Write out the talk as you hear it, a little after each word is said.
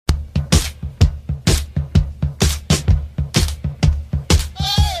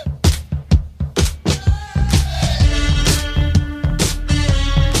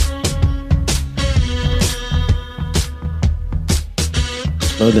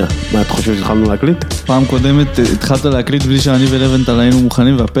לא יודע, מה, אתה חושב שהתחלנו להקליט? פעם קודמת התחלת להקליט בלי שאני ולבנטל היינו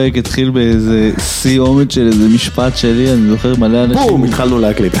מוכנים, והפרק התחיל באיזה שיא עומד של איזה משפט שלי, אני זוכר מלא אנשים. בום, התחלנו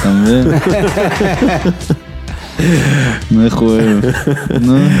להקליט. אתה מבין? איך הוא אוהב.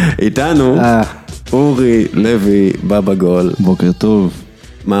 איתנו, אורי לוי, בבא גול. בוקר טוב.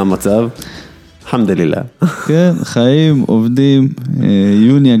 מה המצב? חמדלילה. כן, חיים, עובדים,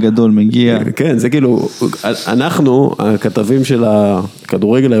 יוני הגדול מגיע. כן, זה כאילו, אנחנו, הכתבים של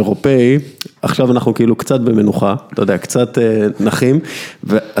הכדורגל האירופאי, עכשיו אנחנו כאילו קצת במנוחה, אתה יודע, קצת נחים,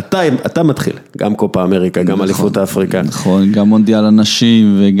 ואתה מתחיל, גם קופה אמריקה, גם אליפות אפריקה. נכון, גם מונדיאל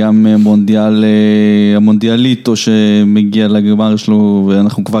הנשים, וגם המונדיאליטו שמגיע לגמר שלו,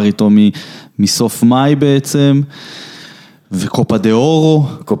 ואנחנו כבר איתו מסוף מאי בעצם. וקופה דה אורו.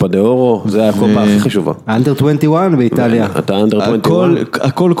 קופה דה אורו, זה הקופה הכי חשובה. אנדר 21 באיטליה. אתה אנדר 21.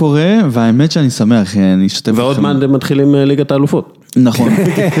 הכל קורה, והאמת שאני שמח, אני אשתף אתכם. ועוד מה מתחילים ליגת האלופות. נכון.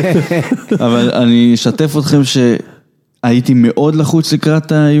 אבל אני אשתף אתכם שהייתי מאוד לחוץ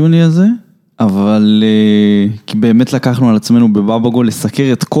לקראת היוני הזה, אבל כי באמת לקחנו על עצמנו בבבא גול לסקר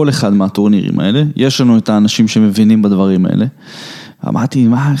את כל אחד מהטורנירים האלה. יש לנו את האנשים שמבינים בדברים האלה. אמרתי,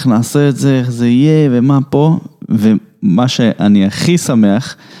 איך נעשה את זה, איך זה יהיה, ומה פה, ומה שאני הכי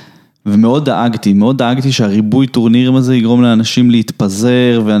שמח, ומאוד דאגתי שהריבוי טורנירים הזה יגרום לאנשים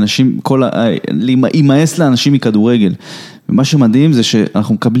להתפזר, ואנשים, להימאס לאנשים מכדורגל. ומה שמדהים זה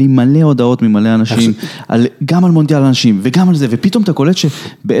שאנחנו מקבלים מלא הודעות ממלא אנשים, גם על מונדיאל אנשים, וגם על זה, ופתאום אתה קולט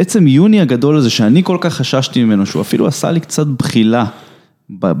שבעצם יוני הגדול הזה, שאני כל כך חששתי ממנו, שהוא אפילו עשה לי קצת בחילה,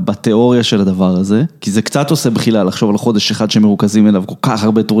 בתיאוריה של הדבר הזה, כי זה קצת עושה בחילה לחשוב על חודש אחד שמרוכזים אליו כל כך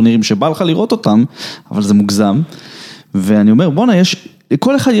הרבה טורנירים שבא לך לראות אותם, אבל זה מוגזם, ואני אומר, בוא'נה,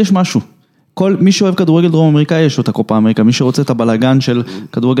 כל אחד יש משהו, מי שאוהב כדורגל דרום אמריקאי יש לו את הקופה אמריקה, מי שרוצה את הבלגן של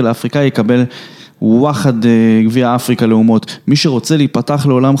כדורגל האפריקאי יקבל וואחד גביע אפריקה לאומות, מי שרוצה להיפתח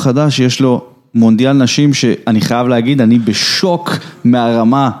לעולם חדש יש לו מונדיאל נשים שאני חייב להגיד, אני בשוק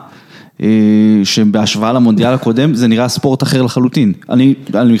מהרמה, שבהשוואה למונדיאל הקודם, זה נראה ספורט אחר לחלוטין. אני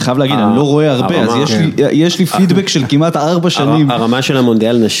חייב להגיד, אני לא רואה הרבה, אז יש לי פידבק של כמעט 4 שנים. הרמה של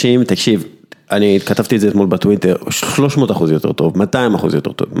המונדיאל נשים, תקשיב, אני כתבתי את זה אתמול בטוויטר, 300% יותר טוב, 200%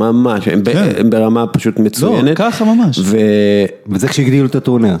 יותר טוב, ממש, הם ברמה פשוט מצוינת. לא, ככה ממש. וזה כשהגדילו את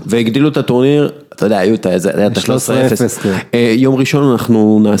הטורניר. והגדילו את הטורניר, אתה יודע, היה את 13-0. יום ראשון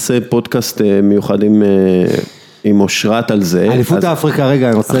אנחנו נעשה פודקאסט מיוחד עם אושרת על זה. אליפות אפריקה, רגע,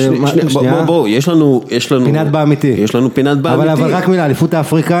 אני רוצה... בוא, יש לנו... פינת באמיתי. יש לנו פינת באמיתי. אבל רק מילה, אליפות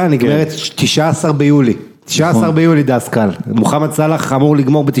אפריקה נגמרת 19 ביולי. 19 ביולי דסקל. מוחמד סלאח אמור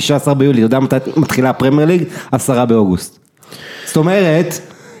לגמור ב-19 ביולי. אתה יודע מתי מתחילה הפרמייר ליג? 10 באוגוסט. זאת אומרת...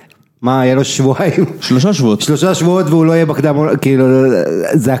 מה, יהיה לו שבועיים? 3 שבועות. 3 שבועות והוא לא יהיה בקדם, כאילו,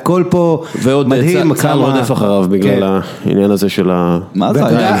 זה הכל פה מדהים. ועוד צהל רודף אחריו בגלל העניין הזה של ה... מה זה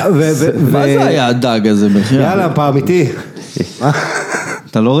היה? מה זה היה הדג הזה? יאללה, פעם איתי.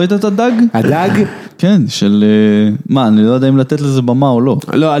 אתה לא ראית את הדג? הדג? כן, של... מה, אני לא יודע אם לתת לזה במה או לא.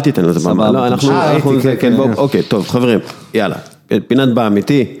 לא, אל תיתן לזה במה. לא, אנחנו... אוקיי, טוב, חברים, יאללה. פינת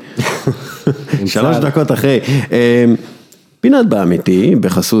באמיתי. 3 דקות אחרי. פינת באמיתי,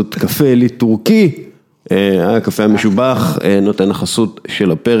 בחסות קפה לי טורקי, הקפה המשובח, נותן החסות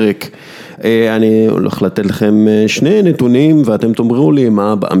של הפרק. אני הולך לתת לכם 2 נתונים, ואתם תאמרו לי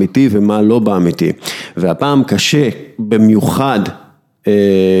מה באמיתי ומה לא באמיתי. והפעם קשה במיוחד,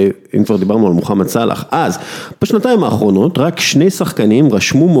 אם כבר דיברנו על מוחמד סלאח, אז בשנתיים האחרונות רק 2 שחקנים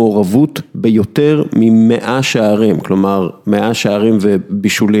רשמו מעורבות ביותר מ100 שערים, כלומר 100 שערים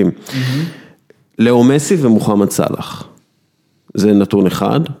ובישולים. לאו מסי ומוחמד סלאח. זה נתון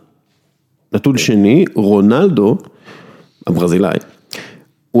אחד. נתון שני, רונלדו, הברזילאי,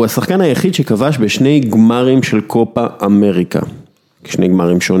 הוא השחקן היחיד שכבש ב2 גמרים של קופה אמריקה. 2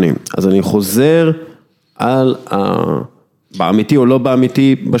 גמרים שונים. אז אני חוזר על באמיתי או לא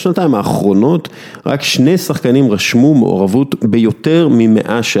באמיתי, בשנתיים האחרונות, רק 2 שחקנים רשמו מעורבות ביותר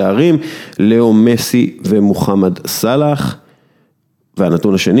מ100 שערים, לאו מסי ומוחמד סלאח.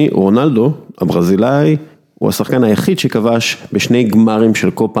 והנתון השני, רונלדו, הברזילאי, הוא השחקן היחיד שכבש ב2 גמרים של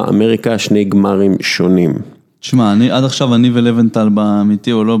קופה אמריקה, 2 גמרים שונים. תשמע, עד עכשיו אני ולבנטל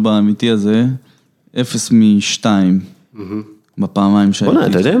באמיתי או לא באמיתי הזה, 0 מ-2 בפעמיים שהייתי. בוא'נה,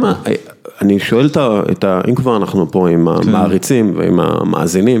 אתה יודע מה? אני שואל אם כבר אנחנו פה עם המעריצים ועם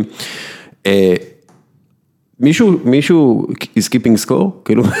המאזינים, מישהו is keeping score?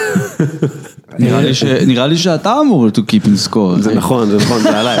 כאילו... נראה לי שאתה אמור to keeping score. זה נכון,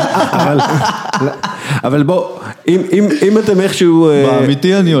 זה עליי. אבל בוא, אם אתם איכשהו...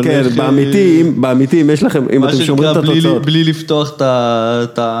 באמיתי אני הולך... כן, באמיתי, אם יש לכם, אם אתם שומרים את התוצאות. בלי לפתוח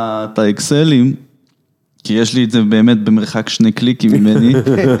את האקסלים, כי יש לי את זה באמת במרחק 2 קליקים ממני,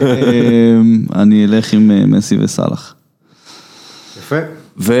 אני אלך עם מסי וסלח. יפה.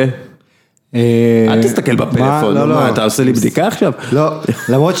 אל תסתכל בפלאפון, אתה עושה לי בדיקה עכשיו? לא,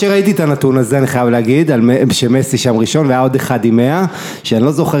 למרות שראיתי את הנתון הזה, אני חייב להגיד, שמסי שם ראשון, והיה עוד אחד עם 100, שאני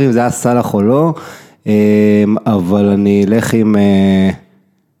לא זוכר אם זה היה סלח או לא, אבל אני אלך עם,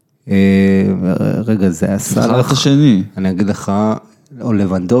 רגע, זה היה סלח. בחרת השני. אני אגיד לך, או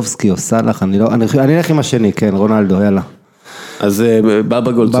לבנדובסקי או סלח, אני אלך עם השני, כן, רונלדו, יאללה. אז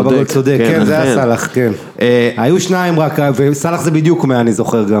בבא גול צודק. בבא גול צודק, כן, זה היה סלח, כן. היו 2 רק, וסלח זה בדיוק 100, אני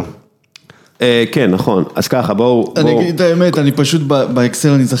זוכר גם. כן, נכון. אז ככה, בואו... אני אגיד את האמת, אני פשוט באקסל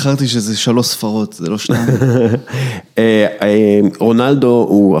אני זכרתי שזה 3 ספרות, זה לא 2. רונלדו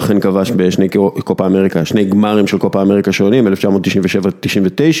הוא אכן כבש בשני קופה אמריקה, 2 גמרים של קופה אמריקה שונים, 1997-99,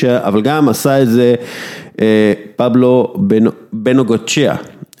 אבל גם עשה את זה פבלו בנוגוצ'יה,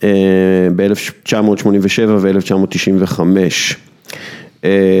 ב-1987 ו-1995.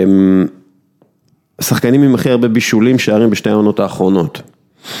 שחקנים עם הכי הרבה בישולים שערים בשתי העונות האחרונות.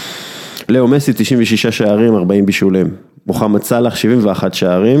 לאו מסי 96 שערים, 40 בישולים. מוחמד סלח 71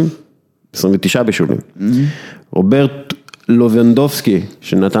 שערים, 29 בישולים. רוברט לובנדובסקי,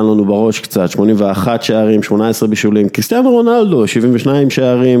 שנתן לנו בראש קצת, 81 שערים, 18 בישולים. קריסטיאנו רונלדו, 72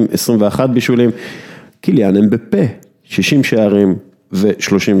 שערים, 21 בישולים. קיליאן אמבפה, 60 שערים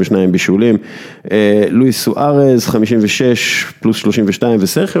ו32 בישולים. לואיס סוארז, 56 פלוס 32,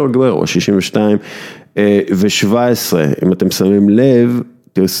 וסרחיו אגוארו, 62 ו17. אם אתם שמים לב,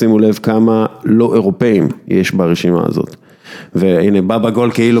 תשימו לב כמה לא אירופאים יש ברשימה הזאת. והנה בא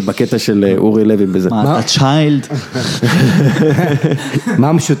בגול כאילו בקטע של אורי לוי בזה. מה, אתה צ'יילד?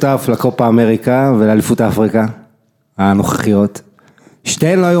 מה משותף לקופה אמריקה ולאליפות אפריקה הנוכחיות?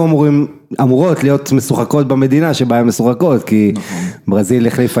 שתיהן לא היו אמורות להיות משוחקות במדינה שבה הן משוחקות, כי ברזיל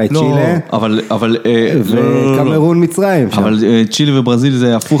החליפה את צ'ילה, וקמרון מצרים. אבל צ'ילה וברזיל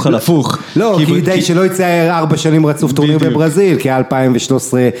זה הפוך על הפוך. לא, כי די שלא יצא 4 שנים רצוף טורניר בברזיל, כי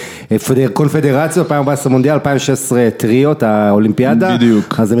 2013 קונפדרציות, 2014 מונדיאל, 2016 טריות, האולימפיאדה,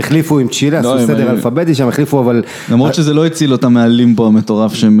 אז הם החליפו עם צ'ילה, עשו סדר אלפביתי שם, החליפו, אבל... למרות שזה לא הציל אותם מהלימבו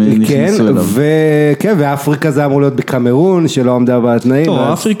המטורף שהם נכנסו אליו. כן, ואפריקה זה אמור להיות בקמרון, שלא עמדה בתנאים. טוב,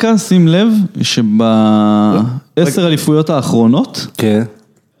 אפריקה, שים לב, שב10 אליפויות האחרונות,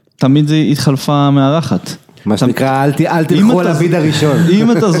 תמיד זה התחלפה מארחת. מה שנקרא, אל תלכו על הביד הראשון.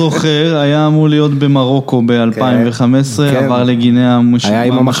 אם אתה זוכר, היה אמור להיות במרוקו ב-2015, עבר לגינאה היה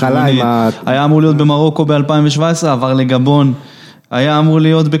עם המחלה, היה אמור להיות במרוקו ב-2017, עבר לגבון, היה אמור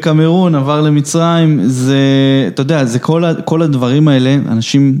להיות בקמרון, עבר למצרים, זה, אתה יודע, זה כל הדברים האלה,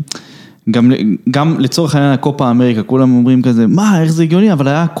 אנשים... גם לצורך העניין הקופה אמריקה, כולם אומרים כזה, מה, איך זה הגיוני, אבל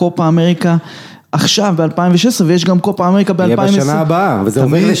היה קופה אמריקה עכשיו ב-2016, ויש גם קופה אמריקה ב-2020. יהיה בשנה הבאה, וזה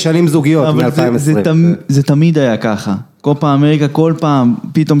עובר לשנים זוגיות מ-2020. זה תמיד היה ככה, קופה אמריקה כל פעם,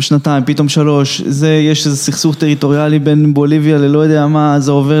 פתאום 2, פתאום 3, יש איזה סכסוך טריטוריאלי בין בוליביה ללא יודע מה,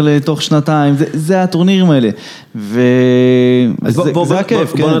 זה עובר לתוך 2, זה הטורנירים האלה, וזה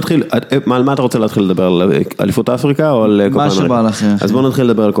הכיף. בוא נתחיל, על מה אתה רוצה להתחיל לדבר, על אליפות אפריקה או על קופה אמריקה? מה שבא לכם. אז בוא נתחיל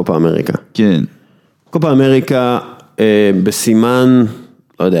לדבר על קופה אמריקה. כן. קופה אמריקה בסימן...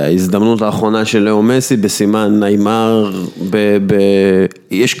 לא יודע, ההזדמנות האחרונה של לאו מסי, בסימן ניימר,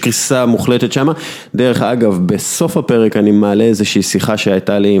 יש קריסה מוחלטת שם. דרך אגב, בסוף הפרק אני מעלה איזושהי שיחה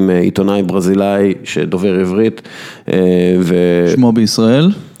שהייתה לי עם עיתונאי ברזילאי, שדובר עברית. שמו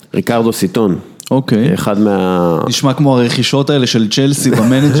בישראל? ריקרדו סיטון. אוקיי. אחד נשמע כמו הרכישות האלה של צ'לסי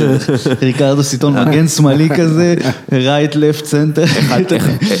במנג'ר, ריקרדו סיטון מגן שמאלי כזה, right left center.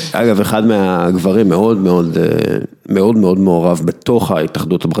 אגב, אחד מהגברים מאוד מאוד מאוד מאוד מעורב בתוך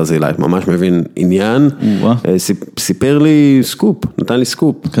ההתאחדות הברזילאית, ממש מבין עניין, סיפר לי סקופ, נתן לי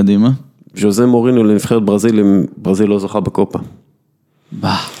סקופ. קדימה. ז'וזה מורינו לנבחרת ברזיל, אם ברזיל לא זוכה בקופה.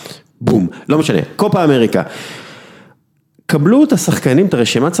 בום, לא משנה, קופה אמריקה. קבלו את השחקנים, את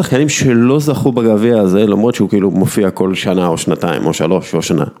הרשימת שחקנים שלא זכו בגביע הזה, למרות שהוא כאילו מופיע כל שנה או 2 או 3 או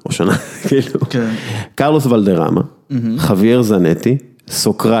שנה, כאילו. קרלוס ולדרמה, חוויאר זנטי,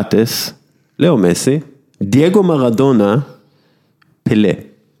 סוקרטס, לאו מסי, דייגו מרדונה, פלה.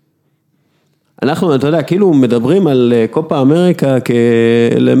 אנחנו, אתה יודע, כאילו מדברים על קופה אמריקה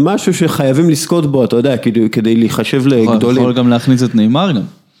כלמשהו שחייבים לזכות בו, אתה יודע, כדי להיחשב לגדולים. יכול גם להכניס את ניימר גם.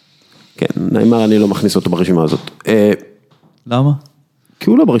 כן, ניימר אני לא מכניס אותו ברשימה הזאת. למה? כי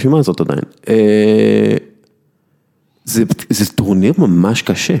הוא לא ברשימה הזאת עדיין. זה טורניר ממש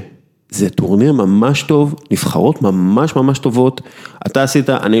קשה. זה טורניר ממש טוב, נבחרות ממש ממש טובות. אתה עשית,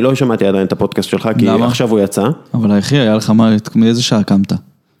 אני לא שמעתי עדיין את הפודקאסט שלך, כי עכשיו הוא יצא. אבל אחי, היה לך מה, מאיזה שעה קמת?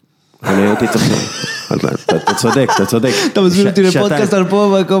 אני הייתי צריך... אתה צודק. אתה מזמין אותי לפודקאסט על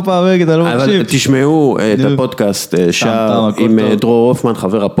פה בקופה אמריקה, אתה לא מקשיב. אבל תשמעו את הפודקאסט שר עם דרור הופמן,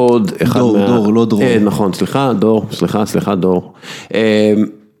 חבר הפוד. דור, לא דרור. נכון, סליחה, דור.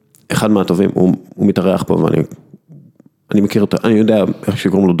 אחד מהטובים, הוא מתארח פה ואני מכיר אותו, אני יודע איך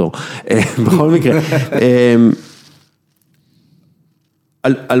שקוראים לו דור. בכל מקרה.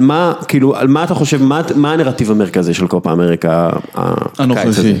 על מה אתה חושב, מה הנרטיב המרכזי של קופה אמריקה הקיץ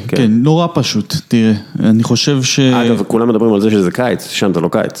הזה? כן, נורא פשוט, תראה, אני חושב אגב, כולם מדברים על זה שזה קיץ, שם זה לא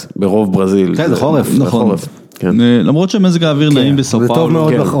קיץ, ברוב ברזיל. כן, זה חורף. נכון. למרות שמזג האוויר נעים בסאו פאולו. זה טוב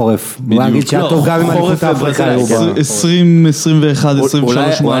מאוד בחורף. בוא נגיד שהטוב גם עם אליפות אפריקה. 20, 21,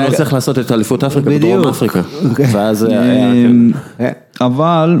 23. אולי היה צריך לעשות את אליפות אפריקה בדרום אפריקה. ואז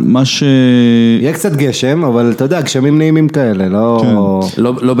אבל מה יהיה קצת גשם, אבל אתה יודע, גשמים נעימים כאלה,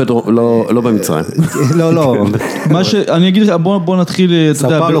 לא במצרים. לא. אני אגיד לך, בוא נתחיל, סאו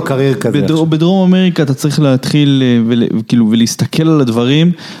פאולו קרייר כזה. בדרום אמריקה אתה צריך להתחיל ולהסתכל על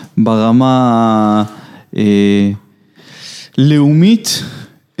הדברים ברמה לאומית,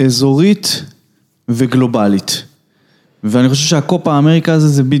 אזורית וגלובלית. ואני חושב שהקופה אמריקה הזה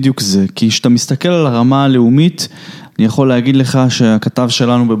זה בדיוק זה, כי כשאתה מסתכל על הרמה הלאומית, אני יכול להגיד לך שהכתב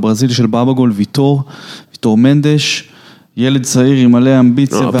שלנו בברזיל של בבגול, ויטור מנדש, ילד צעיר עם מלא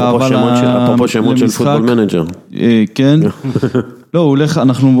אמביציה ואהבה למשחק. אפרופו שמות של פוטבול מנג'ר. כן. לא,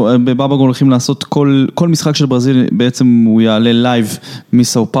 אנחנו בבבגול הולכים לעשות כל משחק של ברזיל, בעצם הוא יעלה לייב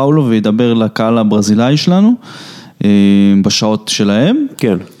מסאו פאולו וידבר לקהל הברזילאי שלנו, בשעות שלהם.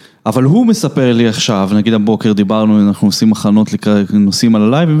 כן. אבל הוא מספר לי עכשיו, נגיד הבוקר דיברנו, אנחנו עושים מחנות, נוסעים על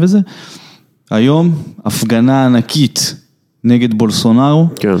הלייבים וזה, היום הפגנה ענקית נגד בולסונארו,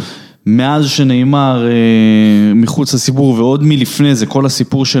 כן. מאז שנאמר מחוץ לסיפור ועוד מלפני זה, כל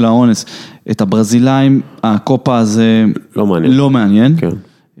הסיפור של האונס, את הברזילאים, הקופה הזה לא מעניין. כן.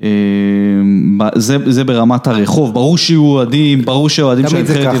 זה ברמת הרחוב, ברור שיהיו אוהדים, ברור שהאוהדים תמיד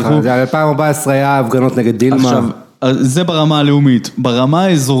זה ככה, זה 2014 היה הפגנות נגד דילמה. עכשיו, זה ברמה הלאומית, ברמה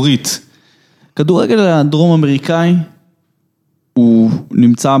האזורית, כדורגל הדרום אמריקאי, הוא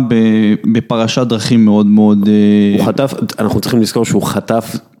נמצא בפרשת דרכים מאוד מאוד... אנחנו צריכים לזכור שהוא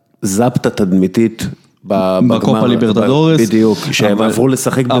חטף זפטה תדמיתית בקופה ליברטדורס. בדיוק, שהם עברו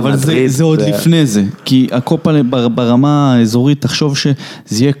לשחק במדריד. אבל זה עוד לפני זה, כי הקופה ברמה האזורית, תחשוב שזה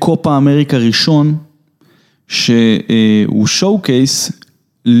יהיה קופה אמריקה ראשון, שהוא שואו-קייס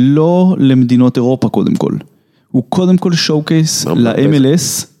לא למדינות אירופה קודם כל. הוא קודם כל שואו-קייס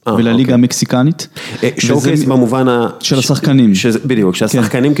ל-MLS ולליגה המקסיקנית. שואו-קייס במובן של השחקנים. בדיוק,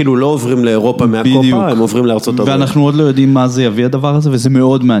 שהשחקנים כאילו לא עוברים לאירופה מהקופה, הם עוברים לארצות הברית. ואנחנו עוד לא יודעים מה זה יביא הדבר הזה, וזה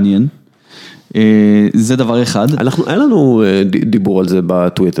מאוד מעניין. זה דבר אחד. היה לנו דיבור על זה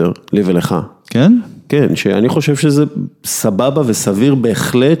בטוויטר, לי ולך. כן? כן, שאני חושב שזה סבבה וסביר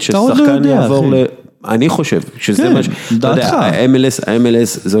בהחלט ששחקן יעבור ל... אני חושב שזה מה ש... אתה יודע,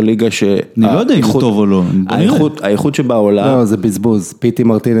 ה-MLS זו ליגה ש... אני לא יודע אם זה טוב או לא. האיכות שבעולם... לא, זה בזבוז. פיטי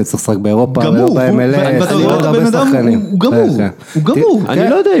מרטינס צריך לשחק באירופה, גמור. ב-MLS, הוא גמור. אני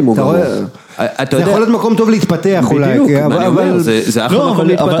לא יודע אם הוא גמור. זה יכול להיות מקום טוב להתפתח אולי. בדיוק, אני אומר, זה אחלה מקום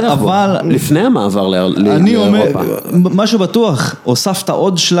להתפתח בו. לפני המעבר לאירופה. אני אומר, מה שבטוח, הוספת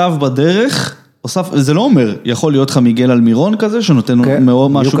עוד שלב בדרך... זה לא אומר, יכול להיות לך מיגל אלמירון כזה, שנותן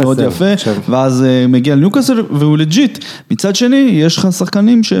משהו מאוד יפה, ואז מגיע לניוקאסל, והוא לג'יט. מצד שני, יש לך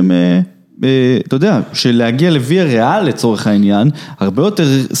שחקנים שהם, אתה יודע, שלהגיע לוויה ריאל לצורך העניין, הרבה יותר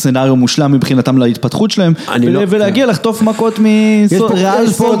סנריו מושלם מבחינתם להתפתחות שלהם, ולהגיע לחטוף מכות מריאל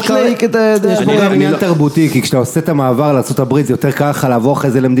ספורט קלייק. יש פה גם עניין תרבותי, כי כשאתה עושה את המעבר לארצות הברית, זה יותר קל לך לעבור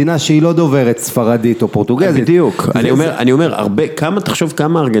אחרי זה למדינה שהיא לא דוברת ספרדית או פורטוגזית. בדיוק, אני אומר, תחשוב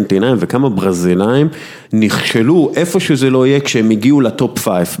כמה ארגנטינאים וכמה ברזילאים נכשלו איפה שזה לא יהיה כשהם הגיעו לטופ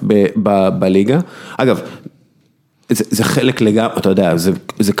 5 בליגה. אגב, זה חלק לגמרי, אתה יודע,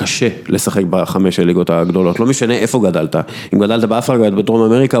 זה קשה לשחק בחמש הליגות הגדולות, לא משנה איפה גדלת, אם גדלת באפריקה, בדרום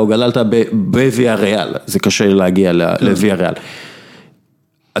אמריקה, או גדלת בוויה ריאל, זה קשה להגיע לוויה ריאל.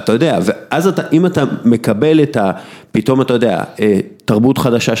 אתה יודע, ואז אם אתה מקבל פתאום אתה יודע, תרבות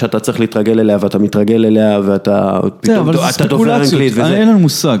חדשה שאתה צריך להתרגל אליה, ואתה מתרגל אליה, ואתה פתאום, אתה דובר אנגלית, אין לנו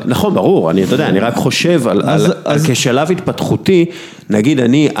מושג. נכון, ברור, אתה יודע, אני רק חושב על כשלב התפתחותי, נגיד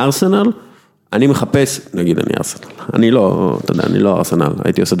אני ארסנל, אני מחפש, נגיד אני ארסנל, אני לא, אתה יודע, אני לא ארסנל,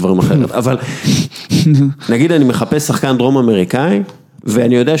 הייתי עושה דברים אחרת, אבל נגיד אני מחפש שחקן דרום אמריקאי,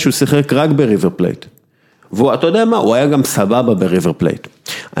 ואני יודע שהוא שיחק רק בריבר פלייט, ואתה יודע מה, הוא היה גם סבבה בריבר פלייט,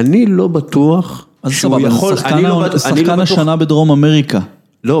 אני לא בטוח שהוא יכול, שחקן השנה בדרום אמריקה.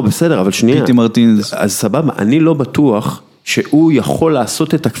 לא, בסדר, אבל שנייה, פיטי מרטינס. אז סבבה, אני לא בטוח שהוא יכול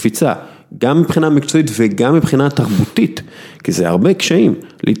לעשות את הקפיצה, גם מבחינה מקצועית וגם מבחינה תרבותית, כי זה הרבה קשיים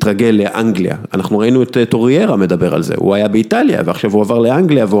להתרגל לאנגליה. אנחנו ראינו את טוריירה מדבר על זה, הוא היה באיטליה ועכשיו הוא עבר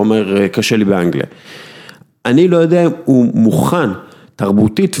לאנגליה והוא אומר קשה לי באנגליה. אני לא יודע אם הוא מוכן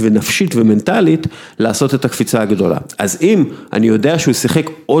תרבותית ונפשית ומנטלית לעשות את הקפיצה הגדולה. אז אם אני יודע שהוא שיחק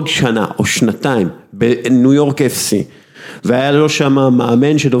עוד שנה או שנתיים בניו יורק FC, והיה לו שם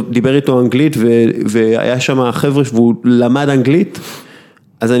מאמן שדיבר איתו אנגלית, והיה שם חבר'ה והוא למד אנגלית,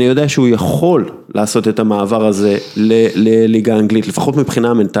 אז אני יודע שהוא יכול לעשות את המעבר הזה לליגה האנגלית, לפחות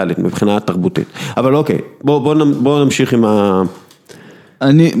מבחינה מנטלית, מבחינה תרבותית. אבל אוקיי, בוא נמשיך עם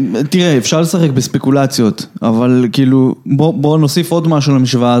תראה, אפשר לשחק בספקולציות, אבל כאילו, בוא נוסיף עוד משהו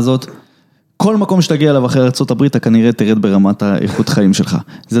למשוואה הזאת. כל מקום שתגיע אליו אחרי ארצות הברית, אתה כנראה תרד ברמת האיכות חיים שלך.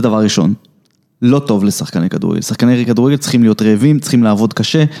 זה דבר ראשון. לא טוב לשחקני כדורגל. שחקני כדורגל צריכים להיות רעבים, צריכים לעבוד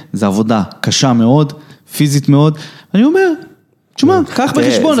קשה, זה עבודה קשה מאוד, פיזית מאוד. אני אומר, תשמע, קח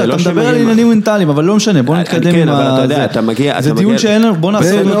בחשבון, אתה מדבר על עניינים מנטליים, אבל לא משנה, בוא נתקדם עם זה דיון שאין לנו, בוא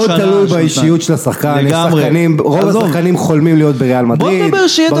נעשה עוד שנה. זה מאוד תלוי באישיות של השחקן, רוב השחקנים חולמים להיות בריאל מדריד, בוא נדבר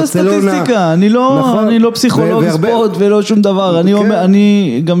שיהיה את הסטטיסטיקה, אני לא פסיכולוג ספורט ולא שום דבר,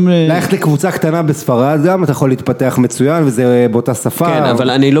 אני גם... ללכת לקבוצה קטנה בספרד, גם אתה יכול להתפתח מצוין, וזה באותה שפה. כן, אבל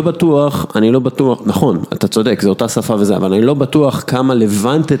אני לא בטוח, נכון, אתה צודק, זה אותה שפה וזה, אבל אני לא בטוח כמה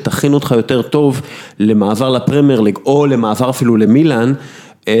לבנטה תכין אותך יותר טוב למעבר לפרמייר ליג, או למעבר אפילו למילאן,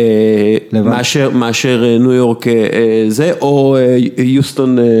 מאשר ניו יורק זה, או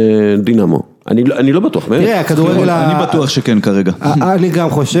יוסטון דינמו. אני לא בטוח. תראה, הכדורגל... אני בטוח שכן כרגע. אני גם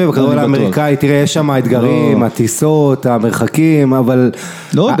חושב, הכדורגל האמריקאי, תראה, יש שם האתגרים, הטיסות, המרחקים, אבל...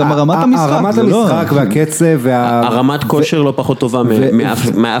 לא, גם הרמת המשחק. הרמת המשחק והקצב... הרמת כושר לא פחות טובה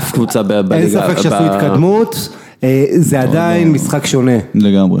מאף קבוצה בליגה. אין ספק שעשו התקדמות, זה עדיין משחק שונה.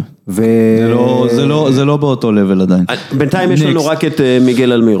 לגמרי. זה לא באותו לבל עדיין. בינתיים יש לנו רק את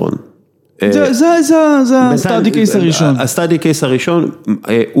מיגל אלמירון. זה הסטאדי קייס הראשון. הסטאדי קייס הראשון,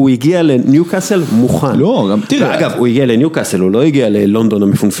 הוא הגיע לניוקאסל מוכן. לא, גם תראה. אגב, הוא הגיע לניוקאסל, הוא לא הגיע ללונדון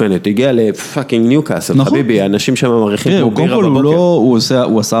המפונפנת, הוא הגיע לפאקינג ניוקאסל, חביבי, האנשים שם מריחים כמו בירה בבוקר.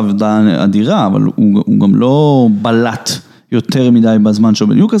 הוא עשה עבודה אדירה, אבל הוא גם לא בלט יותר מדי בזמן שהוא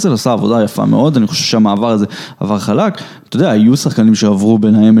בניוקאסל, עשה עבודה יפה מאוד, אני חושב שהמעבר הזה עבר חלק, אתה יודע, היו שחקנים שעברו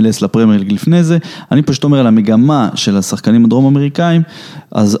בין ה-MLS לפרמייר ליג לפני זה, אני פשוט אומר על המגמה של השחקנים הדרום אמריקאים,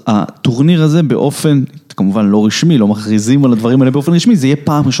 אז הטורניר הזה באופן, כמובן לא רשמי, לא מכריזים על הדברים האלה באופן רשמי, זה יהיה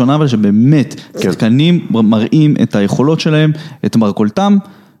פעם ראשונה, אבל שבאמת שחקנים מראים את היכולות שלהם, את מרכולתם,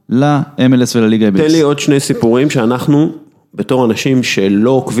 ל-MLS ולליגה ה-MLS. תן לי עוד שני סיפורים שאנחנו, בתור אנשים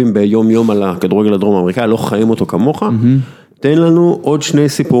שלא עוקבים ביום יום על הכדורגל הדרום האמריקאי, לא חיים אותו כמוך, תן לנו עוד שני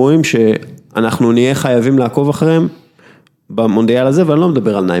סיפורים שאנחנו נהיה חייבים לעקוב אחריהם במונדיאל הזה, ואני לא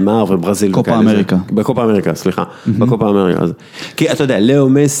מדבר על ניימאר וברזיל. קופה אמריקה. בקופה אמריקה, סליחה. בקופה אמריקה. כי אתה יודע, לאו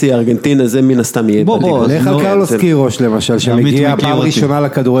מסי, ארגנטינה, זה מן הסתם יהיה. לך על קרלוס קירוש למשל, שמגיע פעם ראשונה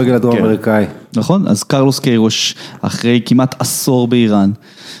לכדורגל הדרום האמריקאי. נכון, אז קרלוס קירוש, אחרי כמעט עשור באיראן,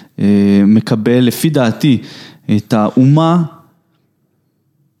 מקבל לפי דעתי את האומה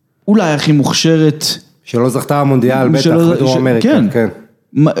אולי הכי מוכשרת שלא זכתה המונדיאל בטח בדרום אמריקה. כן,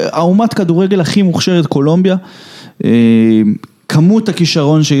 האומת כדורגל הכי מוכשרת קולומביה, כמות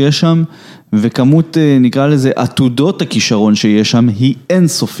הכישרון שיש שם וכמות נקרא לזה עתודות הכישרון שיש שם היא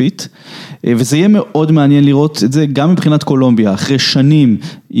אינסופית, וזה יהיה מאוד מעניין לראות את זה גם מבחינת קולומביה, אחרי שנים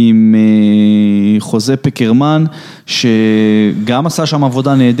עם חוזה פקרמן שגם עשה שם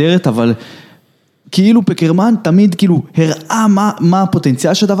עבודה נהדרת, אבל כאילו פקרמן תמיד כאילו הראה מה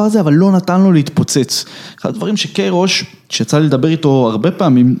הפוטנציאל של הדבר הזה, אבל לא נתן לו להתפוצץ. אחד הדברים שקיירוש, שיצא לי לדבר איתו הרבה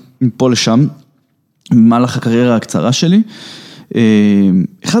פעמים מפה לשם, במהלך הקריירה הקצרה שלי,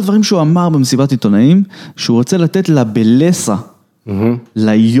 אחד הדברים שהוא אמר במסיבת עיתונאים, שהוא רוצה לתת לבלסה,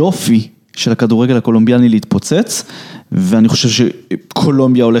 ליופי של הכדורגל הקולומביאני להתפוצץ, ואני חושב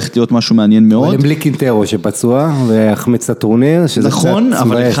שקולומביה הולכת להיות משהו מעניין מאוד. אבל עם בלי קינטרו שפצוע והחמיץ הטורניר, נכון,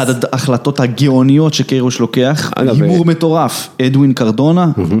 אבל אחד ההחלטות הגאוניות שקיירוש לוקח, הימור מטורף, אדווין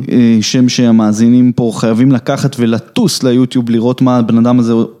קרדונה, שם שהמאזינים פה חייבים לקחת ולטוס ליוטיוב לראות מה הבן אדם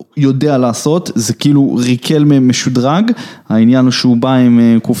הזה יודע לעשות, זה כאילו ריקל משודרג, העניין הוא שהוא בא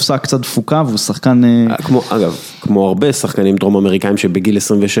עם קופסה קצת דפוקה והוא שחקן... אגב, כמו הרבה שחקנים דרום אמריקאים שבגיל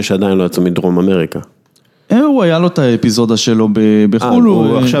 26 עדיין לא יצאו מדרום אמריקה. הוא היה לו את האפיזודה שלו בחול.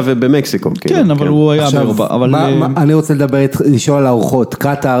 הוא עכשיו במקסיקו. כן, אבל הוא היה באירופה. אני רוצה לשאול על האורחות,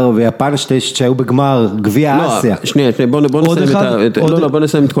 קטר ויפן שהיו בגמר גביע אסיה. שנייה, בוא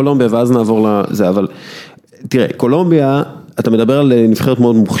נסיים את קולומביה ואז נעבור לזה, אבל תראה, קולומביה, אתה מדבר על נבחרת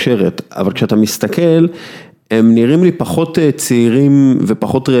מאוד מוכשרת, אבל כשאתה מסתכל, הם נראים לי פחות צעירים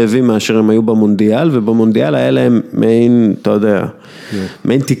ופחות רעבים מאשר הם היו במונדיאל, ובמונדיאל היה להם מעין, אתה יודע,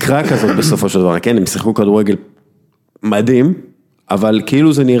 מעין תקרה כזאת בסופו של דבר, כן, הם שיחקו כדורגל מדהים, אבל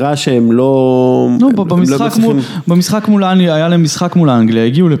כאילו זה נראה שהם לא... במשחק מול אנגליה, היה להם משחק מול אנגליה,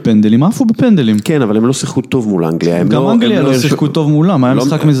 הגיעו לפנדלים, עפו בפנדלים. כן, אבל הם לא שיחחו טוב מול אנגליה. גם אנגליה לא שיחקו טוב מולם, היה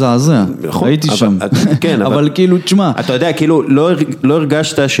משחק מזעזע. הייתי שם. כן, אבל כאילו, תשמע. אתה יודע, כאילו, לא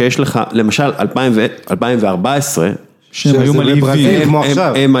הרגשת שיש לך, למשל, 2014, שהם היו מלהיבים. כמו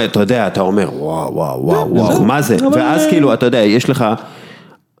עכשיו. אתה יודע, אתה אומר, וואו, מה זה? ואז כאילו, אתה יודע, יש לך,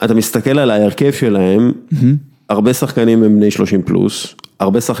 אתה מסתכל על ההרכב שלהם, הרבה שחקנים הם בני 30 פלוס,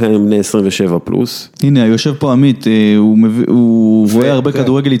 הרבה שחקנים הם בני 27 פלוס. הנה, יושב פה עמית, הוא רואה הרבה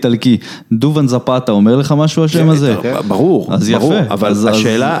כדורגל איטלקי. דובן זפאטה, אומר לך משהו השם הזה? ברור, אז יפה. אבל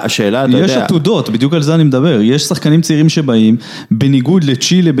השאלה, אתה יודע... יש עתודות, בדיוק על זה אני מדבר. יש שחקנים צעירים שבאים, בניגוד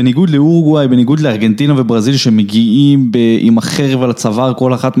לצ'ילה, בניגוד לאורוגוואי, בניגוד לארגנטינה וברזיל, שמגיעים עם החרב על הצוואר,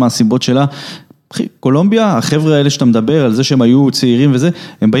 כל אחת מהסיבות שלה. קולומביה, החבר'ה האלה שאתה מדבר על זה שהם היו צעירים וזה,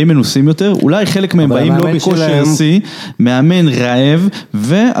 הם באים מנוסים יותר, אולי חלק מהם באים לא בכושר שיא, מאמן רעב,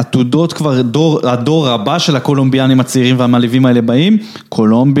 ועתודות כבר הדור הבא של הקולומביאנים הצעירים והמעליבים האלה באים,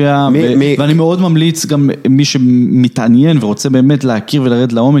 קולומביה, ואני מאוד ממליץ גם מי שמתעניין ורוצה באמת להכיר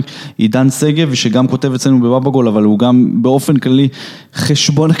ולרד לעומק, עידן סגב, שגם כותב אצלנו בבאבגול, אבל הוא גם באופן כללי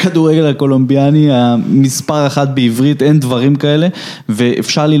חשבון הכדורגל הקולומביאני, המספר אחת בעברית, אין דברים כאלה,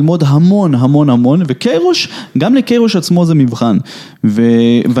 ואפשר ללמוד המון, וקיירוש, גם לקיירוש עצמו זה מבחן,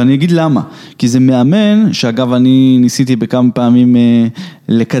 ואני אגיד למה, כי זה מאמן, שאגב אני ניסיתי בכמה פעמים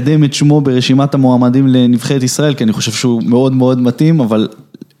לקדם את שמו ברשימת המועמדים לנבחרת ישראל, כי אני חושב שהוא מאוד מאוד מתאים, אבל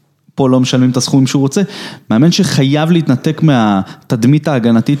פה לא משלמים את הסכומים שהוא רוצה, מאמן שחייב להתנתק מהתדמית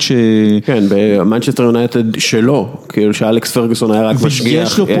ההגנתית כן, במנצ'סטר יונייטד שלו, כאילו שאלכס פרגוסון היה רק משגיח.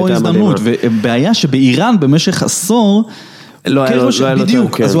 ויש לו פה הזדמנות, ובעיה שבאיראן במשך עשור,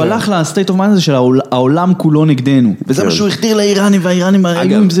 בדיוק, אז הוא הלך לסטייט אוף מיינד הזה של העולם כולו נגדנו, וזה מה שהוא הכתיר לאיראנים, והאיראנים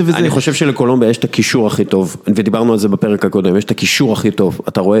היו עם זה וזה. אני חושב שלקולומביה יש את הקישור הכי טוב, ודיברנו על זה בפרק הקודם, יש את הקישור הכי טוב,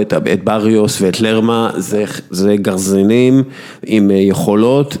 אתה רואה את בריוס ואת לרמה, זה גרזנים עם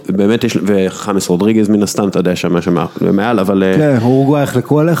יכולות, באמת יש, וחמאס רודריגז מן הסתם, אתה יודע שם מעל, אבל... כן, אורוגוואי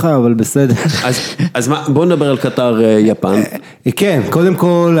יחלקו עליך, אבל בסדר. אז בואו נדבר על קטר יפן. כן, קודם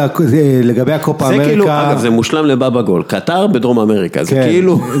כל, לגבי הקופה אמריקה... זה כאילו, אגב, זה מושלם לבאבגול, קטר בדרום אמריקה, זה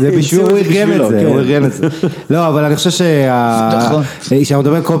כאילו... זה בשביל, הוא ארגן את זה, לא, אבל אני חושב כשאנחנו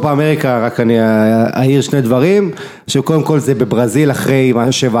מדברים קופה אמריקה, רק אני אעיר שני דברים, שקודם כל זה בברזיל, אחרי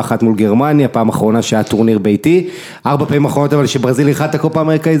 7-1 מול גרמניה, פעם אחרונה שהיה טורניר ביתי, 4 פעמים אחרונות, אבל שברזיל אירחה את הקופה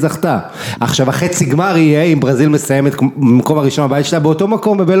אמריקה היא זכתה. עכשיו, החצי גמר יהיה, אם ברזיל מסיימת במקום הראשון הבית שלה, באותו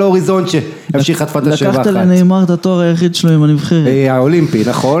מקום, בבלו הוריזון, שהמשיך חטפת ה-7-1. לקחת לנאמר את התואר היחיד שלו עם הנבחרת. האולימפי,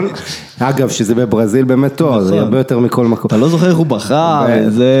 נכון? אגב, שזה בברזיל באמת תואר, זה הרבה יותר מכל מקום. אתה לא זוכר איך הוא בחר,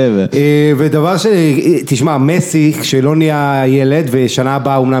 וזה... ודבר תשמע, מסי, כשלא נהיה ילד, ושנה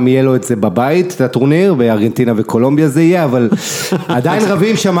הבאה אומנם יהיה לו את זה בבית, את הטורניר, בארגנטינה וקולומביה זה יהיה, אבל עדיין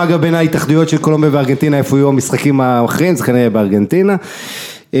רבים שם, אגב, בין ההתאחדויות של קולומביה וארגנטינה, איפה יהיו המשחקים האחרים, זה כנראה בארגנטינה.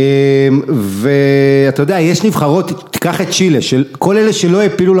 ואתה יודע, יש נבחרות, תיקח את צ'ילה, כל אלה שלא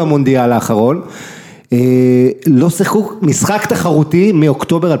הפילו למונדיאל האחרון, לא שיחקו משחק תחרותי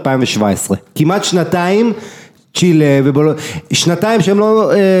מאוקטובר 2017, כמעט שנתיים, צ'ילה שנתיים שהם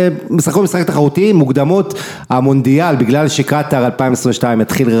לא משחקו משחק תחרותי, מוקדמות המונדיאל, בגלל שקטר 2022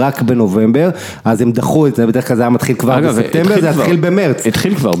 התחיל רק בנובמבר, אז הם דחו את זה, בדרך כלל זה היה מתחיל כבר בספטמבר, זה התחיל במרץ.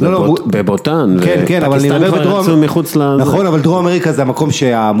 התחיל כבר בבוטן, כן, אבל אני מדבר בדרום, נכון, אבל דרום אמריקה זה המקום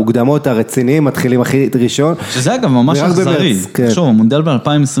שהמוקדמות הרציניים מתחילים הכי ראשון. שזה אגב ממש אכזרי, תחשוב, המונדיאל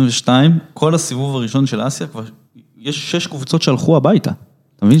ב-2022, כל הסיבוב הראשון של אסיה, כבר יש 6 קבוצות שהלכו הביתה.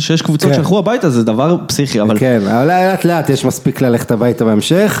 אתה מבין? 6 קבוצות שהלכו הביתה, זה דבר פסיכי, אבל... כן, אבל לאט יש מספיק ללכת הביתה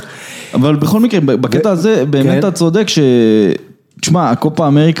בהמשך. אבל בכל מקרה, בקטע הזה, באמת אתה צודק תשמע, הקופה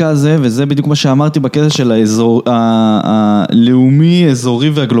אמריקה הזה, וזה בדיוק מה שאמרתי בקטע של הלאומי, אזורי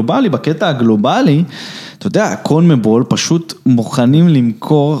והגלובלי, בקטע הגלובלי, אתה יודע, קונמבול פשוט מוכנים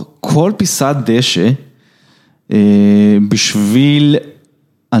למכור כל פיסת דשא, בשביל...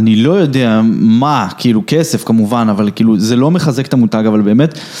 אני לא יודע מה, כאילו כסף כמובן, אבל כאילו זה לא מחזק את המותג, אבל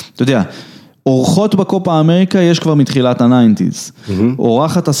באמת, אתה יודע, אורחות בקופה אמריקה יש כבר מתחילת ה-90s,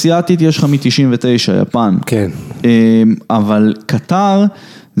 אורחת אסיאתית יש לך מ-99, יפן. כן. אבל קטר,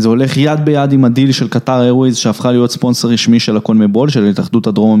 זה הולך יד ביד עם הדיל של קטר איירווייז, שהפכה להיות ספונסר רשמי של הקונמבול, של ההתאחדות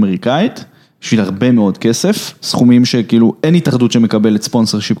הדרום אמריקאית, בשביל הרבה מאוד כסף, סכומים שכאילו אין התאחדות שמקבלת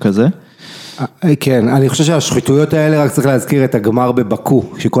ספונסר שיפ כזה. כן, אני חושב שהשחיתויות האלה, רק צריך להזכיר את הגמר בבקו,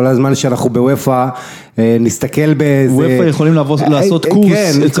 שכל הזמן שאנחנו בוופא נסתכל באיזה... וופה יכולים לעשות קורס.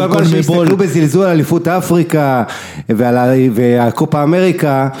 כן, כל פעם שהסתכלו בזלזול על אליפות אפריקה והקופה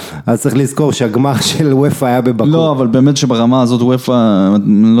אמריקה, אז צריך לזכור שהגמר של וופה היה בבקו. לא, אבל באמת שברמה הזאת וופה,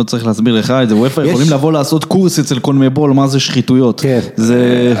 לא צריך להסביר לך את זה, וופה יכולים לבוא לעשות קורס אצל קונמבול, מה זה שחיתויות. כן.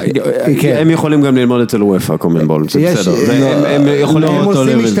 הם יכולים גם ללמוד אצל וופה, קונמבול, זה בסדר. הם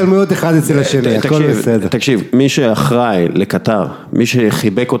עושים השתלמויות אחד אצל השני, הכל בסדר. תקשיב, מי שאחראי לקטר, מי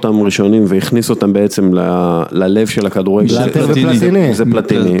שחיבק אותם ראשונים והכניס אותם בעצם ללב של הכדורגל, בלאטר ופלטיני. זה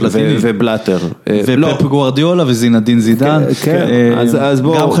פלטיני ובלאטר. ופפ גוארדיולה וזינדין זידן. אז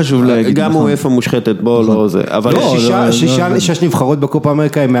בוא, גם חשוב להגיד. גם הוא איפה מושחתת, בוא לא זה. אבל שש נבחרות בקופה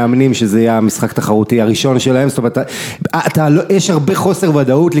אמריקה הם מאמנים שזה יהיה המשחק תחרותי הראשון שלהם, זאת אומרת, יש הרבה חוסר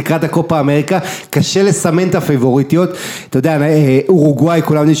ודאות לקראת הקופה אמריקה, קשה לסמן את הפייבוריטיות, אתה יודע, אורוגוואי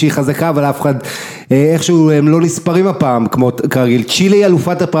כולם יודעים שהיא חזקה, אבל אף אחד, איכשהו הם לא נספרים הפעם, כמו כרגיל, צ'ילה היא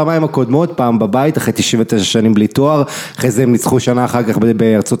אלופת הפעמיים הקודמות, פעם בבית, אחרי 99 שנים בלי תואר, אחרי זה הם ניצחו שנה אחר כך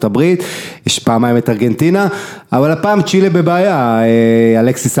בארצות הברית, יש פעמיים את ארגנטינה, אבל הפעם צ'ילה בבעיה,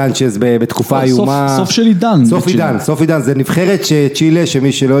 אלכסי סנצ'ז בתקופה איומה. סוף של עידן. סוף עידן, זה נבחרת שצ'ילה,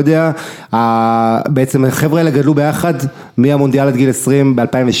 שמי שלא יודע, בעצם החבר'ה האלה גדלו ביחד, מהמונדיאל עד גיל 20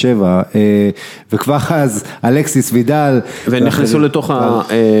 ב-2007, וכבר אז אלכסיס וידל. ונכנסו לתוך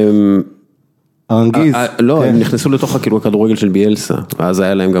הרנגיז. לא, הם נכנסו לתוך כאילו הכדורגל של ביאלסה, ואז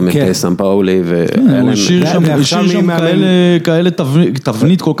היה להם גם את סן פאולי, הוא השאיר שם כאלה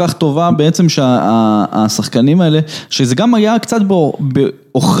תבנית כל כך טובה, בעצם שהשחקנים האלה, שזה גם היה קצת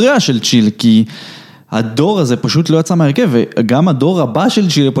באוכריה של צ'יל, כי הדור הזה פשוט לא יצא מהרכב, וגם הדור הבא של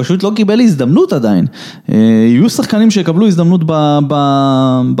צ'ילה פשוט לא קיבל הזדמנות עדיין. יהיו שחקנים שיקבלו הזדמנות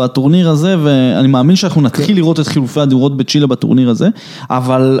בטורניר הזה, ואני מאמין שאנחנו נתחיל לראות את חילופי הדירות בצ'ילה בטורניר הזה,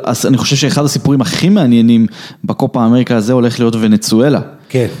 אבל אני חושב שאחד הסיפורים הכי מעניינים בקופה אמריקה הזה הולך להיות ונצואלה.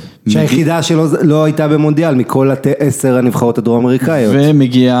 כן. שהיחידה שלו לא הייתה במונדיאל מכל 10 הנבחרות הדרום אמריקאיות.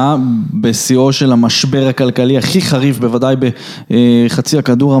 ומגיעה בשיאו של המשבר הכלכלי הכי חריף, בוודאי בחצי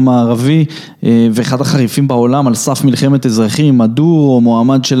הכדור המערבי, ואחד החריפים בעולם על סף מלחמת אזרחים, מדור,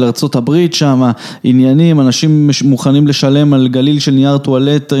 מועמד של ארצות הברית שם, עניינים, אנשים מוכנים לשלם על גליל של נייר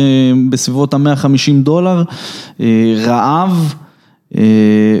טואלט בסביבות $150, רעב,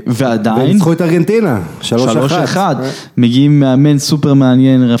 ועדיין וניצחו את ארגנטינה 3-1 מגיעים מאמן סופר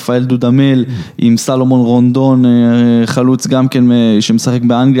מעניין רפאל דודמל עם סלומון רונדון חלוץ גם כן שמשחק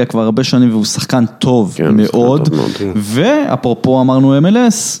באנגליה כבר הרבה שנים והוא שחקן טוב מאוד ואפרופו אמרנו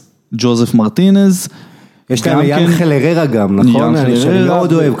MLS ג'וזף מרטינז יש להם יאנחל הררה גם, נכון? אני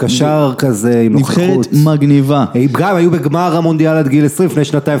מאוד אוהב, קשר כזה עם נוכחות. נבחרת מגניבה. גם היו בגמר המונדיאל עד גיל 20, לפני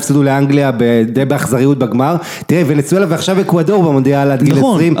שנתיים הפסידו לאנגליה די באכזריות בגמר. תראה, ונצואלה ועכשיו אקוודור במונדיאל עד גיל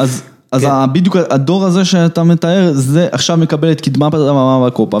 20. נכון, אז בדיוק הדור הזה שאתה מתאר, זה עכשיו מקבל את קדמה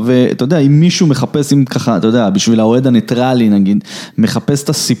בקופה, ואתה יודע, אם מישהו מחפש, אם ככה, אתה יודע, בשביל האוהד הניטרלי נגיד, מחפש את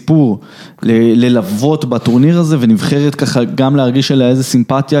הסיפור ללוות בטורניר הזה, ונבחרת ככה גם להרגיש אליה איזה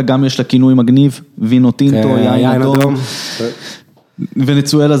סימפתיה, גם יש לה כינוי מגניב, וינו טינטו, יין אדום.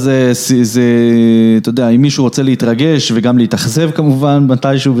 ונצואלה זה, אתה יודע, אם מישהו רוצה להתרגש וגם להתאכזב כמובן,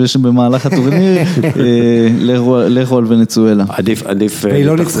 מתישהו במהלך הטורניר, לכו על ונצואלה. עדיף. והיא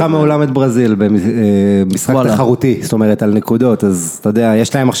לא ניצחה מעולם את ברזיל במשחק תחרותי, זאת אומרת על נקודות, אז אתה יודע,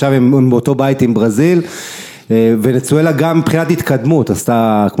 יש להם עכשיו הם באותו בית עם ברזיל, ונצואלה גם מבחינת התקדמות,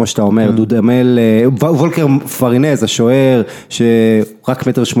 עשתה, כמו שאתה אומר, דודמל, וולקר פרינז, השוער, שרק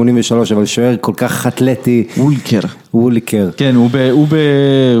 1.83 מטר, אבל שוער כל כך אתלטי. וולקר. כן, הוא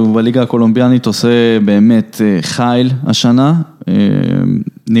בליגה הקולומביאנית עושה באמת חייל השנה,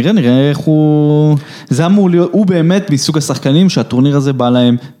 נראה איך הוא, זה אמור להיות, הוא באמת מסוג השחקנים שהטורניר הזה בא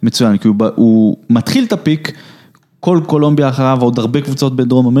להם מצוין, כי הוא מתחיל את הפיק, כל קולומביה אחריו, עוד הרבה קבוצות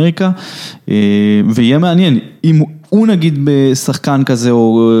בדרום אמריקה, ויהיה מעניין, אם הוא נגיד בשחקן כזה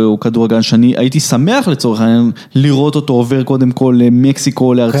או כדורגלן שאני הייתי שמח לצורך העניין לראות אותו עובר קודם כל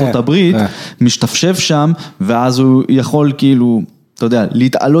למקסיקו, לארצות הברית, משתפשף שם, ואז הוא יכול כאילו, אתה יודע,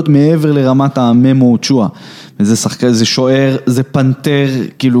 להתעלות מעבר לרמת הממו צ'ואה, וזה שחקן, זה שוער, זה פנתר,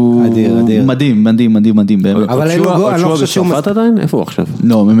 כאילו, מדהים. אבל אין לו גול, אני לא חושב שהוא מספיק עדיין? איפה הוא עכשיו?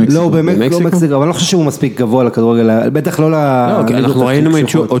 לא, במקסיקו. לא, באמת לא מקסיקו, אבל אני לא חושב שהוא מספיק גבוה לכדורגל, בטח לא אנחנו ראינו את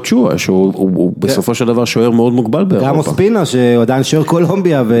צ'ואה, שהוא בסופו של דבר שוער מאוד מוגבל באירופה. גם אוספינה, שהוא עדיין שוער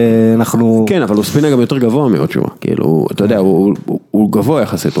קולומביה, ואנחנו... כן, אבל אוספינה גם יותר גבוה מאוצ'ואה, כאילו, אתה יודע, הוא גבוה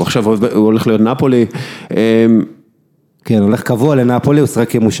יחסית, הוא עכשיו הולך להיות נפולי, כן, הולך קבוע לנאפולי, הוא שחק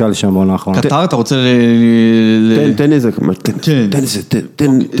כמושל שם בעונה האחרונה. קטר, אתה רוצה תן איזה,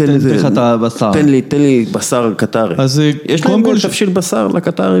 תן לי בשר קטרי. יש להם תבשיל בשר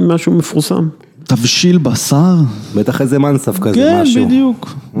לקטרי, משהו מפורסם. תבשיל בשר. בטח איזה מנסף כזה, כן, משהו. כן,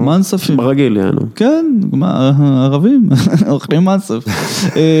 בדיוק. מנספים. ברגיל, יענו. כן, ערבים, אוכלים מנסף.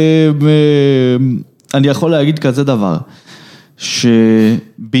 אני יכול להגיד כזה דבר,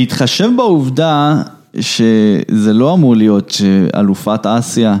 שבהתחשב בעובדה שזה לא אמור להיות שאלופת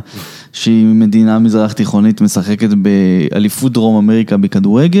אסיה, שהיא מדינה מזרח תיכונית משחקת באליפות דרום אמריקה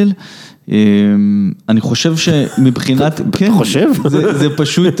בכדורגל, אני חושב שמבחינת, כן, חושב? זה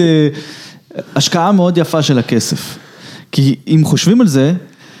פשוט השקעה מאוד יפה של הכסף. כי אם חושבים על זה,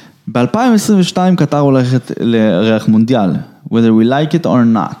 ב-2022 קטר הולכת לארח מונדיאל, whether we like it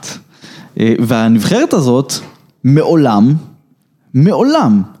or not. והנבחרת הזאת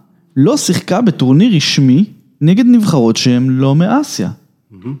מעולם לא שיחקה בטורניר רשמי נגד נבחרות שהן לא מאסיה.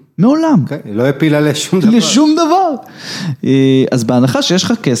 מעולם. לא הפילה לשום דבר. לשום דבר. אז בהנחה שיש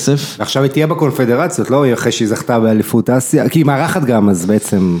לך כסף. עכשיו היא תהיה בקונפדרציות, לא? אחרי שהיא זכתה באליפות אסיה, כי היא מארחת גם, אז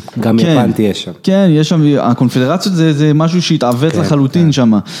בעצם גם יפן תהיה שם. כן, יש שם, הקונפדרציות זה משהו שהתעוות לחלוטין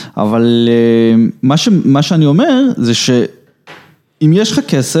שם. אבל מה שאני אומר זה שאם יש לך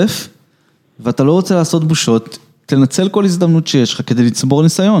כסף, ואתה לא רוצה לעשות בושות, תנצל כל הזדמנות שיש לך כדי לצבור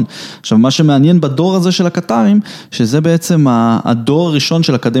ניסיון. עכשיו, מה שמעניין בדור הזה של הקטרים, שזה בעצם הדור הראשון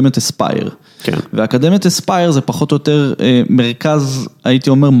של אקדמיית אספייר. כן. ואקדמיית אספייר זה פחות או יותר מרכז, הייתי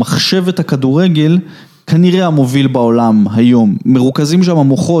אומר, מחשבת הכדורגל, כנראה המוביל בעולם היום. מרוכזים שם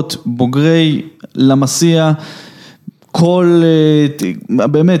המוחות, בוגרי למסיה, כל,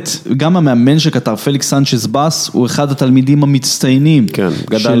 באמת, גם המאמן שקטר, פליקס סנצ'ז בס, הוא אחד התלמידים המצטיינים. כן,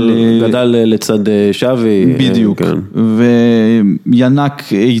 גדל לצד שווי. בדיוק, כן. וינק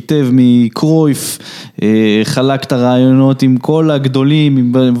היטב מקרויף, חלק את הרעיונות עם כל הגדולים,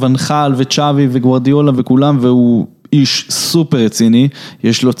 עם ונחל וצ'אבי וגוורדיולה וכולם, והוא איש סופר רציני,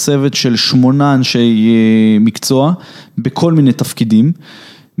 יש לו צוות של 8 אנשי מקצוע, בכל מיני תפקידים,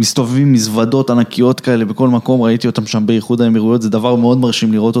 מסתובבים מזוודות ענקיות כאלה בכל מקום, ראיתי אותם שם באיחוד האמירויות, זה דבר מאוד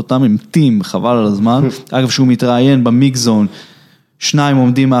מרשים לראות אותם, עם טים, חבל על הזמן, אגב שהוא מתראיין במיקזון, 2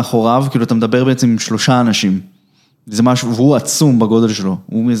 עומדים מאחוריו, כאילו אתה מדבר בעצם עם 3 אנשים, זה משהו, והוא עצום בגודל שלו,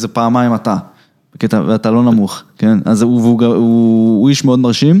 הוא איזה פעמיים אתה, ואתה לא נמוך, כן, אז הוא איש מאוד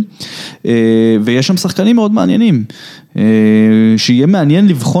מרשים, ויש שם שחקנים מאוד מעניינים, שיהיה מעניין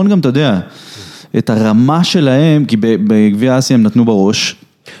לבחון גם, אתה יודע, את הרמה שלהם, כי בגביע אסיה הם נתנו בראש,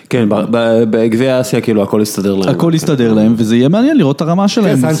 כן, בגביע אסיה כאילו הכל יסתדר להם. הכל יסתדר להם, וזה יהיה מעניין לראות את הרמה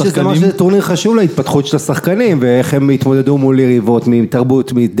שלהם. כן, סנצ'ז אמר שזה טורניר חשוב להתפתחות של השחקנים, ואיך הם התמודדו מול יריבות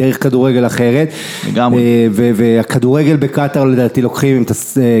מתרבות, מדרך כדורגל אחרת. לגמרי. והכדורגל בקטר לדעתי לוקחים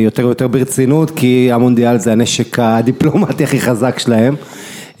יותר ויותר ברצינות, כי המונדיאל זה הנשק הדיפלומטי הכי חזק שלהם.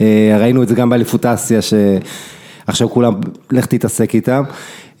 ראינו את זה גם באליפות אסיה, שעכשיו כולם לך תתעסק איתם.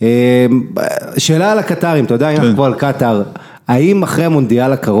 שאלה על הקטרים, אתה יודע, אם אנחנו פה על קטר, האם אחרי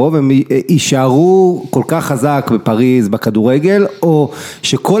המונדיאל הקרוב הם יישארו כל כך חזק בפריז, בכדורגל, או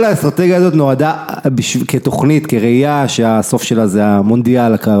שכל האסטרטגיה הזאת נועדה כתוכנית, כראייה, שהסוף שלה זה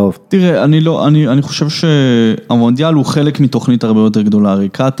המונדיאל הקרוב? תראה, אני חושב שהמונדיאל הוא חלק מתוכנית הרבה יותר גדולה. הרי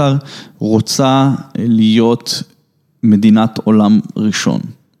קטר רוצה להיות מדינת עולם ראשון.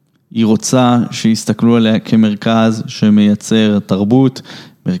 היא רוצה שיסתכלו עליה כמרכז שמייצר תרבות,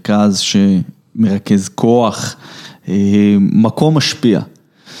 מרכז שמרכז כוח, מקום משפיע.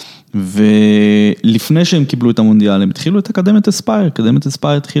 ולפני שהם קיבלו את המונדיאל, הם התחילו את אקדמיית אספייר. אקדמיית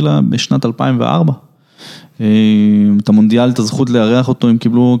אספייר התחילה בשנת 2004. את המונדיאל, את הזכות לארח אותו, הם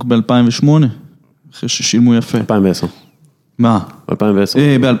קיבלו ב-2008, אחרי ששילמו יפה. 2010. מה? 2010.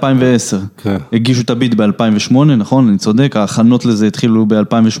 ב-2010. כן. הגישו את הביט ב-2008, נכון? אני צודק, ההכנות לזה התחילו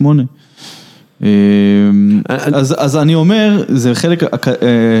ב-2008. אז אני אומר, זה חלק,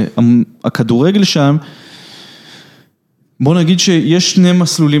 הכדורגל שם, בוא נגיד שיש 2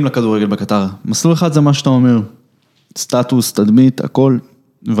 מסלולים לכדורגל בקטר. מסלול אחד זה מה שאתה אומר, סטטוס, תדמית, הכל,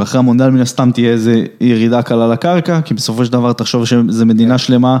 ואחרי המונדיאל מן הסתם תהיה איזה ירידה קלה לקרקע, כי בסופו של דבר תחשוב שזה מדינה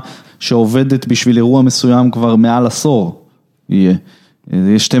שלמה שעובדת בשביל אירוע מסוים כבר מעל עשור, יהיה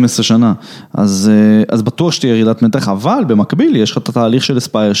 12 שנה, אז בטוח שתהיה ירידת מתח, אבל במקביל יש לך את התהליך של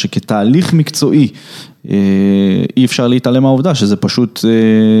אספייר, שכתהליך מקצועי, אי אפשר להתעלם מהעובדה, שזה פשוט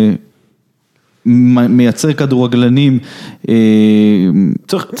מייצר כדורגלנים,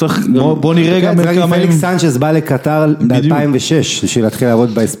 בוא נראה גם כמה... פליקס סנצ'ז בא לקטר ב-2006, בשביל להתחיל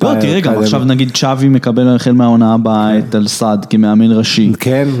לעבוד באספייר. לא, תראה גם, עכשיו נגיד צ'אבי מקבל החל מהעונה הבאה את אלסד כמאמן ראשי.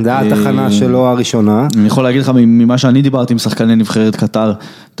 כן, זה התחנה שלו הראשונה. אני יכול להגיד לך, ממה שאני דיברתי עם שחקני נבחרת קטר,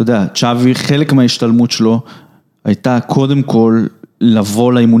 אתה יודע, צ'אבי, חלק מההשתלמות שלו, הייתה קודם כל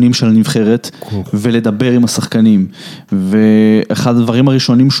לבוא לאימונים של הנבחרת ולדבר עם השחקנים, ואחד הדברים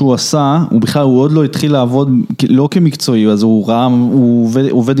הראשונים שהוא עשה, הוא עוד לא התחיל לעבוד לא כמקצועי, אז הוא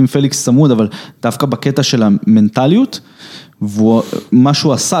עובד עם פליקס צמוד, אבל דווקא בקטע של המנטליות, ומה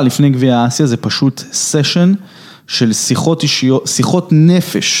שהוא עשה לפני גביע האסיה זה פשוט סשן של שיחות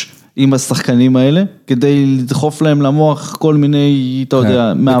נפש עם השחקנים האלה, כדי לדחוף להם למוח כל מיני, אתה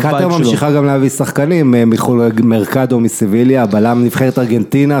יודע, מהווייב שלו. וקטר ממשיכה גם להביא שחקנים, מחול מרקדו מסיביליה, בלם נבחרת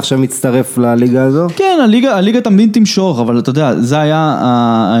ארגנטינה עכשיו מצטרף לליגה הזו. כן, הליגה תמיד תמשוך, אבל אתה יודע, זה היה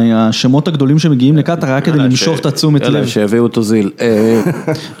השמות הגדולים שמגיעים לקטר, היה כדי למשוך את התשומת לב. שהביאו אותו זיל.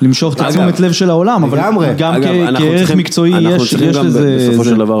 למשוך את התשומת לב של העולם, אבל גם כערך מקצועי יש לזה...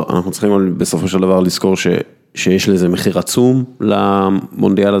 אנחנו צריכים בסופו של דבר לזכור שיש לזה מחיר עצום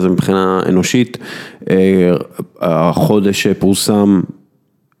למונדיאל הזה מבחינה אנושית. החודש פורסם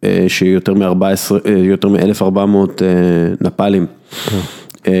שיותר מ-1400 נפאלים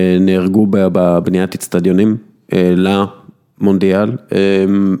נהרגו בבניית אצטדיונים למונדיאל,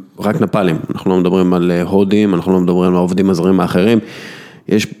 רק נפאלים, אנחנו לא מדברים על הודים, אנחנו לא מדברים על העובדים הזרים האחרים,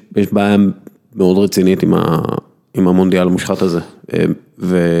 יש בעיה מאוד רצינית עם המונדיאל המושחת הזה,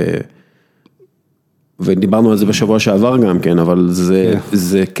 ודיברנו על זה בשבוע שעבר גם כן, אבל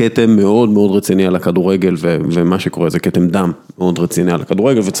זה קטם מאוד מאוד רציני על הכדורגל, ומה שקורה זה קטם דם מאוד רציני על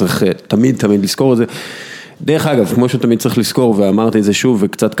הכדורגל, וצריך תמיד לזכור את זה. דרך אגב, כמו שתמיד צריך לזכור, ואמרתי את זה שוב,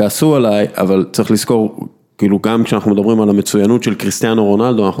 וקצת כעסו עליי, אבל צריך לזכור, כאילו גם כשאנחנו מדברים על המצוינות של קריסטיאנו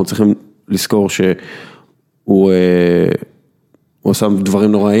רונלדו, אנחנו צריכים לזכור שהוא עושה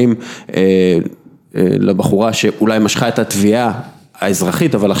דברים נוראים, לבחורה שאולי משכה את התביעה,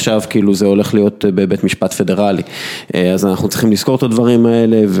 האזרחית, אבל עכשיו כאילו זה הולך להיות בבית משפט פדרלי. אז אנחנו צריכים לזכור את הדברים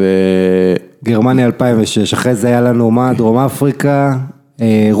האלה, גרמניה 2006, אחרי זה היה לנו מה? דרום אפריקה,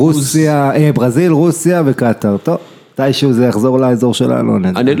 רוסיה, ברזיל, רוסיה וקטר. טוב, מתישהו זה יחזור לאזור שלנו.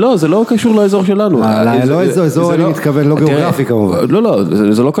 לא, זה לא קשור לאזור שלנו. לא אזור, אני מתכוון, לא גיאוגרפי כמובן. לא,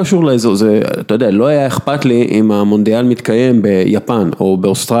 זה לא קשור לאזור, אתה יודע, לא היה אכפת לי אם המונדיאל מתקיים ביפן, או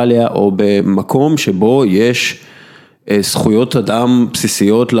באוסטרליה, או במקום שבו יש זכויות אדם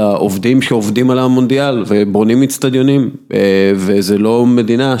בסיסיות לעובדים שעובדים על המונדיאל ובונים אצטדיונים, וזה לא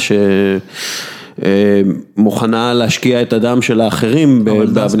מדינה שמוכנה להשקיע את הדם של האחרים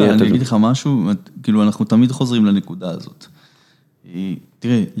בבניית. אני אגיד לך משהו, כאילו אנחנו תמיד חוזרים לנקודה הזאת.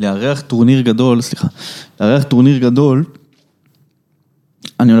 תראה, לארח טורניר גדול,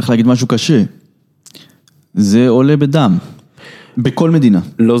 אני הולך להגיד משהו קשה, זה עולה בדם. בכל מדינה.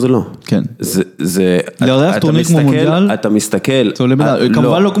 לא, זה לא. כן. זה... לארח טורניר כמו מונדיאל, אתה מסתכל...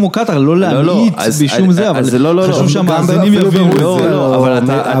 כמובן לא כמו קטר, לא להמליץ בשום זה, אבל חשוב שהמאזינים יבינו. לא, אבל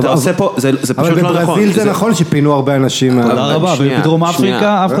אתה עושה פה, זה פשוט לא נכון. אבל בברזיל זה נכון שפינו הרבה אנשים. תודה רבה, ובדרום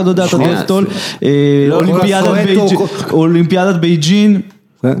אפריקה, אף אחד לא יודע, אתה טוב אולימפיאדת בייג'ין,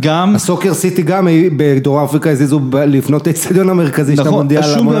 גם הסוקר סיטי גם בדרום אפריקה הזיזו לפנות את האצטדיון המרכזי של המונדיאל.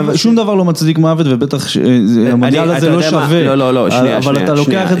 שום דבר לא מצדיק מוות, ובטח המונדיאל הזה לא שווה. אבל אתה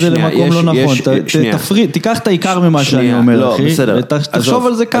לוקח את זה למקום לא נכון. תיקח את העיקר ממה שאני אומר, אחי. תחשוב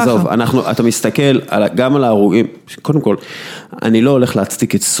על זה ככה. עזוב, אתה מסתכל גם על ההרוגים. קודם כל, אני לא הולך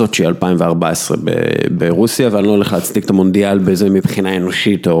להצדיק את סוצ'י 2014 ברוסיה, ואני לא הולך להצדיק את המונדיאל בזה מבחינה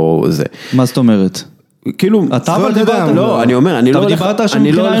אנושית או זה. מה זאת אומרת? כאילו, אתה אבל דיברת, לא, אני אומר, אני לא הולך, דיברת עכשיו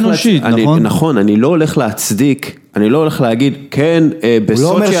מבחינה אנושית, נכון? נכון, אני לא הולך להצדיק, אני לא הולך להגיד, כן,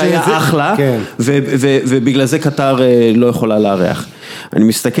 בסוצ'י היה אחלה, ובגלל זה קטר לא יכולה לארח. אני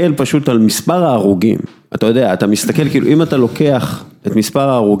מסתכל פשוט על מספר ההרוגים, אתה יודע, אתה מסתכל, כאילו, אם אתה לוקח את מספר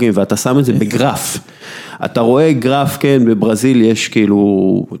ההרוגים, ואתה שם את זה בגרף, אתה רואה גרף, כן, בברזיל יש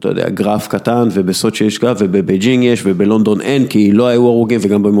כאילו, אתה יודע, גרף קטן, ובסוצ'י יש גרף, ובבייג'ינג יש, ובלונדון אין, כי לא היו הרוגים,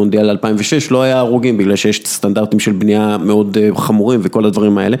 וגם במונדיאל 2006 לא היה הרוגים, בגלל שיש סטנדרטים של בנייה מאוד חמורים, וכל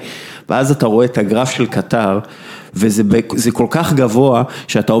הדברים האלה, ואז אתה רואה את הגרף של קטר, וזה כל כך גבוה,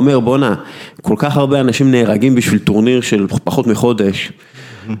 שאתה אומר, בונה, כל כך הרבה אנשים נהרגים בשביל טורניר של פחות מחודש,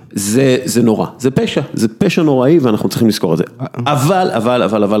 זה נורא, זה פשע נוראי, ואנחנו צריכים לזכור את זה. אבל,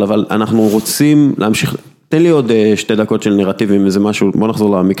 אנחנו רוצים להמשיך, תן לי עוד 2 דקות של נרטיבים, איזה משהו, בוא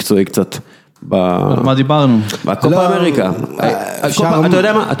נחזור למקצועי קצת. מה דיברנו? בקופה אמריקה.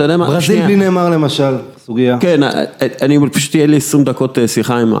 אתה יודע מה? ברזיל בלי נאמר למשל, סוגיה. כן, אני פשוט תהיה לי 20 דקות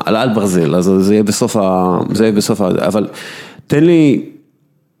שיחה על ברזיל, אז זה יהיה בסוף, אבל תן לי,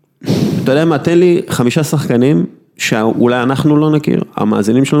 אתה יודע מה, תן לי 5 שחקנים, שאולי אנחנו לא נכיר,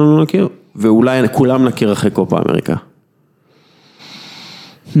 המאזינים שלנו לא נכיר, ואולי כולם נכיר אחרי קופה אמריקה.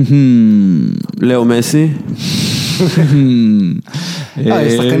 לאו מסי.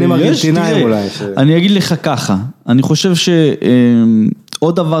 יש שחקנים ארגנטינאים אולי. אני אגיד לך ככה, אני חושב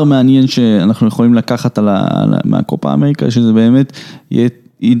עוד דבר מעניין שאנחנו יכולים לקחת מהקופה אמריקה, שזה באמת יהיה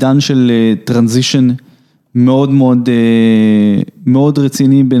עידן של טרנזישן מאוד מאוד מאוד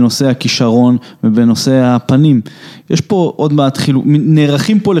רציני בנושא הכישרון ובנושא הפנים. יש פה עוד מעט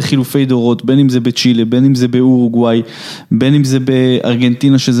נערכים פה לחילופי דורות, בין אם זה בצ'ילה, בין אם זה באורוגוואי, בין אם זה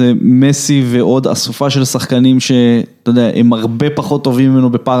בארגנטינה, שזה מסי ועוד אסופה של שחקנים שאתה יודע, הם הרבה פחות טובים ממנו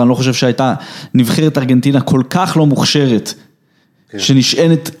בפער. אני לא חושב שהייתה נבחרת ארגנטינה כל כך לא מוכשרת,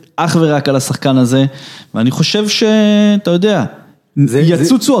 שנשענת אך ורק על השחקן הזה, ואני חושב שאתה יודע,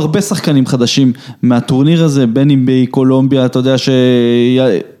 יצוצו הרבה שחקנים חדשים מהטורניר הזה, בין אם בקולומביה, אתה יודע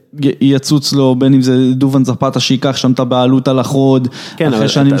שיצוץ לו, בין אם זה דובן זפתה שיקח שם את הבעלות על החוד, כן, אבל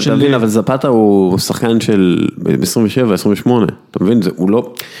אתה מבין, אבל זפתה הוא שחקן של 27, 28, אתה מבין,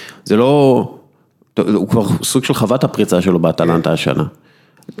 זה לא, הוא כבר סוג של חוות הפריצה שלו באטלנטה השנה.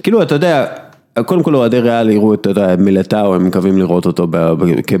 כאילו, אתה יודע, קודם כל אוהדי ריאל יראו את מילטאו, הם מקווים לראות אותו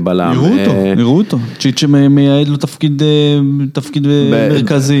כבלם. יראו אותו. צ'יצ'ה מייעד לו תפקיד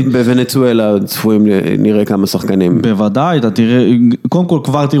מרכזי. בוונצואלה צפויים נראה כמה שחקנים. בוודאי, אתה תראה, קודם כל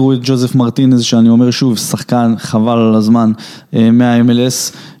כבר תראו את ג'וזף מרטינז, שאני אומר שוב, שחקן חבל על הזמן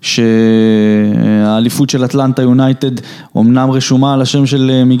מה-MLS, שהאליפות של אטלנטה יונייטד, אמנם רשומה על השם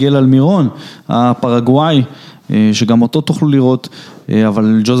של מיגל אלמירון, הפרגוואי, שגם אותו תוכלו לראות,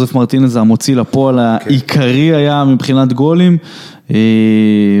 אבל ג'וזף מרטינז המוציא לפועל העיקרי היה מבחינת גולים,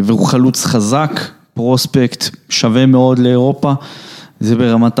 והוא חלוץ חזק, פרוספקט, שווה מאוד לאירופה, זה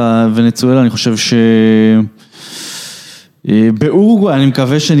ברמת הוונצואלה, אני חושב באורוגוואי, אני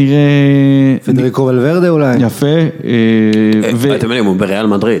מקווה שנראה פדריקו ולוורדה אולי. יפה. אתם יודעים, הוא בריאל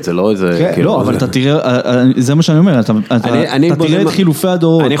מדריד, זה לא איזה... לא, אבל אתה תראה, זה מה שאני אומר, אתה תראה את חילופי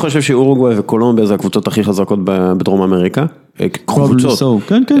הדורות. אני חושב שאורוגוואי וקולומביה זה הקבוצות הכי חזקות בדרום אמריקה. קבוצות.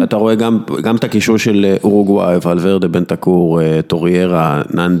 אתה רואה גם את הקישור של אורוגוואי, ולוורדה, בנטקור, טוריירה,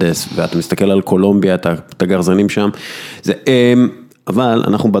 ננדס, ואתה מסתכל על קולומביה, את הגרזנים שם. אבל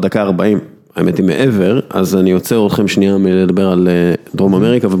אנחנו בדקה 40. האמת היא מעבר, אז אני יוצר אתכם שנייה מלדבר על דרום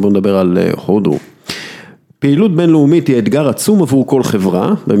אמריקה, ובואו נדבר על הודו. פעילות בינלאומית היא אתגר עצום עבור כל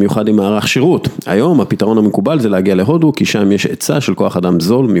חברה, במיוחד עם מערך שירות. היום הפתרון המקובל זה להגיע להודו, כי שם יש היצע של כוח אדם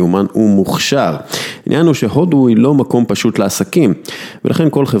זול, מיומן ומוכשר. העניין הוא שהודו היא לא מקום פשוט לעסקים, ולכן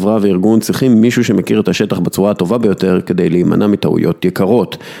כל חברה וארגון צריכים מישהו שמכיר את השטח בצורה הטובה ביותר, כדי להימנע מטעויות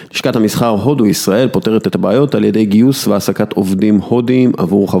יקרות. לשכת המסחר הודו ישראל פותרת את הבעיות על ידי גיוס והעסקת עובדים הודיים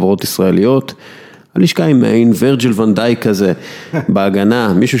עבור חברות ישראליות. הלשכה היא מעין ורג'ל ונדאי כזה,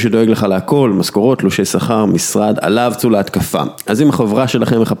 בהגנה, מישהו שדואג לך להכל, משכורות, תלושי שכר, משרד, עליו צאו להתקפה. אז אם החברה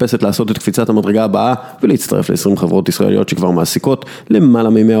שלכם מחפשת לעשות את קפיצת המדרגה הבאה, ולהצטרף ל-20 חברות ישראליות שכבר מעסיקות, למעלה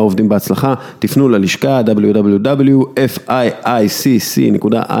מ-100 עובדים בהצלחה, תפנו ללשכה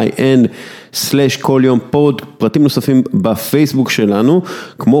www.fiicc.in/כל יום פוד, פרטים נוספים בפייסבוק שלנו,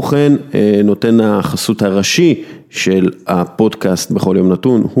 כמו כן נותן החסות הראשי של הפודקאסט בכל יום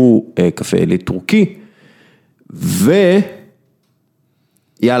נתון, הוא קפה עילית טורקי,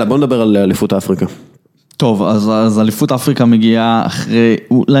 יאללה, בוא נדבר על אליפות אפריקה. טוב, אז אליפות אפריקה מגיעה אחרי,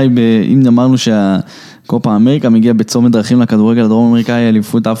 אולי אם אמרנו שהקופה אמריקה מגיעה בצומת דרכים לכדורגל הדרום אמריקאי,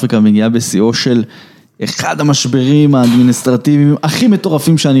 אליפות אפריקה מגיעה בשיאו של אחד המשברים האדמיניסטרטיביים הכי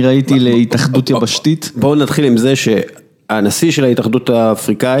מטורפים שאני ראיתי להתאחדות יבשתית. בואו נתחיל עם זה שהנשיא של ההתאחדות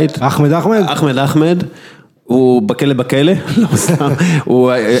האפריקאית, אחמד, הוא בכלא,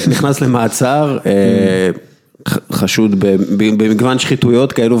 הוא נכנס למעצר, חשוד במגוון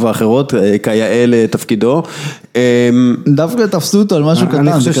שחיתויות כאלו ואחרות, כיאה לתפקידו. דווקא תפסו אותו על משהו קטן.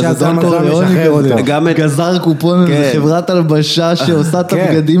 אני חושב שהזמן משחרר אותו. גזר קופון חברת הלבשה שעושה את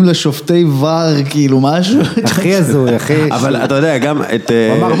הבגדים לשופטי ור, כאילו משהו. הכי הזוי, הכי... אבל אתה יודע, גם את...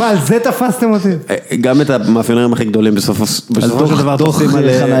 הוא אמר, מה, על זה תפסתם אותי? גם את המאפיונרים הכי גדולים בסופו של דבר תופסים על...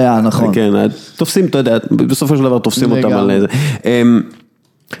 דוח חנייה, נכון. כן, תופסים, אתה יודע, בסופו של דבר תופסים אותם על זה.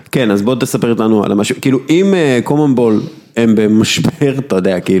 כן, אז בוא תספר לנו על המשהו, כאילו אם קומונבול הם במשבר, אתה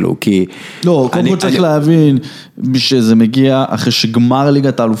יודע, כאילו, כי... לא, קודם כל צריך להבין שזה מגיע אחרי שגמר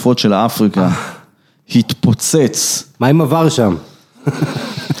ליגת האלופות של אפריקה, התפוצץ. מה עם עבר שם?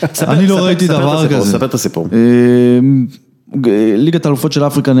 אני לא ראיתי דבר כזה. ספר את הסיפור. ליגת האלופות של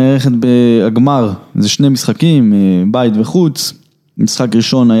אפריקה נערכת בהגמר, זה 2 משחקים, בית וחוץ, משחק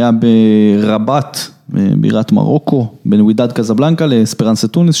ראשון היה ברבת, בירת מרוקו, בין ווידד קזבלנקה לאספרנסה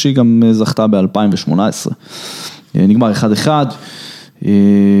טוניס, שהיא גם זכתה ב-2018. נגמר 1-1,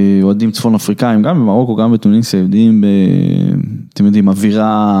 אוהדים צפון אפריקאים, גם במרוקו, גם בטוניסיה, אתם יודעים,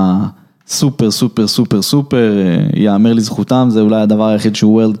 אווירה סופר, סופר, סופר, סופר, יאמר לזכותם, זה אולי הדבר היחיד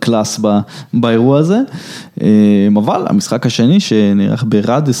שהוא וורלד קלאס באירוע הזה. אבל המשחק השני שנערך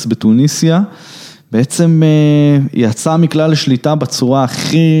ברדס בטוניסיה, בעצם יצא מכלל לשליטה בצורה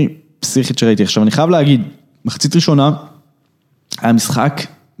הכי פסיכית שראיתי. עכשיו אני חייב להגיד, מחצית ראשונה, היה משחק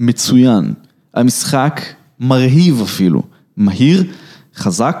מצוין, היה משחק מרהיב אפילו, מהיר,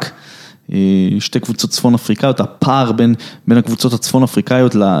 חזק, שתי קבוצות צפון אפריקאיות, הפער בין הקבוצות הצפון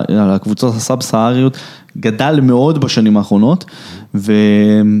אפריקאיות לקבוצות הסאב-סהריות, גדל מאוד בשנים האחרונות,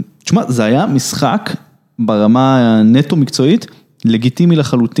 ותשמע, זה היה משחק ברמה נטו מקצועית, לגיטימי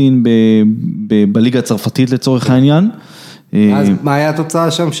לחלוטין בליגה הצרפתית לצורך העניין. אז מה היה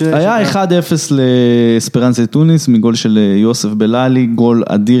התוצאה שם? היה 1-0 לאספרנסה טוניס, מגול של יוסף בללי, גול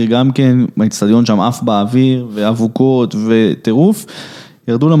אדיר גם כן, האצטדיון שם עף באוויר, ואבוקות וטירוף,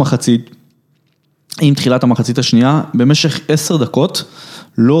 ירדו למחצית, עם תחילת המחצית השנייה, במשך 10 דקות,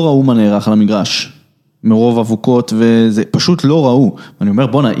 לא ראו מה נערך על המגרש, מרוב אבוקות, וזה פשוט לא ראו. ואני אומר,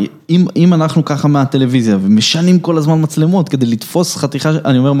 בונה, אם אנחנו ככה מהטלוויזיה, ומשנים כל הזמן מצלמות, כדי לתפוס חתיכה,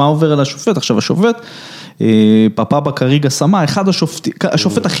 אני אומר, מה עובר על השופט? עכשיו השופט, פאפה בקריגה סמה,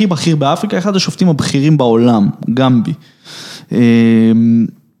 השופט הכי בכיר באפריקה, אחד השופטים הבכירים בעולם, גמבי.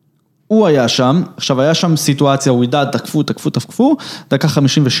 הוא היה שם, עכשיו היה שם סיטואציה, הוא ידע, תקפו, דקה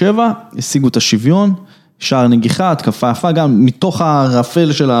 57, השיגו את השוויון, שער נגיחה, התקפה יפה, גם מתוך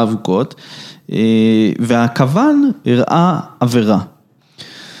הרפל של האבוקות, והכוון הראה עבירה.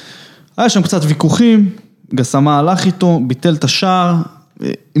 היה שם קצת ויכוחים, גסמה הלך איתו, ביטל את השער,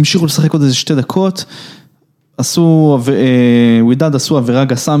 המשיכו לשחק עוד איזה 2 דקות, ווידד עשו עבירה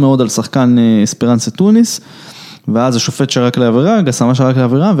גסה מאוד על שחקן אספרנסה טוניס, ואז השופט שרק לעבירה, גסמה שרק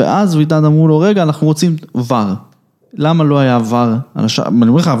לעבירה, ואז ווידד אמרו לו, רגע, אנחנו רוצים ור. למה לא היה ור? אני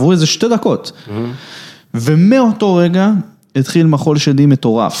אומר לך, עברו איזה 2 דקות. ומאותו רגע התחיל מחול שדים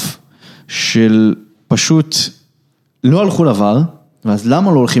מטורף, של פשוט לא הלכו לבר, ואז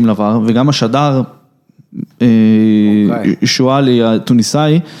למה לא הולכים לבר, וגם השדר שואלי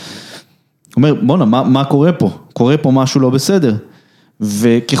הטוניסאי, אומר, בונה, מה קורה פה? קורה פה משהו לא בסדר.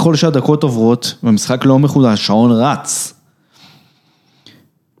 וככל שהדקות עוברות, והמשחק לא מחודש, שעון רץ,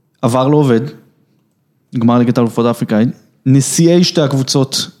 עבר לא עובד, גמר ליגת האלופות האפריקאית, נשיאי שתי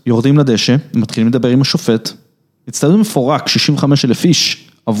הקבוצות יורדים לדשא, מתחילים לדבר עם השופט, הצטדיון מפורק, 65,000 איש,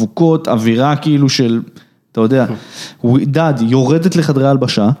 אבוקות, אווירה כאילו של, אתה יודע, ווידד יורדת לחדרי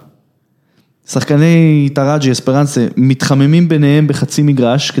הלבשה, שחקני טראג'י, אספרנסה, מתחממים ביניהם בחצי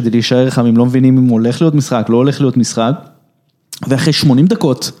מגרש, כדי להישאר חמים, לא מבינים אם הולך להיות משחק, לא הולך להיות משחק, ואחרי 80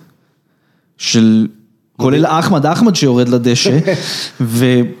 דקות, של כולל אחמד שיורד לדשא,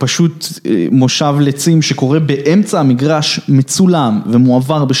 ופשוט מושב לצים שקורה באמצע המגרש, מצולם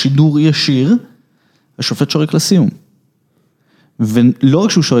ומועבר בשידור ישיר, השופט שורק לסיום. ולא רק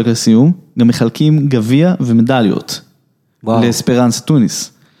שהוא שורק לסיום, גם מחלקים גביע ומדליות, לאספרנסה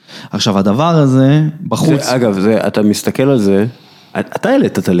טוניס. עכשיו, הדבר הזה, בחוץ... אגב, אתה מסתכל על זה, אתה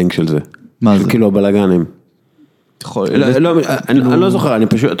העלית את הלינק של זה. מה זה? כאילו הבלגנים. אני לא זוכר, אני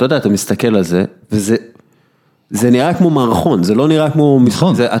פשוט, אתה יודע, אתה מסתכל על זה, וזה נראה כמו מערכון, זה לא נראה כמו...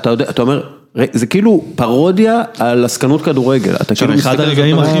 נכון. אתה אומר, זה כאילו פרודיה על עסקנות כדורגל. עכשיו, אחד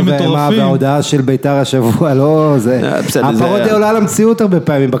הרגעים הכי מטורפים. וההודעה של ביתר השבוע, לא, זה... הפרודיה עולה למציאות הרבה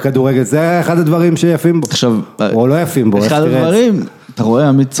פעמים בכדורגל, זה אחד הדברים שיפים בו. עכשיו... או לא יפים בו, אחד הדברים, אתה רואה,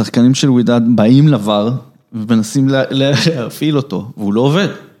 עמית, שחקנים של ווידד באים לבר, ומנסים להפעיל אותו, והוא לא עובד.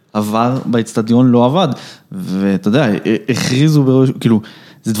 עבר באצטדיון לא עבד, ואתה יודע, הכריזו בראש, כאילו,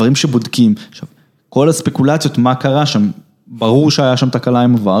 זה דברים שבודקים. עכשיו, כל הספקולציות, מה קרה שם, ברור שהיה שם תקלה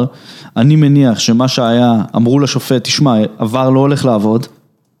עם עבר, אני מניח שמה שהיה, אמרו לשופט, תשמע, עבר לא הולך לעבוד,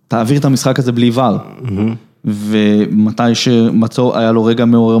 תעביר את המשחק הזה בלי עבר, ומתי שמצוא היה לו רגע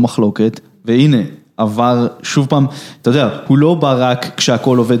מעורר מחלוקת, והנה, עבר שוב פעם, אתה יודע, הוא לא בא רק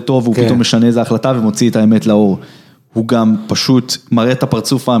כשהכל עובד טוב, הוא פתאום משנה איזו החלטה ומוציא את האמת לאור, הוא גם פשוט מראה את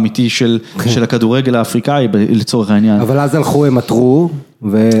הפרצוף האמיתי של הכדורגל האפריקאי לצורך העניין. אבל אז הלכו, הם עתרו.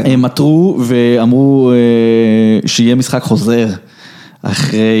 הם עתרו ואמרו שיהיה משחק חוזר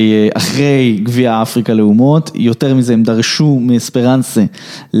אחרי גביע אפריקה לאומות, יותר מזה הם דרשו מאספרנסה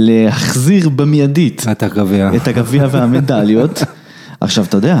להחזיר במיידית את הגביע והמדליות. עכשיו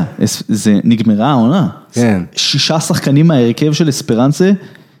אתה יודע, זה נגמרה העונה. 6 שחקנים מההרכב של אספרנסה,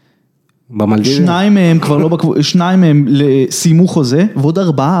 שניים מהם סיימו חוזה, ועוד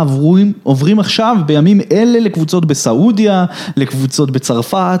 4 עוברים עכשיו בימים אלה לקבוצות בסעודיה, לקבוצות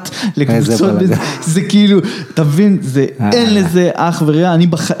בצרפת, זה כאילו, תבין, אין לזה אח ורע, אני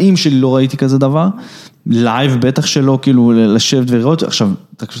בחיים שלי לא ראיתי כזה דבר, לייב בטח שלא, כאילו לשבת ולראות, עכשיו,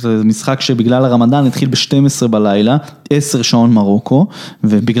 זה משחק שבגלל הרמדאן התחיל ב-12 בלילה, 10 שעון מרוקו,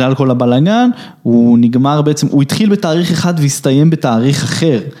 ובגלל כל הבלגן, הוא נגמר בעצם, הוא התחיל בתאריך אחד והסתיים בתאריך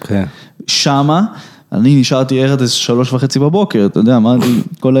אחר. שמה, אני נשארתי ערת 3:30 בבוקר, אתה יודע, אמרתי,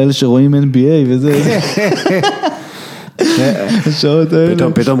 כל האלה שרואים NBA וזה, השעות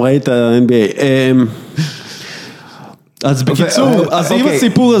האלה. פתאום ראית NBA. אז בקיצור, אז עם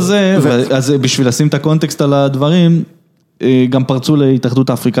הסיפור הזה, אז בשביל לשים את הקונטקסט על הדברים, גם פרצו להתאחדות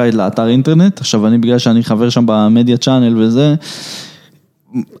האפריקאית לאתר אינטרנט, עכשיו אני בגלל שאני חבר שם במדיה צ'אנל וזה,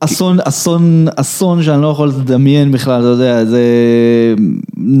 אסון שאני לא יכול לדמיין בכלל, אתה יודע, זה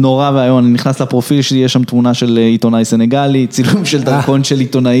נורא והיום, אני נכנס לפרופיל שלי, יש שם תמונה של עיתונאי סנגלי, צילום של דרכון של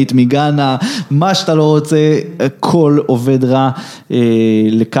עיתונאית מגאנה, מה שאתה לא רוצה, הכל עובד רע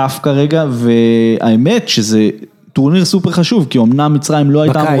לכף כרגע, והאמת שזה טורניר סופר חשוב, כי אמנם מצרים לא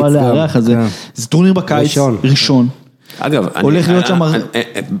הייתה אמורה לארח את זה, זה טורניר בקיץ ראשון. אגב, הולך להיות שם...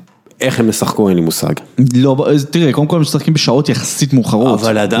 איך הם משחקו, אין לי מושג. לא, תראה, קודם כל הם משחקים בשעות יחסית מאוחרות.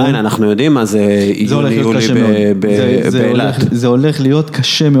 אבל עדיין אנחנו יודעים מה זה יולי באילת. זה הולך להיות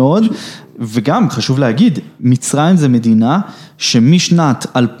קשה מאוד, וגם חשוב להגיד, מצרים זה מדינה שמשנת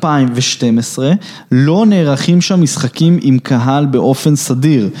 2012 לא נערכים שם משחקים עם קהל באופן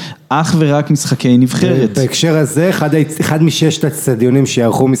סדיר, אך ורק משחקי נבחרת. בהקשר הזה, אחד מששת הצטדיונים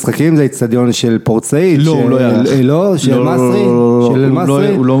שיערכו משחקים, זה הצטדיון של פורט סעיד. לא, הוא לא יערך. לא, של מסרי? של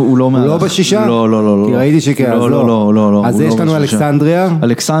מסרי? הוא לא בשישה? לא. כי ראיתי שכן, אז לא. אז יש לנו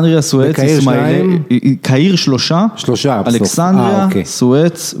אלכסנדריה, סואץ, קהיר 3, אלכסנדריה,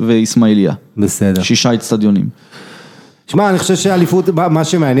 סואץ ואיסמעיליה. בסדר. 6 הצטדיונים. שמע, אני חושב שהאליפות, מה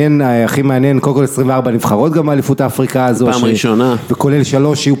שמעניין, הכי מעניין, קודם כל 24 נבחרות גם באליפות אפריקה הזו. פעם ראשונה. וכולל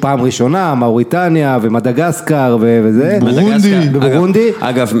 3 שיהיו פעם ראשונה, מאוריטניה ומדגסקר וזה. בורונדי.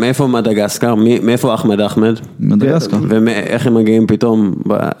 אגב, מאיפה מדגסקר? מאיפה אחמד? מדגסקר. ואיך הם מגיעים פתאום?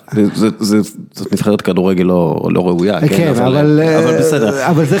 זאת נבחרת כדורגל לא ראויה. כן, אבל בסדר.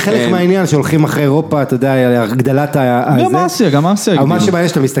 אבל זה חלק מהעניין שהולכים אחרי אירופה, אתה יודע, הגדלת הזה. גם אסיה. אבל מה שבעניין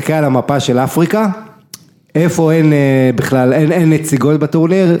שאתה מסתכל על המפה של אפריקה, איפה אין בכלל, אין נציגות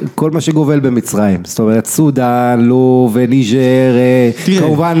בטורניר, כל מה שגובל במצרים, זאת אומרת סודן, לוב, ניג'ר,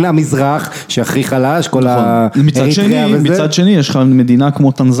 כמובן המזרח שהכי חלש, כל האריתריאה וזה. מצד שני יש לך מדינה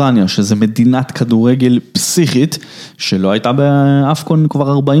כמו טנזניה, שזה מדינת כדורגל פסיכית, שלא הייתה באפקון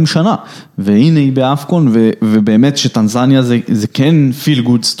כבר 40 שנה, והנה היא באפקון, ובאמת שטנזניה זה כן feel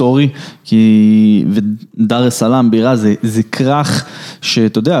good story, כי דר אס סלאם בירה זה כרך,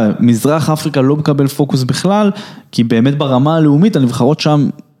 שאתה יודע, מזרח אפריקה לא מקבל פוקוס בכלל, כי באמת ברמה הלאומית הנבחרות שם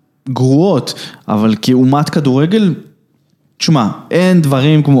גרועות, אבל כאומת כדורגל, תשמע, אין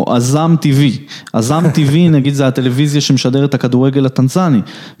דברים כמו אזם טבעי, אזם טבעי נגיד זה הטלוויזיה שמשדר את הכדורגל הטנזני,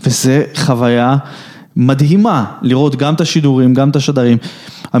 וזה חוויה מדהימה, לראות גם את השידורים, גם את השדרים,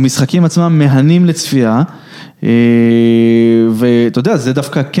 המשחקים עצמם מהנים לצפייה, ואתה יודע, זה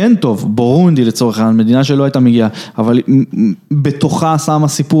דווקא כן טוב, בורונדי לצורך העניין, מדינה שלא הייתה מגיעה, אבל בתוכה שמה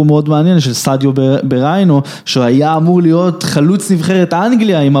סיפור מאוד מעניין של סדיו בריינו, שהיה אמור להיות חלוץ נבחרת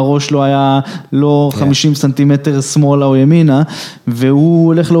אנגליה, אם הראש לא היה לא 50 סנטימטר שמאלה או ימינה, והוא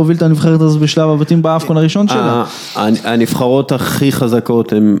הולך להוביל את הנבחרת הזו בשלב הבתים באפקון הראשון שלה. הנבחרות הכי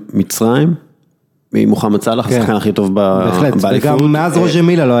חזקות הן מצרים, ממוחמד סלאח, השחקן הכי טוב באליפות. וגם מאז רוז'ה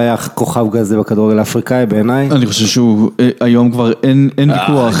מילה לא היה כוכב כזה בכדורגל האפריקאי בעיניי. אני חושב שהוא היום כבר אין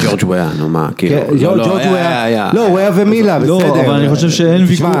ויכוח. ג'ורג' הוא היה, נו מה, ג'ורג' הוא היה, לא, הוא היה ומילה, בסדר. לא, אבל אני חושב שאין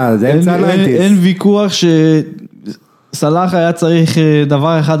ויכוח, אין ויכוח שסלאח היה צריך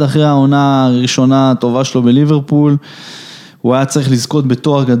דבר אחד אחרי העונה הראשונה הטובה שלו בליברפול, הוא היה צריך לזכות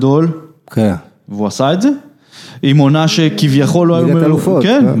בתואר גדול, והוא עשה את זה. עם עונה שכביכול לא היו... ליגת האלופות.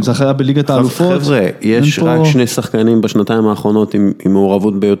 כן, זה היה בליגת האלופות. חבר'ה, יש רק 2 שחקנים בשנתיים האחרונות עם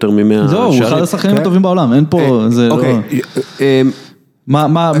מעורבות ביותר מ100 זהו, הוא אחד השחקנים הטובים בעולם, אין פה... אוקיי.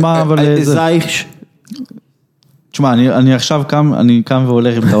 מה אבל... זייש? תשמע, אני עכשיו קם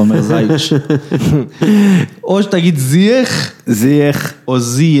והולך אם אתה אומר זייש. או שתגיד זייך, או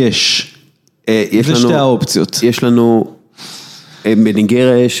זייש. זה שתי האופציות. יש לנו...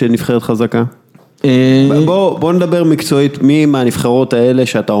 בניגריה יש נבחרת חזקה? בוא נדבר מקצועית, מי מהנבחרות האלה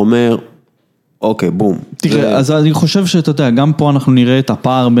שאתה אומר, אוקיי, בום. תראה, אז אני חושב שאתה יודע, גם פה אנחנו נראה את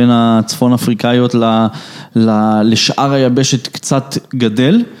הפער בין הצפון אפריקאיות לשאר היבשת קצת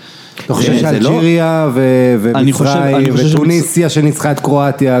גדל. אתה חושב שאלג'יריה ומצרים וטוניסיה שניצחה את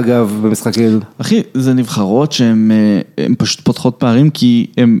קרואטיה אגב במשחקים? אחי, זה נבחרות שהן פשוט פותחות פערים כי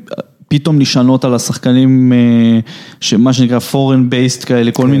הן... פתאום נשענות על השחקנים, שמה שנקרא foreign based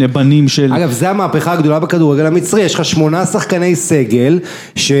כאלה, כל מיני בנים של... אגב, זה המהפכה הגדולה בכדורגל המצרי, יש לך 8 שחקני סגל,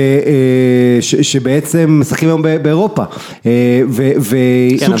 שבעצם משחקים היום באירופה,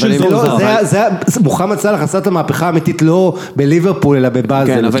 וסוג של זה, מוחמד סלאח עשה את המהפכה האמיתית לא בליברפול, אלא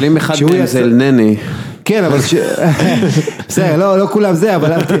בבאזל. כן, אבל אם אחד מהם זה אלנני... כן, אבל בסדר, לא כולם זה,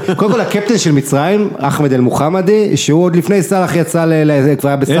 אבל קודם כל הקפטן של מצרים, אחמד אל מוחמדי, שהוא עוד לפני סלח יצא, כבר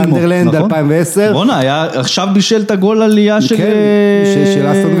היה בסנדרלנד 2010. בונה, היה עכשיו בישל את הגול עלייה של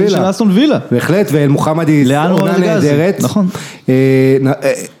אסטון וילה. בהחלט, ואל מוחמדי עונה נהדרת. נכון.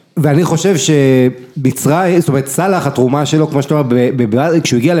 ואני חושב שמצרים, זאת אומרת סלח, התרומה שלו, כמו שאתה אומר,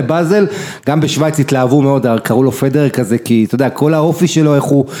 כשהוא הגיע לבאזל, גם בשוויץ התלהבו מאוד, קראו לו פדר כזה, כי אתה יודע, כל האופי שלו,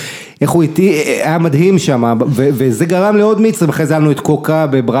 איך הוא איתי, היה מדהים שם, וזה גרם לעוד מצרים, אחרי זה לנו את קוקה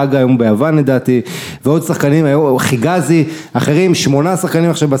בברגה, היום ביוון לדעתי, ועוד שחקנים, חיגזי, אחרים, 8 שחקנים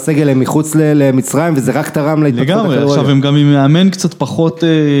עכשיו בסגל הם מחוץ למצרים, וזה רק תרם להתפתחות הכדורגל. לגמרי, עכשיו הם גם עם מאמן קצת פחות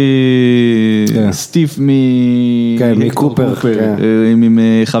סטיף מקופר, עם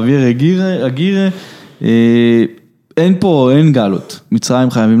חביר אגירה, אין גלות,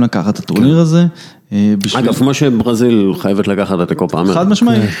 מצרים חייבים לקחת את הטורניר הזה, אגב, כמו שברזיל חייבת לקחת את הקופה.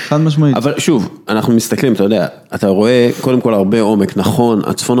 חד משמעית. אבל שוב, אנחנו מסתכלים, אתה יודע, אתה רואה קודם כל הרבה עומק, נכון,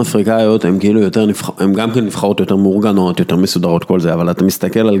 הצפון אפריקאיות הם כאילו יותר, הם גם כן נבחרות יותר מאורגנות, יותר מסודרות כל זה, אבל אתה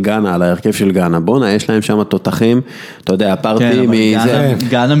מסתכל על גאנה, על ההרכב של גאנה, בונה, יש להם שם תותחים, אתה יודע, הפארטי מזה.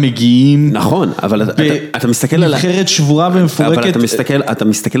 גאנה מגיעים. נכון, אבל אתה מסתכל על... נבחרת שבורה ומפורקת. אבל אתה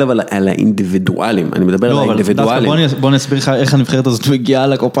מסתכל אבל על האינדיבידואלים, אני מדבר על האינדיבידואלים. בוא נסביר לך איך הנבחרת הזאת מגיעה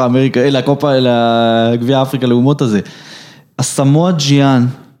לקופה אמריקה, גביע אפריקה לאומות הזה. הסמואה ג'יאן.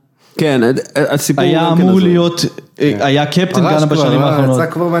 כן, הסיפור היה אמור להיות, היה קפטן גאנה בשנים האחרונות.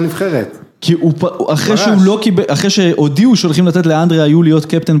 יצא כבר מהנבחרת. כי אחרי שהודיעו שהולכים לתת לאנדריה היו להיות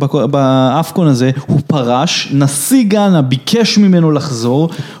קפטן באפקון הזה, הוא פרש, נשיא גאנה ביקש ממנו לחזור,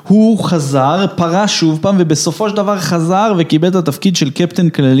 הוא חזר, פרש שוב פעם, ובסופו של דבר חזר וקיבל את התפקיד של קפטן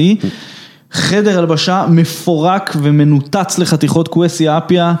כללי, חדר הלבשה מפורק ומנותץ לחתיכות קווסי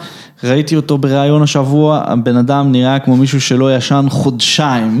אפיה, ראיתי אותו בראיון השבוע, הבן אדם נראה כמו מישהו שלא ישן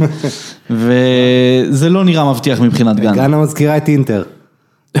חודשיים, וזה לא נראה מבטיח מבחינת גאנה. גאנה מזכירה את אינטר.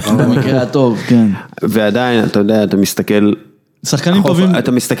 במקרה הטוב, כן. ועדיין, אתה יודע, אתה מסתכל... שחקנים טובים.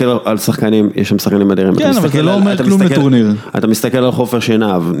 אתה מסתכל על שחקנים, יש שם שחקנים אדירים. כן, אבל זה לא אומר כלום לטורניר. אתה מסתכל על חופר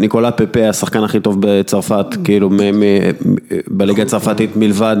שינב, ניקולה פפה, השחקן הכי טוב בצרפת, כאילו בליגה הצרפתית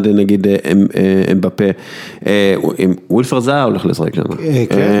מלבד, נגיד, אמבפה. ווילפרד זהה הולך לשחק שם.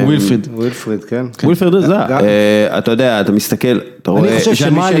 ווילפרד, כן. ווילפרד זהה. אתה יודע, אתה מסתכל, אתה רואה... אני חושב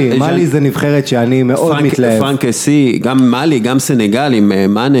שמאלי זה נבחרת שאני מאוד מתלהב. פרנקסי, גם מאלי, גם סנגל עם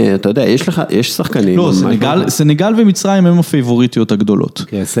מאנה, אתה יודע, יש שחקנים. לא, סנגל ומצרים הם הפייבוריטיות הגדולות.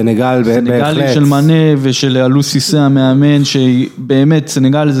 כן, סנגל סנגל של מאנה ושל אלוסיסה המאמן, שבאמת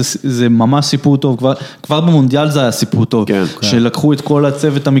סנגל זה ממש סיפור טוב, כבר במונדיאל זה היה סיפור טוב, שלקחו את כל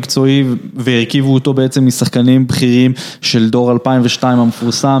הצוות המקצועי והרכיבו אותו בעצם משחקנים בכירים של דור 2002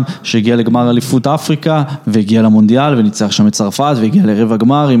 המפורסם, שהגיע לגמר אליפות אפריקה, והגיע למונדיאל וניצח שם את צרפת, והגיע לרבע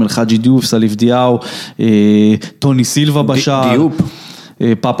גמר עם אלחאג'י דיוף, סליף דיאו, טוני סילבה בשער. דיופ.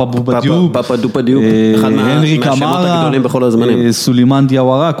 פאפה דופה דיופ, הנרי קמרה, סולימן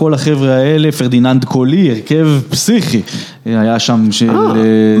דיאווארה, כל החבר'ה האלה, פרדיננד קולי, הרכב פסיכי, היה שם של...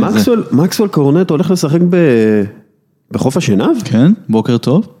 מקסוול קורנט הולך לשחק בחוף השנב? כן, בוקר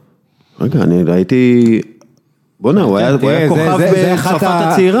טוב. רגע, אני ראיתי... בוא'נה, הוא היה כוכב בצרפת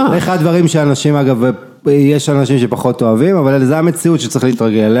הצעירה. זה אחד הדברים שאנשים אגב... יש אנשים שפחות אוהבים, אבל זה המציאות שצריך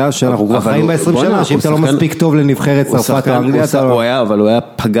להתרגל אליה, שאנחנו כבר חיים ב-20 שנה, שאם אתה לא מספיק טוב לנבחרת צרפת או אנגליה, אתה לא... אבל הוא היה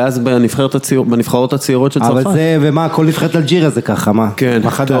פגז בנבחרות הצעירות של צרפת. אבל זה, ומה, כל נבחרת אלג'יריה זה ככה, מה? כן,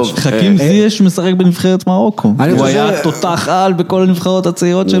 טוב. חכים זייש משחק בנבחרת מרוקו. הוא היה תותח על בכל הנבחרות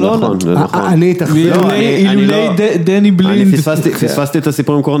הצעירות של הולנד. אני אתאכזב. אילולי דני בלינד. פספסתי את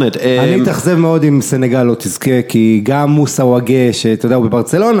הסיפור עם קורנט. אני אתאכזב מאוד אם סנגל לא תזכה, כי גם מוסא וואגה, שאתה יודע, הוא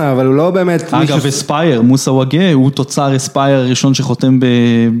בברצלונה, אבל הוא לא באמת... אגב, אספייר, מוסא וואגה, הוא תוצר אספייר הראשון שחותם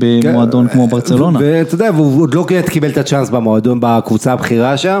במועדון כמו ברצלונה. ואתה יודע, הוא עוד לא קיבל את הצ'אנס במועדון, בקבוצה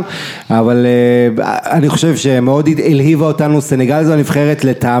הבחירה שם, אבל אני חושב שמאוד הלהיבה אותנו סנגל, זו הנבחרת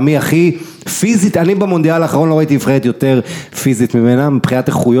לטעמי הכי פיזית, אני במונדיאל האחרון לא ראיתי נבחרת יותר פיזית ממנה, מבחינת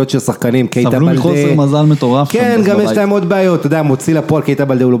איכויות של שחקנים, קייטה בלדה. סבלו מחוסר מזל מטורף. כן, גם יש להם עוד בעיות, אתה יודע, מוציא לפועל, קייטה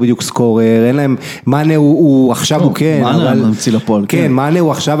בלדה הוא לא בדיוק סקורר, אין להם, מאנה הוא עכשיו הוא כן, מאנה מוציא לפועל, כן, מאנה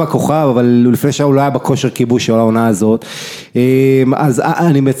הוא עכשיו הכוכב, אבל לפני שהוא לא היה בכושר כיבוש של העונה הזאת, אז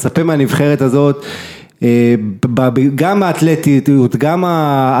אני מצפה מהנבחרת הזאת, גם האתלטיות, גם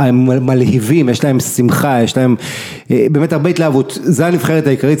המלהיבים, יש להם שמחה, יש להם באמת הרבה התלהבות, זה הנבחרת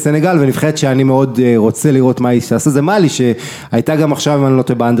העיקרית סנגל, ונבחרת שאני מאוד רוצה לראות מה היא שעשה, זה מאלי שהייתה גם עכשיו, אם אני לא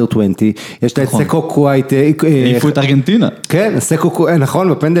טועה באנדר 20, יש לה את סקו קווייטה, העיפו את ארגנטינה. כן,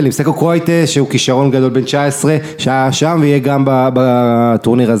 נכון, בפנדלים, סקו קווייטה, שהוא כישרון גדול בן 19, שהיה שם, ויהיה גם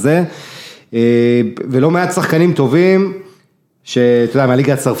בטורניר הזה, ולא מעט שחקנים טובים, שאתה יודע,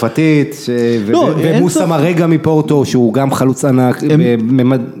 מהליגה הצרפתית, ומוסה מרגע מפורטו, שהוא גם חלוץ ענק,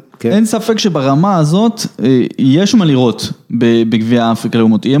 אין ספק שברמה הזאת, יש מה לראות בגביע אפריקה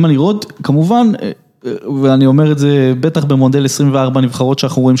לאומות, יהיה מה לראות, כמובן, ואני אומר את זה בטח במודל 24 נבחרות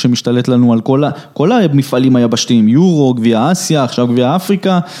שאנחנו רואים שמשתלט לנו על כל המפעלים היבשתיים, יורו, גביע אסיה, עכשיו גביע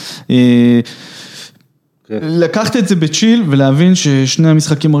אפריקה, לקחת את זה בצ'יל ולהבין ששני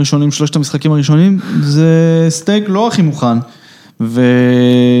המשחקים הראשונים, שלושת המשחקים הראשונים, זה סטייק לא הכי מוכן.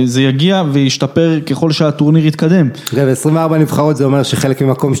 וזה יגיע וישתפר ככל שהטורניר יתקדם. אגב, 24 נבחרות זה אומר שחלק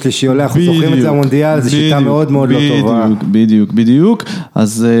ממקום שלישי עולה, אנחנו זוכרים את זה המונדיאל, זו שיטה מאוד מאוד לא טובה. בדיוק,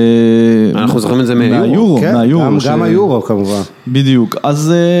 אז אנחנו זוכרים את זה מהיורו. גם היורו כמובן. בדיוק,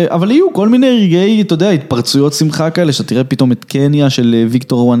 אז, אבל יהיו כל מיני רגעי, אתה יודע, התפרצויות שמחה כאלה, שאתה תראה פתאום את קניה של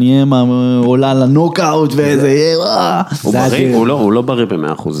ויקטור וואניימה, עולה לנוקאוט ואיזה, הוא לא בריא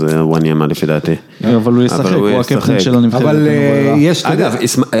ב100% וואניימה לפי דעתי. אבל הוא ישחק, הוא הקפטן של הנבחרת. אגב,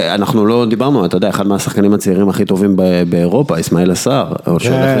 אנחנו לא דיברנו, אתה יודע, אחד מהשחקנים הצעירים הכי טובים באירופה, אסמאעיל אסר,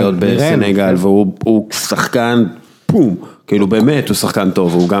 שהולך להיות בסנגל, והוא שחקן, פום, כאילו באמת הוא שחקן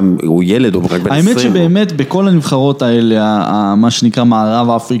טוב, הוא ילד, הוא רק בן 20. האמת שבאמת בכל הנבחרות האלה, מה שנקרא מערב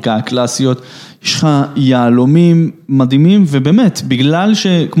אפריקה הקלאסיות, יש לך יעלומים מדהימים, ובאמת, בגלל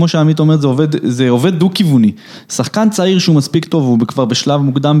שכמו שעמית אומר, זה עובד דו-כיווני. שחקן צעיר שהוא מספיק טוב, הוא כבר בשלב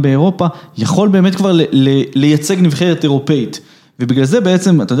מוקדם באירופה, יכול באמת כבר לייצג נבחרת אירופאית. ובגלל זה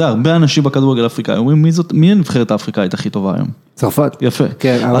בעצם, אתה יודע, הרבה אנשים בכדורגל אפריקאי, אומרים, מי הנבחרת האפריקאית הכי טובה היום? צרפת. יפה.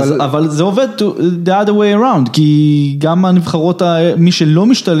 כן, אבל זה עובד the other way around, כי גם הנבחרות, מי שלא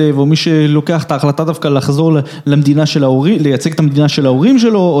משתלב, או מי שלוקח את ההחלטה דווקא לחזור למדינה של ההורים, לייצג את המדינה של ההורים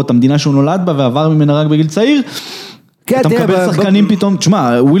שלו, או את המדינה שהוא נולד בה, ועבר ממנה רק בגיל צעיר, אתה מקבל שחקנים פתאום,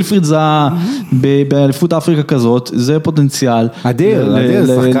 תשמע, ווילפריד זה באליפות אפריקה כזאת, זה פוטנציאל. אדיר,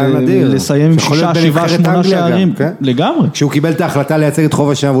 שחקן אדיר. לסיים עם 6, 7, 8 שערים, לגמרי. כשהוא קיבל את ההחלטה לייצג את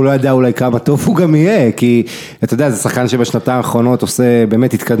חוב השם, והוא לא ידע אולי כמה טוב הוא גם יהיה, כי אתה יודע, זה שחקן שבשנתיים האחרונות עושה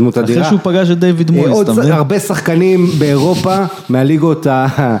באמת התקדמות אדירה. אחרי שהוא פגש את דיוויד מויס. עוד הרבה שחקנים באירופה, מהליגות,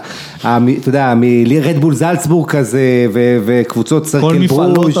 אתה יודע, מרדבול זלצבורג כזה, וקבוצות סרקל ברוז'. כל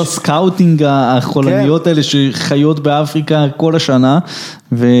מפעלות הסקאוטינג החולניות האלה שחיות באפריקה כל השנה,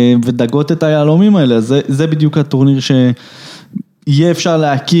 ודגות את היעלומים האלה, זה בדיוק הטורניר שיהיה אפשר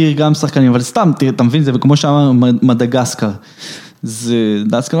להכיר גם שחקנים, אבל סתם, אתה מבין, זה כמו שאמר מדגסקר, זה,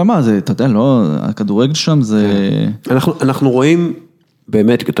 דסקר אמר, זה, אתה יודע, לא, הכדורגל שם זה... אנחנו רואים...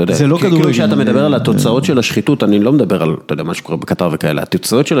 באמת, אתה יודע, כאילו כשאתה מדבר על התוצאות של השחיתות, אני לא מדבר על, אתה יודע, מה שקורה בקטר וכאלה,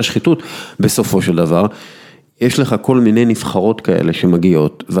 התוצאות של השחיתות, בסופו של דבר, יש לך כל מיני נבחרות כאלה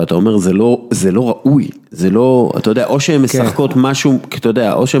שמגיעות, ואתה אומר, זה לא ראוי, זה לא, אתה יודע, או שהן משחקות משהו, אתה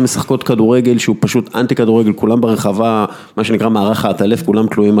יודע, או שהן משחקות כדורגל, שהוא פשוט אנטי כדורגל, כולם ברחבה, מה שנקרא מערך העטלף, כולם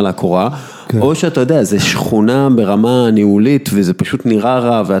תלויים על הקורה, או שאתה יודע, זה שכונה ברמה ניהולית, וזה פשוט נראה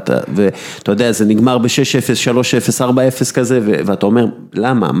רע, ואתה יודע, זה נגמר ב-6-0, 3-0, 4-0 כזה, ואתה אומר,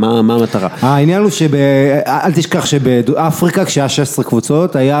 למה? מה המטרה? העניין הוא אל תשכח שבאפריקה, כשהיה 16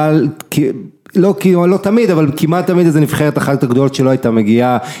 קבוצות, היה... לא תמיד, אבל כמעט תמיד איזה נבחרת אחת הגדולות שלא הייתה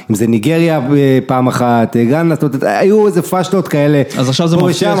מגיעה, אם זה ניגריה פעם אחת, גאנה, היו איזה פשלות כאלה. אז עכשיו זה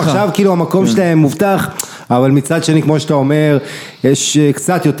מבטיח לך. עכשיו כאילו המקום שלהם מובטח, אבל מצד שני, כמו שאתה אומר, יש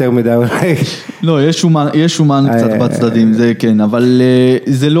קצת יותר מדי. לא, יש שומן קצת בצדדים, זה כן, אבל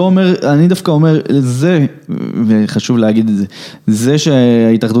זה לא אומר, אני דווקא אומר, זה, וחשוב להגיד את זה, זה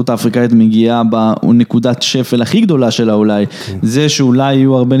שההתאחדות האפריקאית מגיעה בנקודת שפל הכי גדולה שלה אולי, זה שאולי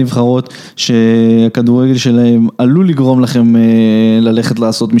יהיו הרבה נבחרות שהכדורגל שלהם עלול לגרום לכם ללכת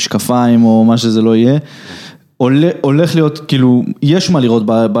לעשות משקפיים או מה שזה לא יהיה, הולך להיות, כאילו, יש מה לראות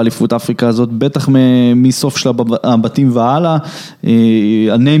באליפות אפריקה הזאת, בטח מסוף של הבתים והלאה,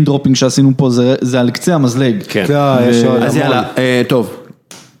 הניים דרופינג שעשינו פה זה על קצה המזלג. כן. אז יאללה, טוב,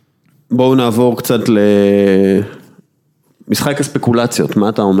 בואו נעבור קצת למשחק הספקולציות, מה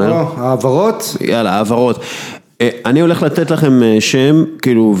אתה אומר? העברות? יאללה, העברות. אני הולך לתת לכם שם,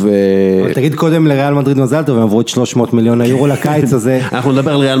 כאילו, תגיד קודם לריאל מדריד מזל טוב, הם עברו את 300 מיליון אירו לקיץ הזה. אנחנו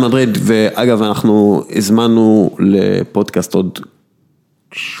נדבר על ריאל מדריד, ואגב, אנחנו הזמנו לפודקאסט עוד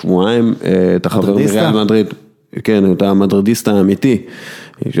שבועיים, את החבר מריאל מדריד, כן, את המדרידיסטה האמיתי,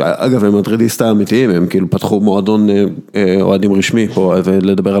 אגב, הם מדרידיסטה אמיתיים, הם כאילו פתחו מועדון אוהדים רשמי פה,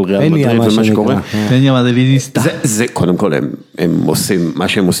 ולדבר על ריאל מדריד ומה שקורה. פניה מדרידיסטה. זה, קודם כל, הם עושים, מה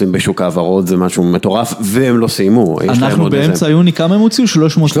שהם עושים בשוק העברות, זה משהו מטורף, והם לא סיימו. אנחנו באמצע יוני, כמה הם הוציאו?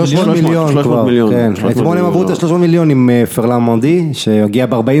 300 מיליון. אתמול הם עברו את 300 מיליון עם פרלן מונדי, שהגיע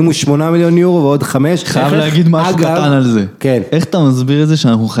ב-48 מיליון יורו ועוד 5. חייב להגיד משהו קטן על זה. כן. איך אתה מסביר את זה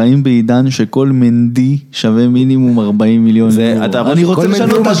שאנחנו חיים בעידן שכל מנדי שווה מינימום 40 מיליון יורו? אני רוצה לשנות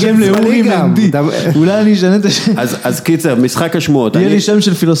את השם לאורי מנדי. אולי אני אשנה את השם. אז קיצר, משחק השמועות. יהיה לי שם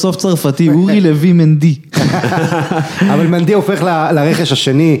של פילוסוף צרפתי, אורי לוי מנדי. אבל מנדי הופך לרכש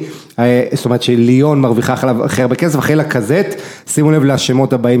השני, זאת אומרת שליון מרוויחה הכי הרבה כסף, אחרי לקזט, שימו לב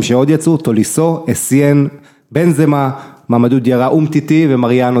לשמות הבאים שעוד יצאו, טוליסו, אסיין, בנזמה, מעמדו דיארה אומטיטי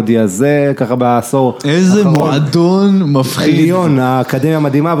ומריאנו דיאז, זה ככה בעשור. איזה מועדון מפחיד. ליון, האקדמיה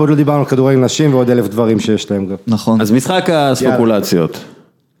מדהימה, ועוד לא דיברנו על כדורגל נשים ועוד 1,000 דברים שיש להם גם. נכון. אז משחק הספקולציות.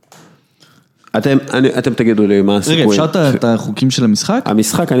 אתם תגידו לי מה הסיכויים. רגע, אפשרת את החוקים של המשחק?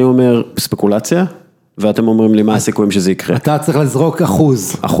 המשחק אני אומר ספקולציה, ואתם אומרים לי מה הסיכויים שזה יקרה. אתה צריך לזרוק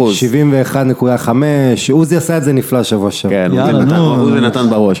אחוז. 71.5, עוזי עשה את זה נפלא שבוע שבוע. כן, עוזי נתן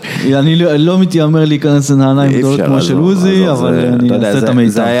בראש. אני לא מתיימר להיכנס לנעליים גדולות כמו של עוזי, אבל אני אעשה את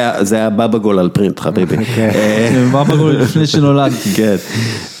המיטב. זה היה בבא גול על פרינט, חביבי. בבא גול לפני שנולדתי. כן.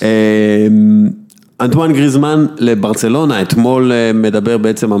 אנטואן גריזמן לברצלונה, אתמול מדבר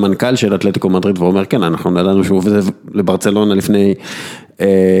בעצם המנכ"ל של אתלטיקו מדריד, ואומר כן, אנחנו נדענו שהוא עובד לברצלונה לפני,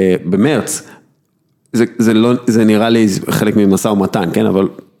 במרץ, זה נראה לי חלק ממסע ומתן, כן, אבל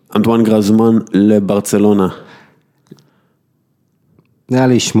אנטואן גריזמן לברצלונה. נראה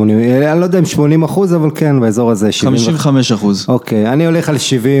לי 80, אני לא יודע אם 80%, אבל כן, באזור הזה 55%. אוקיי, אני הולך על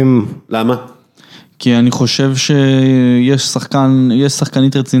 70. למה? כי אני חושב שיש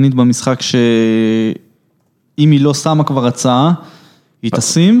שחקנית רצינית במשחק שאם היא לא שמה כבר הצעה, היא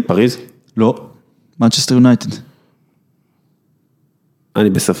תשים. פריז? לא, מנצ'סטר יונייטד. אני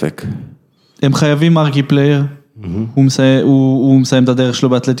בספק. הם חייבים מרקי פלייר, הוא מסיים את הדרך שלו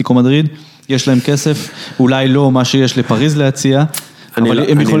באתלטיקו מדריד, יש להם כסף, אולי לא מה שיש לפריז להציע, אבל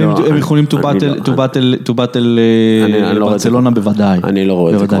הם יכולים to battle ברצלונה בוודאי. אני לא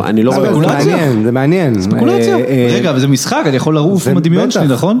רואה את זה. זה מעניין. ספקולציה. רגע, זה משחק, אני יכול לעוף עם הדמיון שלי,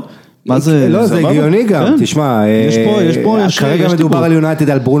 נכון? לא, זה הגיוני גם, תשמע, כרגע מדובר על יונייטד,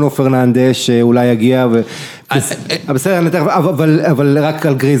 על ברונו פרננדס, שאולי יגיע, בסדר, אבל רק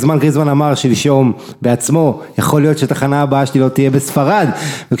על גריזמן אמר שלשום בעצמו, יכול להיות שתחנה הבאה שלי לא תהיה בספרד,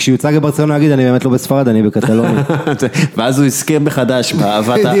 וכשיוצג לברצלונה להגיד, אני באמת לא בספרד, אני בקטלוניה. ואז הוא הזכיר מחדש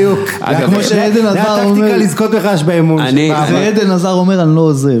באהבת. בדיוק. כמו שעדן עזר אומר. זה הטקטיקה לזכות מחדש באמון. ועדן עזר אומר, אני לא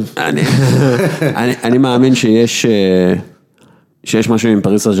עוזב. אני מאמין שיש משהו עם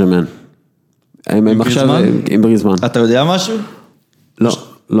פריס סן ז'רמן. הם עכשיו עם גריזמן. אתה יודע משהו?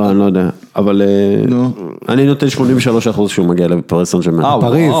 לא, אני לא יודע, אבל אני נותן 83% שהוא מגיע לפריס סן ז'רמן.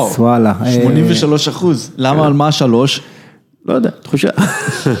 פריס, וואלה. 83%. למה על מה 3? לא יודע, תחושה.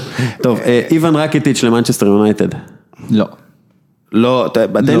 טוב, איוון רקיטיץ' למנצ'סטר יונייטד. לא. לא,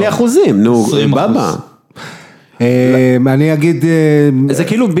 תן לי אחוזים, נו, בבא. אני אגיד, זה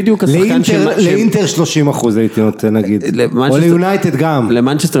כאילו בדיוק השחקן לאינטר 30% הייתי נותן נגיד, או ליונייטד גם.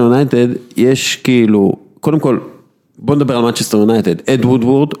 למנצ'סטר יונייטד יש כאילו, קודם כל, בוא נדבר על מנצ'סטר יונייטד, אד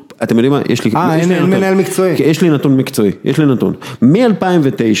וודוורד, אתם יודעים מה, יש לי, אין מנהל מקצועי. יש לי נתון מקצועי,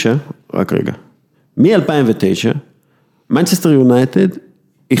 מ-2009, רק רגע, מ-2009, מנצ'סטר יונייטד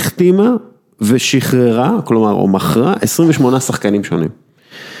החתימה ושחררה, כלומר, או מכרה, 28 שחקנים שונים.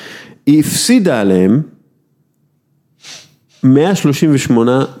 היא הפסידה עליהם, 138.9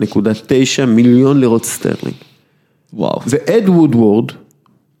 מיליון לירות סטרלינג. וואו. ואד וודוורד,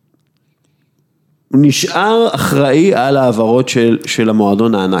 הוא נשאר אחראי על העברות של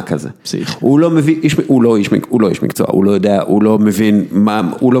המועדון הענק הזה. הוא לא מבין, הוא לא איש מקצוע, הוא לא יודע, הוא לא מבין מה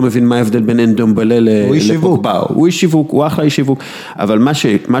ההבדל בין אנדומבלה לפוגבה. הוא איש שיווק, הוא אחלה איש שיווק, אבל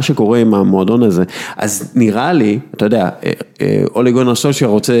מה שקורה עם המועדון הזה, אז נראה לי, אתה יודע, אולי גונר סולשייר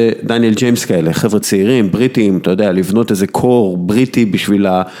רוצה דניאל ג'יימס כאלה, חבר'ה צעירים, בריטים, אתה יודע, לבנות איזה קור בריטי בשביל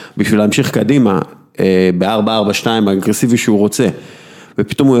להמשיך קדימה, ב-4-4-2 האגרסיבי שהוא רוצה,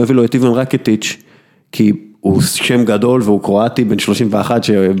 ופתאום הוא יביא לו את איוון רקיטיץ', כי הוא שם גדול והוא קרואטי בן 31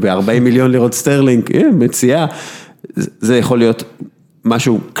 שב-40 מיליון לירות סטרלינג, מציאה, זה יכול להיות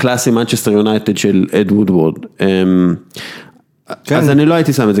משהו קלאסי מנצ'סטר יונייטד של אד וודוורד. אז אני לא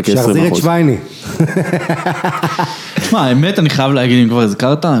הייתי שם את זה כ-20%. שחזיר את שווייני. תשמע, האמת אני חייב להגיד, אם כבר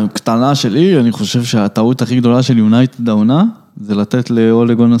הזכרת, קטנה שלי, אני חושב שהטעות הכי גדולה של יונייטד העונה, זה לתת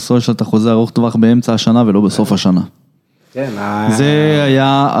לאולי גונר סולשייר את החוזה ארוך טווח באמצע השנה ולא בסוף השנה. זה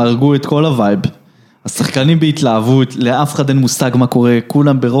היה, הרגו את כל הווייב. השחקנים בהתלהבות, לאף אחד אין מושג מה קורה,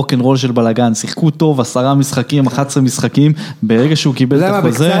 כולם ברוק אנד רול של בלגן, שיחקו טוב, 10 משחקים, 11 משחקים, ברגע שהוא קיבל את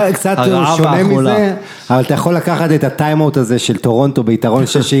החוזה, הרעה והחולה. אבל אתה יכול לקחת את הטיימאוט הזה של טורונטו, ביתרון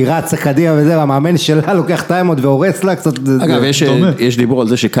שהיא רצה קדימה וזה, המאמן שלה לוקח טיימאוט והורס לה קצת. אגב, יש דיבור על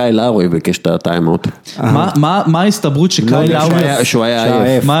זה שקייל לאורי ביקש את הטיימאוט. מה ההסתברות שקייל לאורי, שהוא היה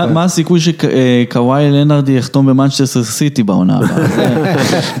עייף? מה הסיכוי שקוואי לנארד יחתום במנצ'סטר סיטי בעונה?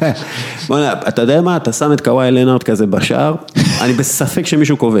 אתה יודע מה, אתה שם את קוואי לנארד כזה בשער, אני בספק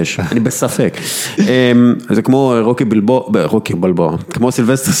שמישהו כובש, אני בספק. זה כמו רוקי בלבו, כמו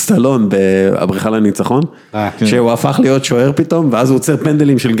סילבסטר סטלון בבריחה לניצחון, שהוא הפך להיות שוער פתאום, ואז הוא עוצר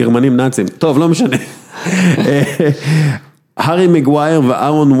פנדלים של גרמנים נאצים. טוב, לא משנה. הארי מגווייר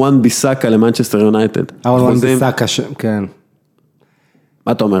וארון וואן ביסאקה למנצ'סטר יונייטד. ארון וואן ביסאקה, כן.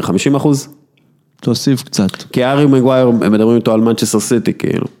 מה אתה אומר, 50%? תוסיף קצת. כי הארי מגווייר, הם מדברים איתו על מנצ'סטר סיטי,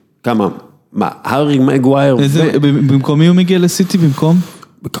 כאילו. כמה? מה, הארי מגווייר? במקום מי הוא מגיע לסיטי במקום?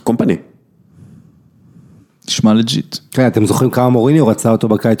 קומפני. נשמע לג'יט. כן, אתם זוכרים כמה מוריניו רצה אותו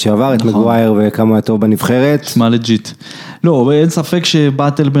בקיץ שעבר, את מגווייר וכמה היה טוב בנבחרת? נשמע לג'יט. לא, אין ספק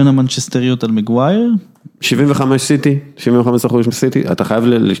שבאטל בין המנצ'סטריות על מגווייר. 75 סיטי, 75% סיטי, אתה חייב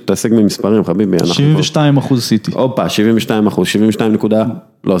להתעסק ממספרים, חביבי. 72% סיטי. אופה, 72%, 72 נקודה,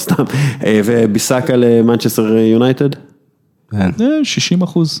 לא סתם. וביסאקה למנצ'סטר יונייטד? 60%.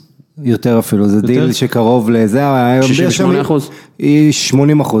 יותר אפילו, זה דיל שקרוב לזה. 68%? 80%,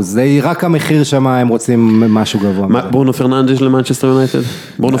 זה רק המחיר שם, הם רוצים משהו גבוה. ברונו פרננדז למנצ'סטר יונייטד?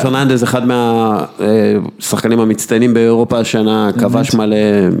 ברונו פרננדז, אחד מהשחקנים המצטיינים באירופה השנה, כבש מלא,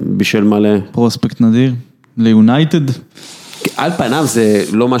 בישל מלא. פרוספקט נדיר, ליונייטד. על פניו זה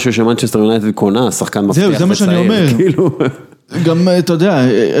לא משהו שמנצ'סטר יונייטד קונה, שחקן מבטיח וצעיר. זה מה שאני אומר. גם, אתה יודע,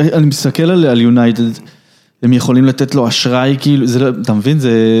 אני מסתכל על יונייטד, הם יכולים לתת לו אשראי, כאילו, אתה מבין,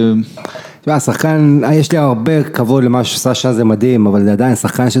 זה... תשמע, השחקן, יש לי הרבה כבוד למה שעשה שם, זה מדהים, אבל זה עדיין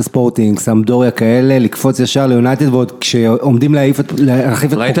שחקן של ספורטינג, סמדוריה כאלה, לקפוץ ישר ליונייטד, ועוד כשעומדים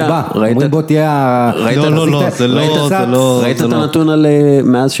להחליף את פוגבה, אומרים בוא תהיה... לא, זה לא... ראית את הנתון על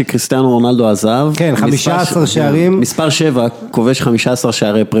מאז שקריסטיאנו רונלדו עזב? כן, 15 שערים. מספר 7, כובש 15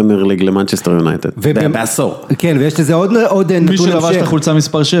 שערי פרמייר ליג למנצ'סטר יונייטד, בעשור. כן, ויש לזה עוד נתון המשך. מי שלבש את החולצה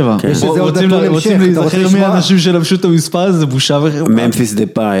מספר 7. יש לזה עוד נתון המשך. רוצים להיזכר מי האנשים שלבשו את המספר הזה, זה בושה וחרפה. ממפיס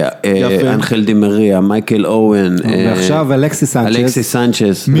דפאי, אנחל די מריה, מייקל אוון, ועכשיו אלכסי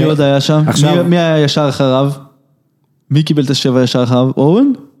סנצ'ס. מי עוד היה שם? מי היה ישר אחריו? מי קיבל את השבע ישר אחריו?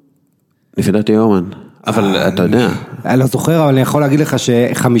 אוון? לפי דעתי אוון, אבל אתה יודע. אני לא זוכר, אבל אני יכול להגיד לך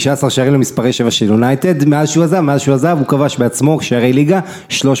ש15 שערים למספרי 7 של יונייטד, מאז שהוא עזב, הוא כבש בעצמו שערי ליגה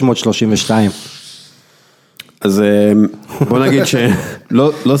 332. אז בוא נגיד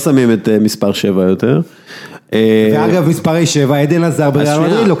שלא שמים את מספר 7 יותר. ואגב מספרי 7, עדן עזר בריאל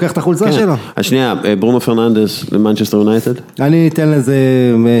מדריד, לוקח את החולצה שלו. השנייה, ברונו פרננדס למנצ'סטר יונייטד. אני אתן לזה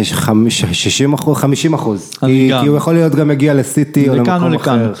 50%, כי הוא יכול להיות גם מגיע לסיטי או למקום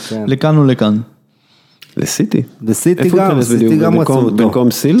אחר. לכאן או לכאן. לסיטי? לסיטי גם רצו אותו.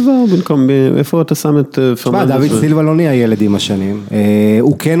 במקום סילבה או במקום, איפה אתה שם את פרננדס? דוד סילבה לא נהיה ילד עם השנים.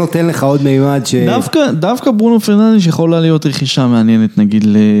 הוא כן נותן לך עוד מימד ש... דווקא ברונו פרננדס יכולה להיות רכישה מעניינת, נגיד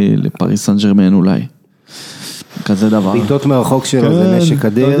לפריס סן ז'רמן אולי. כזה דבר. בעיטות מרחוק שלו זה נשק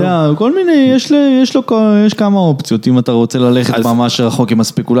אדיר. אתה יודע, כל מיני, יש כמה אופציות, אם אתה רוצה ללכת ממש רחוק עם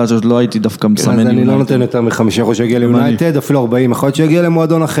הספקולציות, לא הייתי דווקא מסמן יונייטד. אז אני לא נותן יותר מ5% שיגיע ליונייטד, אפילו 40, יכול להיות שיגיע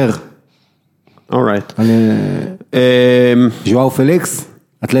למועדון אחר. אורייט. ז'ואאו פליקס,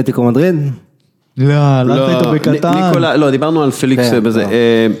 אתלטיקו מדריד? לא, הלכת איתו בקטן. לא, דיברנו על פליקס בזה,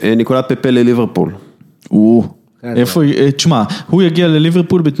 ניקולה פפה לליברפול. איפה, תשמע, הוא יגיע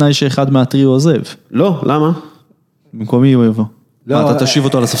לליברפול בתנאי שאחד מהטריו עוזב. לא, למה? במקום מי הוא יבוא? אתה תשיב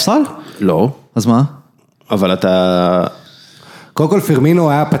אותו על הספסל? לא. אז מה? אבל אתה... קודם כל פרמינו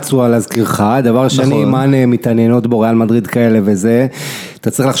היה פצוע להזכירך, דבר שני, מה מתעניינות בו ריאל מדריד כאלה וזה,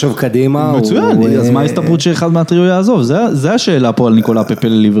 אתה צריך לחשוב קדימה. מצוין, אז מה ההסתברות שאחד מהטריו יעזוב? זה השאלה פה על ניקולה פפה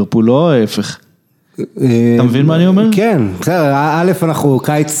לליברפול, לא ההפך. אתה מבין מה אני אומר? כן, בסדר, א' אנחנו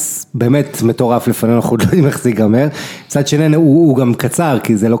קיץ באמת מטורף לפנינו, אנחנו לא יודעים איך זה ייגמר, מצד שני הוא גם קצר,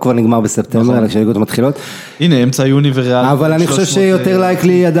 כי זה לא כבר נגמר בספטמבר, אלא כשהליגות מתחילות. הנה, אמצע יוני וריאל. אבל אני חושב שיותר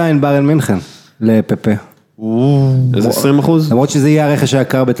לייקלי עדיין ביירן מינכן, לפפה. איזה 20%? למרות שזה יהיה הרכש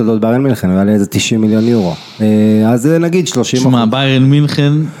היקר בתולדות ביירן מינכן, אבל איזה 90 מיליון יורו. אז נגיד 30%. שמה, ביירן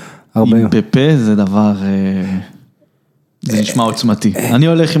מינכן עם פפה זה דבר, זה נשמע עוצמתי. אני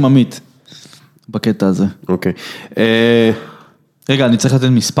הולך עם עמית. בקטע הזה. אוקיי. רגע, אני צריך לתת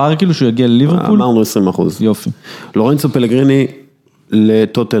מספר כאילו שהוא יגיע לליברפול? אמרנו 20%. יופי. לורנצו פלגריני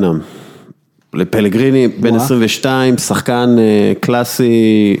לטוטנהאם. לפלגריני בן 22, שחקן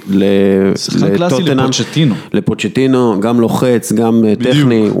קלאסי לטוטנהאם. לפוצ'טינו, גם לוחץ, גם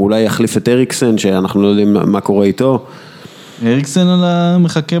טכני, אולי יחליף את אריקסן, שאנחנו לא יודעים מה קורה איתו. אריקסן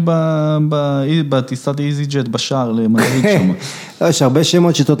מחכה בטיסת איזי ג'ט בשער למדריד שם. יש הרבה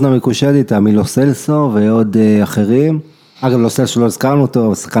שמות שטוטנהאם מקושרת איתה, מילוסלסו ועוד אחרים. אגב, לוסלסו לא הזכרנו אותו,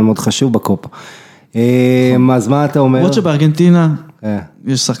 אבל שחקן מאוד חשוב בקופה. אז מה אתה אומר? למרות שבארגנטינה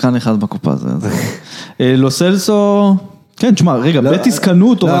יש שחקן אחד בקופה הזה. לוסלסו, כן, תשמע, רגע, בטיס קנו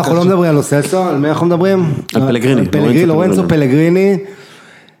אותו. לא, אנחנו לא מדברים על לוסלסו, על מי אנחנו מדברים? על פלגריני. לורנצו פלגריני.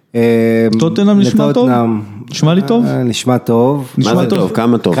 טוטנהאם נשמע טוב? נשמע לי טוב? נשמע טוב. מה זה טוב?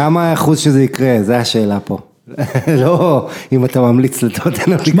 כמה טוב? כמה אחוז שזה יקרה? זה השאלה פה. לא, אם אתה ממליץ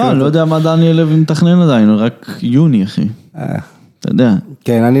לטוטנהאם. תשמע, לא יודע מה דניאל לוי מתכנן עדיין, רק יוני, אחי. אתה יודע.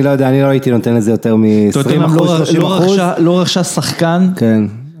 כן, אני לא יודע, אני לא הייתי נותן לזה יותר מ-20%, 30%. לא רכשה שחקן. כן,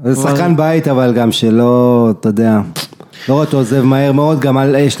 זה שחקן בית, אבל גם שלא, אתה יודע, לא רואה אותו עוזב מהר מאוד, גם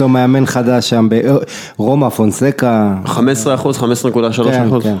יש לו מאמן חדש שם ברומא, פונסקה. 15%, 15.3%.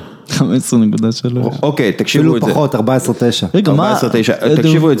 כן. 15.3. אוקיי, תקשיבו את זה. אפילו פחות, 14.9. רגע, מה?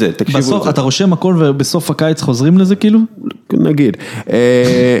 תקשיבו את זה. בסוף, אתה רושם הכל ובסוף הקיץ חוזרים לזה כאילו? נגיד.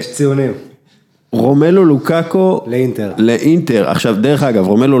 ציונים. רומלו לוקאקו. לאינטר. עכשיו, דרך אגב,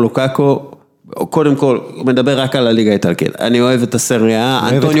 רומלו לוקאקו, קודם כל, הוא מדבר רק על הליגה האיטלקית. אני אוהב את הסריה.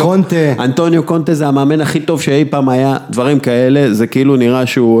 אוהב את קונטה. אנטוניו קונטה זה המאמן הכי טוב שאי פעם היה, דברים כאלה, זה כאילו נראה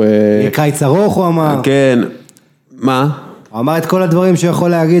שהוא... קיץ ארוך הוא אמר. כן. מה? הוא אמר את כל הדברים שהוא יכול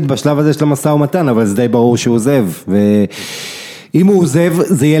להגיד בשלב הזה של המשא ומתן, אבל זה די ברור שהוא עוזב. ואם הוא עוזב,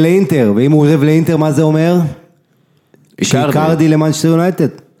 זה יהיה לאינטר. ואם הוא עוזב לאינטר, מה זה אומר? שאיקרדי למנצ'סטר יונייטד.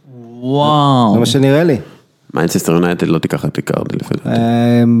 וואו. זה מה שנראה לי. מנצ'סטר יונייטד לא תיקח את איקרדי לפי דעתי.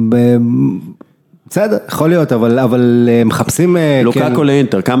 בסדר, יכול להיות, אבל מחפשים... לוקאקו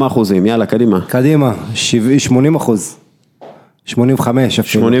לאינטר, כמה אחוזים? יאללה, קדימה. קדימה, 80%. 85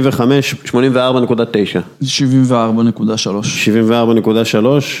 אפילו. 85, 84.9. 74.3. 74.3,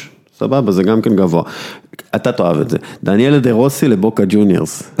 סבבה, זה גם כן גבוה. אתה תאהב את זה. דניאל דה רוסי לבוקה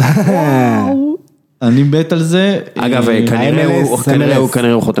ג'וניורס. אני בית על זה. אגב,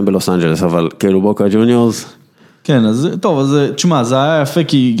 כנראה הוא חותם בלוס אנג'לס, אבל כאילו בוקה ג'וניורס. כן, אז טוב, אז תשמע, זה היה יפה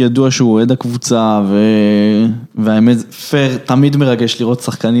כי ידוע שהוא אוהד הקבוצה, והאמת, פייר, תמיד מרגש לראות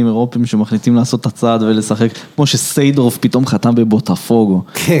שחקנים אירופים שמחליטים לעשות את הצעד ולשחק, כמו שסיידורף פתאום חתם בבוטפוגו.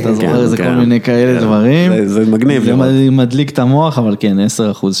 אתה זוכר, זה כל מיני כאלה דברים. זה מגניב. זה מדליק את המוח, אבל כן,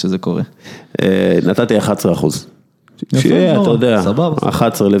 10% שזה קורה. נתתי 11%. שיהיה, אתה יודע,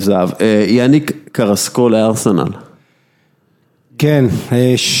 11 לב זהב. יניק קרסקו לארסנל. כן,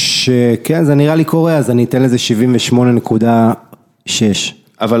 כן, זה נראה לי קורה, אז אני אתן לזה 78.6.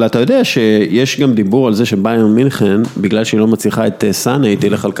 אבל אתה יודע שיש גם דיבור על זה שביירן מינכן, בגלל שהיא לא מצליחה את סאנה, היא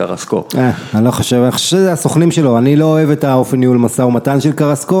תלך על קרסקו. אני לא חושב, אני חושב שזה הסוכנים שלו, אני לא אוהב את האופן ניהול מסע ומתן של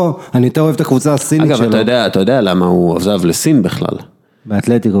קרסקו, אני יותר אוהב את הקבוצה הסינית שלו. אגב, אתה יודע למה הוא עזב לסין בכלל?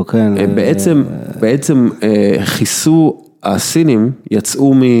 באתלטיקו, כן. בעצם חיסו, הסינים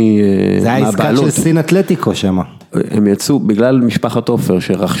יצאו מהבעלות. זה העסקה של סין אתלטיקו שם. הם יצאו בגלל משפחת אופר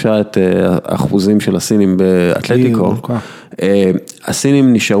שרכשה את האחוזים של הסינים באתלטיקו.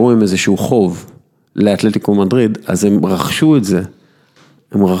 הסינים נשארו עם איזשהו חוב לאתלטיקו מדריד, אז הם רכשו את זה.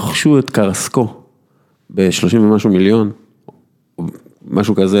 הם רכשו את קרסקו ב-30 ומשהו מיליון.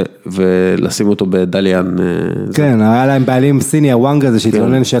 משהו כזה, ולשים אותו בדליאן. כן, היה להם בעלים סיני, הוואנג הזה,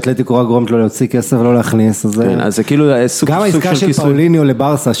 שהתלונן שאתלטיקו רק גורמת לו להוציא כסף ולא להכניס. כן, אז זה כאילו סוג של גם העסקה של פאוליניו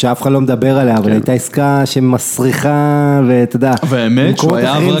לברסה, שאף אחד לא מדבר עליה, אבל הייתה עסקה שמסריחה, ואתה יודע. והאמת שהוא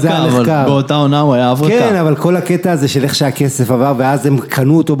היה הברקה, אבל באותה עונה הוא היה הברקה. כן, אבל כל הקטע הזה של איך שהכסף עבר, ואז הם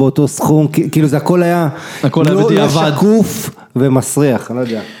קנו אותו באותו סכום, כאילו זה הכל היה לא שקוף ומסריח, אני לא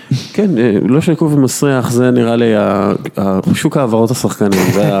יודע. כן, לא שקוף ומסריח, זה נראה לי שוק העברות השחקנים,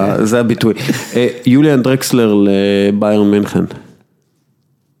 זה הביטוי. יוליאן דרקסלר לביירן מינכן.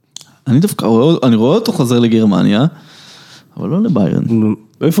 אני דווקא, אני רואה אותו חוזר לגרמניה, אבל לא לביירן.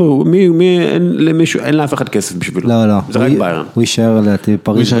 איפה הוא? אין לאף אחד כסף בשבילו. לא, לא. זה רק ביירן. הוא יישאר לדעתי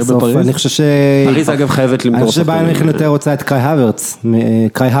בפריז בסוף. אני חושב פריז אגב חייבת למכור. אני חושב שביירן מינכן יותר רוצה את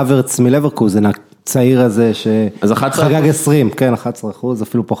קאי הוורץ מלברקוזן, הצעיר הזה שחגג 20, כן, 11%,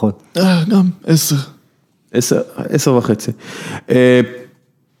 אפילו פחות. גם 10. 10.5.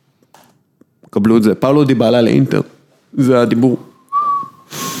 קבלו את זה. פאולו דיבאלה לאינטר. זה הדיבור.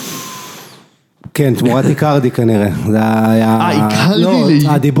 כן, תמורת איקרדי כנראה.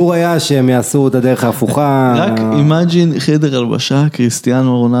 הדיבור היה שהם יעשו את הדרך ההפוכה. רק אימג'ין חדר הלבשה,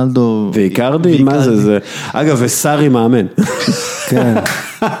 קריסטיאנו רונלדו. ואיקרדי? מה זה? אגב, וסארי מאמן. כן.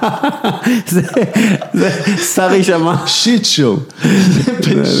 זה סארי שמה. שיט שואו.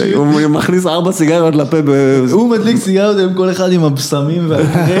 הוא מכניס 4 סיגריות לפה. הוא מדליק סיגריות עם כל אחד עם הבשמים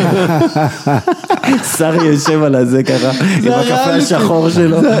והקרם. סארי יושב על הזה ככה, עם הקפה השחור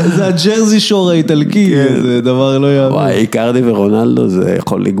שלו. זה הג'רזי שור האיטלקי, זה דבר לא יאמן. וואי, איקרדי ורונלדו זה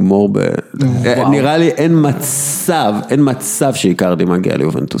יכול לגמור נראה לי אין מצב שאיקרדי מגיע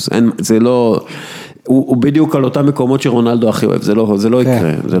ליובנטוס. זה לא... הוא בדיוק על אותם מקומות שרונלדו הכי אוהב, זה לא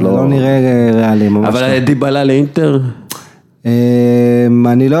יקרה. זה לא נראה ריאלי. אבל דיבאלה לאינטר?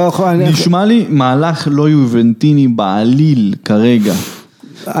 אני לא יכול... נשמע לי מהלך לא יובנטיני בעליל כרגע.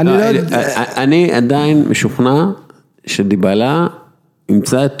 אני עדיין משוכנע שדיבלה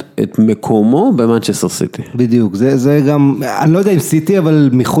ימצא את מקומו במנצ'סטר סיטי. בדיוק, זה גם, אני לא יודע אם סיטי, אבל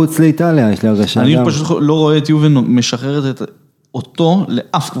מחוץ לאיטליה יש לי הרגשה. אני פשוט לא רואה את יובן משחררת אותו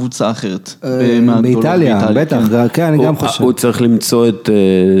לאף קבוצה אחרת. באיטליה, בטח, כן, אני גם חושב. הוא צריך למצוא את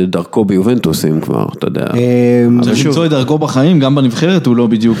דרכו ביובנטוסים כבר, אתה יודע. צריך למצוא את דרכו בחיים, גם בנבחרת הוא לא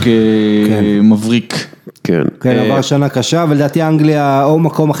בדיוק מבריק. כן. כן, עבר שנה קשה, ולדעתי אנגליה או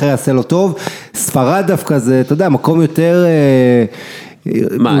מקום אחר יעשה לו טוב. ספרד דווקא זה, אתה יודע, מקום יותר...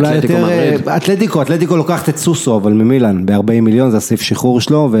 מה, אתלטיקו מדריד? אתלטיקו לוקחת את סוסו, אבל ממילן, ב-40 מיליון, זה הסעיף שחרור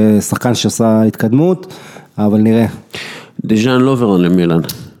שלו, ושחקן שעשה התקדמות, אבל נראה. דז'אן לוברן למילן.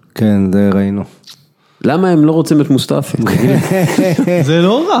 כן, זה ראינו. למה הם לא רוצים את מוסטפי? זה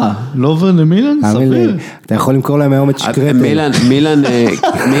לא רע, לוברן למילן, סביר. אתה יכול למכור להם היום את שקרטו.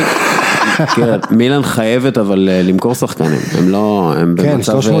 מילן חייבת אבל למכור שחקנים, הם לא, הם במצב... כן,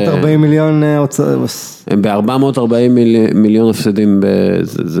 340 מיליון הוצאה. הם ב-440 מיליון הפסדים,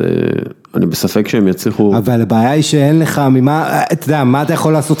 אני בספק שהם יצליחו... אבל הבעיה היא שאין לך, אתה יודע, מה אתה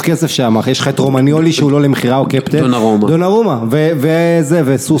יכול לעשות כסף שם? יש לך את רומניולי שהוא לא למחירה או קפטן? דונרומה, וזה,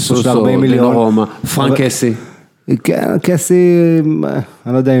 וסוסו של 40 מיליון. דונרומה, פרנק קסי. כן, קסי,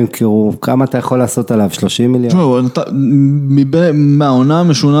 אני לא יודע אם קראו, כמה אתה יכול לעשות עליו, 30 מיליון? מהעונה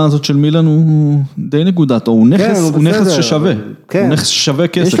המשונה הזאת של מילן הוא די נקודת, הוא נכס ששווה, הוא נכס ששווה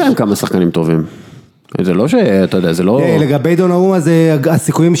כסף. יש להם כמה שחקנים טובים. זה לא שאתה יודע, זה לא... לגבי דונרומה,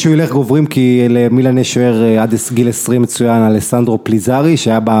 הסיכויים שהוא ילך גוברים, כי למילן יש שוער עד גיל 20 מצוין, אלסנדרו פליזרי,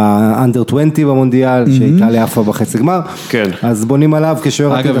 שהיה באנדר 20 במונדיאל, שאיטליה עפה בחצי גמר. כן. אז בונים עליו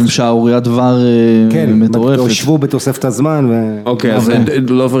כשוער... אגב, עם שערוריית דבר מטורפת. כן, הושבו בתוספת הזמן. אוקיי, אז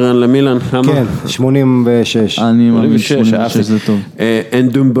לוברן למילן, כמה? כן, 86. אני מאמין 86, זה טוב.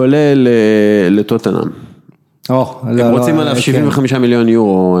 אנדומבולה לטוטנהאם. הם רוצים עליו 75 מיליון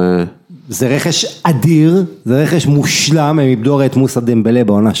יורו. זה רכש אדיר, זה רכש מושלם, הם איבדו את מוסא דמבלה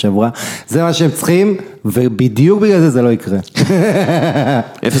בעונה שעברה, זה מה שהם צריכים, ובדיוק בגלל זה לא יקרה.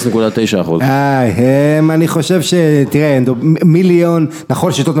 0.9%. אני חושב תראה, מיליון,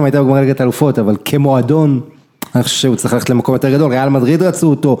 נכון שטוטנהאם הייתה בגמר ליגת האלופות, אבל כמועדון, אני חושב שהוא צריך ללכת למקום יותר גדול, ריאל מדריד רצו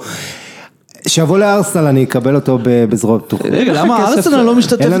אותו, שיבוא לארסנל, אני אקבל אותו בזרועות פתוחות. רגע, למה ארסנל לא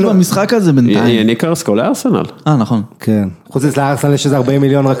משתתפת במשחק הזה בינתיים? יניקרסקו לארסנל. נכון. כן. חוץ מזה לארסנל יש איזה 40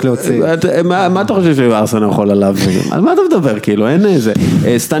 מיליון רק להוציא. מה אתה חושב שארסנל יכול עליו? על מה אתה מדבר? כאילו, אין איזה.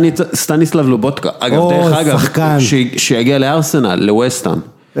 סטניסלב לובוטקה, אגב, דרך אגב, שיגיע לארסנל, לווסטהאם.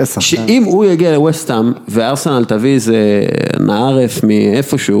 שאם הוא יגיע לווסטהאם, וארסנל תביא איזה נערף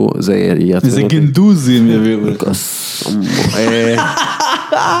מאיפשהו, זה יעצור. איזה גנדוזים יביאו.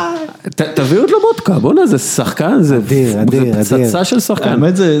 תביאו את לבוטקה, בוא'נה, זה שחקן, זה פצצה של שחקן.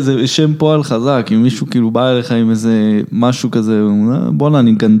 האמת זה שם פועל חזק, אם מישהו כאילו בא אליך עם איזה משהו כזה, בוא'נה,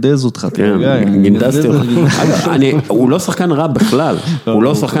 אני גנדז אותך. גנדזתי אותך. הוא לא שחקן רע בכלל, הוא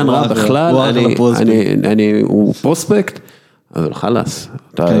לא שחקן רע בכלל, הוא פרוספקט, אבל חלאס,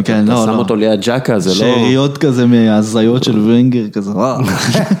 אתה שם אותו ליד ג'קה, זה לא... שאריות כזה מהזיות של ונגר כזה,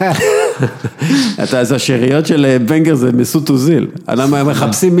 אז השאריות של ונגר זה מסות אוזיל, אנחנו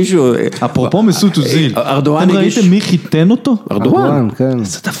מחפשים מישהו... אפרופו מסות אוזיל, אתם ראיתם מי חיתן אותו? ארדואן, כן.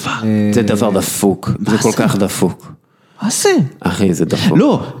 זה דבר. זה דבר דפוק, זה כל כך דפוק. מה זה? אחי, זה דפוק.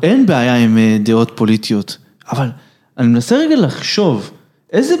 לא, אין בעיה עם דעות פוליטיות, אבל אני מנסה רגע לחשוב,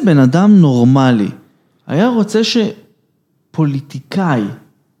 איזה בן אדם נורמלי היה רוצה פוליטיקאי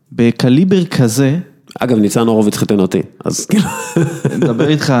בקליבר כזה. אגב, ניצן הורוביץ חיתן אותי, אז כאילו... נדבר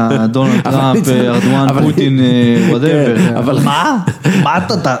איתך, דונלד טראמפ, ארדואן, פוטין, whatever. אבל מה? מה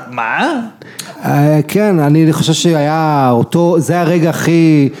אתה? מה? כן, אני חושב שהיה אותו, זה הרגע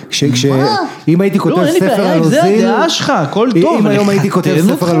הכי... אם הייתי כותב ספר על אוזיל... זה הדעה שלך, הכל טוב. אם היום הייתי כותב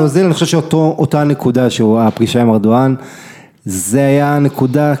ספר על אוזיל, אני חושב שאותה נקודה, הפגישה עם ארדואן, זה היה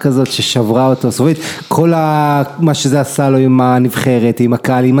נקודה כזאת ששברה אותו, סופית, כל מה שזה עשה לו עם הנבחרת, עם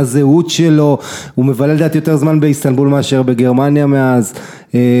הקהל, עם הזהות שלו, הוא מבלה לדעת יותר זמן באיסטנבול מאשר בגרמניה מאז,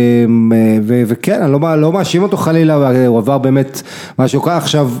 וכן, אני לא מאשים אותו חלילה, הוא עבר באמת משהו כך,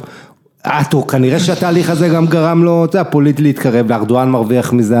 עכשיו, כנראה שהתהליך הזה גם גרם לו, אתה יודע, פוליט להתקרב, לארדואן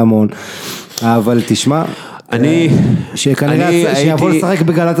מרוויח מזה המון, אבל תשמע, שכנראה שיבוא לשחק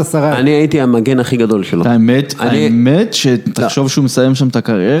בגלת עשרה. אני הייתי המגן הכי גדול שלו. האמת שתחשוב שהוא מסיים שם את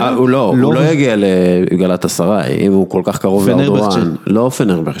הקריירה. הוא לא יגיע לגלת עשרה, אם הוא כל כך קרוב לארדואן. לא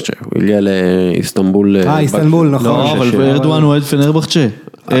פנרבחצ'ה, הוא הגיע לאיסטנבול. איסטנבול, נכון. לא, אבל ארדואן אוהד פנרבחצ'ה.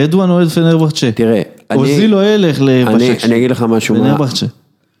 ארדואן אוהד פנרבחצ'ה. תראה, אוזיל לא ילך לבשק. אני אגיד לך משהו.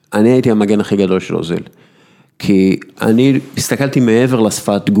 אני הייתי המגן הכי גדול של אוזיל. כי אני הסתכלתי מעבר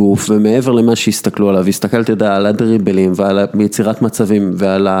לשפת גוף, ומעבר למה שהסתכלו עליו, הסתכלתי על הדריבלים, ועל יצירת מצבים,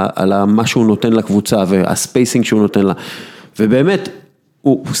 ועל מה שהוא נותן לקבוצה, והספייסינג שהוא נותן לה, ובאמת,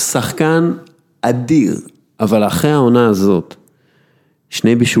 הוא שחקן אדיר, אבל אחרי העונה הזאת,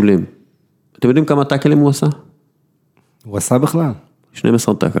 2 בישולים, אתם יודעים כמה טאקלים הוא עשה? הוא עשה בכלל.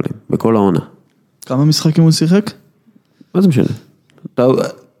 12 טאקלים, בכל העונה. כמה משחקים הוא שיחק? מה זה משנה?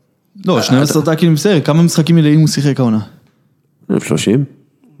 לא, 12 טאקלים בסדר, כמה משחקים מלאים הוא שיחק העונה? 30,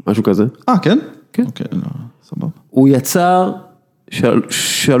 משהו כזה. כן? כן. אוקיי, לא, סבבה. הוא יצר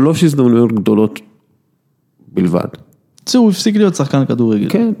 3 הזדמנויות גדולות בלבד. הוא הפסיק להיות שחקן כדורגל.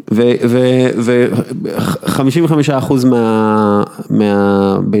 כן, ו-55%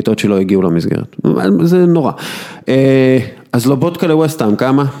 מהביתות שלו הגיעו למסגרת. זה נורא. אז לובודקה לווסטהאם,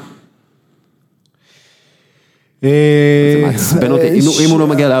 כמה? זה מעצבן אותי, אם הוא לא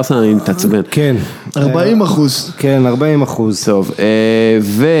מגיע לארסנל אני מתעצבן. כן. 40%. כן, 40%. טוב,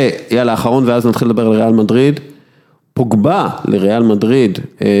 ויאללה, האחרון, ואז נתחיל לדבר על ריאל מדריד. פוגבה לריאל מדריד,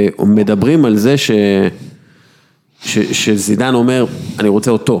 מדברים על זה שזידן אומר, אני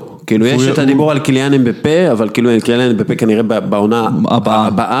רוצה אותו. כאילו יש את הדיבור על קיליאן אמבפה, אבל כאילו קיליאן אמבפה כנראה בעונה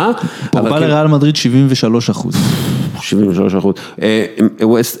הבאה. פוגבה לריאל מדריד 73%. 73%.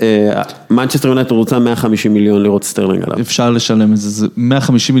 מנצ'סטר יונייטד רוצה 150 מיליון לירות סטרלינג עליו. אפשר לשלם את זה,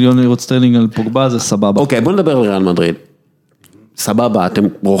 150 מיליון לירות סטרלינג על פוגבה, זה סבבה. אוקיי, בוא נדבר על ריאל מדריד. סבבה, אתם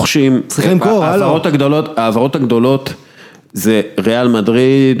רוכשים. צריכים למכור, העברות הגדולות זה ריאל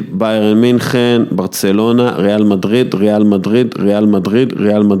מדריד, ביירן מינכן, ברצלונה, ריאל מדריד, ריאל מדריד, ריאל מדריד,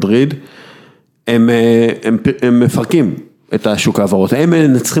 ריאל מדריד. הם מפרקים את השוק העברות, הם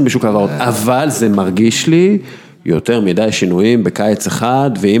מנצחים בשוק העברות, אבל זה מרגיש לי יותר מדי שינויים בקיץ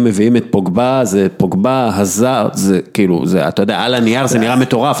אחד, ואם מביאים את פוגבה, זה פוגבה, הזר, זה כאילו, זה, אתה יודע, על הנייר זה נראה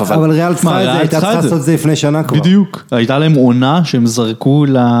מטורף, אבל ריאל צריכה את זה, הייתה צריכה לעשות את זה לפני שנה כבר. בדיוק, הייתה להם עונה שהם זרקו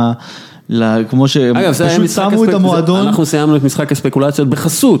כמו שהם פשוט שמו את המועדון. אנחנו סיימנו את משחק הספקולציות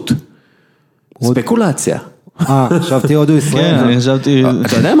בחסות. ספקולציה. חשבתי הודו ישראל. כן, אני חשבתי.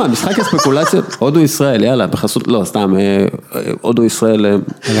 אתה יודע מה, משחק הספקולציות, הודו ישראל, יאללה, בחסות, לא, סתם, הודו ישראל,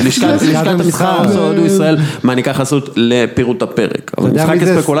 לשכת המסחר, הודו ישראל, מה ניקח חסות לפירוט הפרק. אבל משחק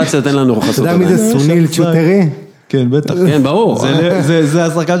הספקולציות אין לנו חסות. אתה יודע מי זה סוניל צ'וטרי? כן, בטח. כן, ברור. זה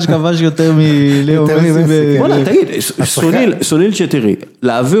השחקן שכבש יותר מליאו מסי. בוא'נה, תגיד, סוניל צ'טרי,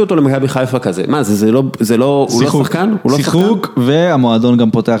 להביא אותו למכבי חיפה כזה, מה, זה לא, הוא לא שחקן? שיחוק, והמועדון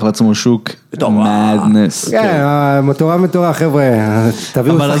גם פותח לעצמו שוק. מדנס. כן, מטורף, חבר'ה.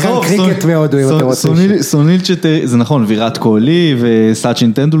 תביאו שחקן קריקט מהודו, אם אתם רוצים. סוניל צ'טרי, זה נכון, ויראט קוהלי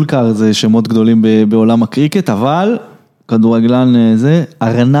וסאצ'ין טנדולקר, זה שמות גדולים בעולם הקריקט, אבל כדורגלן זה,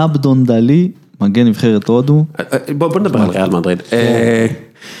 ארנב דונדלי, מגן נבחרת הודו. בוא נדבר על ריאל מדריד.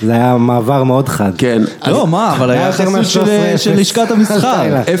 זה היה מעבר מאוד חד. כן. לא, מה, אבל היה חסות של לשכת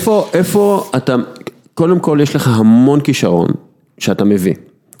המסחר. איפה אתה, קודם כל יש לך המון כישרון שאתה מביא,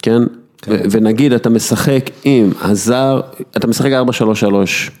 כן? ונגיד אתה משחק עם הזר, אתה משחק 4-3-3,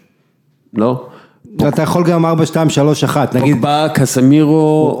 לא? אתה יכול גם 4-2-3-1, נגיד. פוגבה,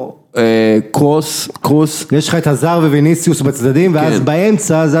 קסמירו, קרוס. יש לך את הזר וויניסיוס בצדדים, ואז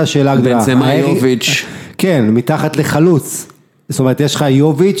באמצע זה השאלה הגדולה. בנזמה יוביץ'. כן, מתחת לחלוץ. זאת אומרת, יש לך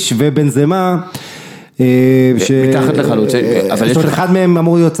יוביץ' ובנזמה, מתחת לחלוץ. זאת אומרת, אחד מהם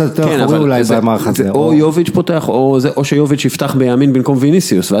אמור להיות קצת יותר אחורי אולי במערך הזה. או יוביץ' פותח, או שיוביץ' יפתח בימין במקום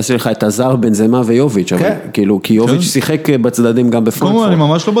ויניסיוס, ואז יש לך את הזר בנזמה ויוביץ', כי יוביץ' שיחק בצדדים גם בפרנקפורט. אני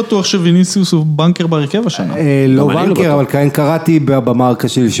ממש לא בטוח שוויניסיוס הוא בנקר בהרכב השנה. לא בנקר, אבל כאן קראתי במרקה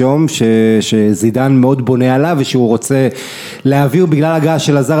שלשום, שזידן מאוד בונה עליו, ושהוא רוצה להעביר, בגלל הגעה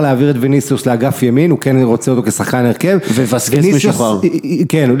של הזר, להעביר את ויניסיוס לאגף ימין, הוא כן רוצה אותו כשחקן הרכב. וווסקס משוחרר.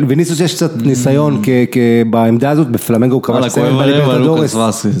 כן, ויניסיוס יש קצת ניסיון בעמדה הזאת, בפלמנגו הוא כבש כהן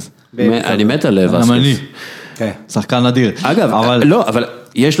בליברטדורס. אני מת עליו. גם אני. שחקן נדיר. אגב, לא, אבל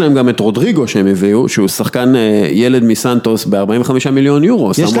יש להם גם את רודריגו שהם הביאו, שהוא שחקן ילד מסנטוס ב-45 מיליון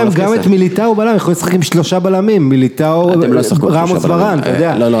יורו. יש להם גם את מיליטאו בלם, יכולים לשחק עם 3 בלמים, מיליטאו, רמוס ורן, אתה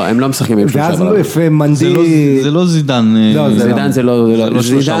יודע. לא, הם לא משחקים עם 3 בלמים. ואז מנדי... זה לא זידן. זידן זה לא,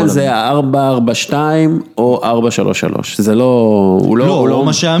 זידן זה 4-4-2 או 4-3-3. זה לא, הוא לא... לא,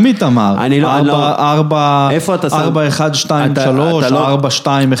 מה שעמית אמר. 4-1-2-3, 4-2-1-3.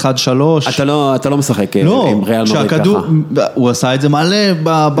 אתה לא משחק עם ריאל מדריד ככה. הוא עשה את זה מלא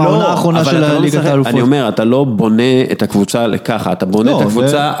בעונה האחרונה של ליגת האלופות. אני אומר, אתה לא בונה את הקבוצה לככה, אתה בונה את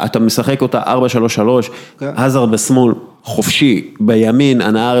הקבוצה, אתה משחק אותה 4-3-3, הזר בשמאל, חופשי, בימין,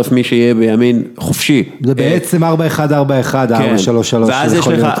 אנא ערף מי שיהיה בימין חופשי. זה בעצם 4-1-4-1, 4-3-3. ואז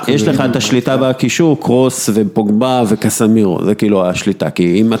יש לך את השליטה בקישור, קרוס ופוגבה וקסמירו, זה כאילו השליטה,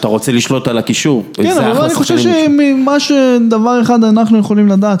 כי אם אתה רוצה לשלוט על הקישור, כן, אבל אני חושב שמה שדבר אחד אנחנו יכולים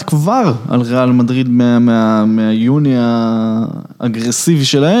לדעת כבר על ריאל מדריד מהיוני האגרסיבי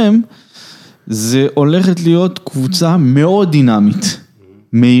שלהם, זה הולכת להיות קבוצה מאוד דינמית.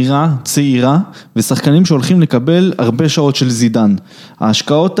 מהירה, צעירה, ושחקנים שהולכים לקבל הרבה שעות של זידן.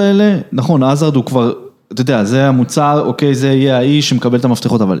 ההשקעות האלה, נכון, אזרד הוא כבר, אתה יודע, זה המוצר, אוקיי, זה יהיה האיש שמקבל את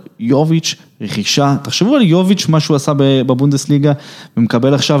המפתחות, אבל יוביץ', רכישה, תחשבו על יוביץ', מה שהוא עשה בבונדסליגה,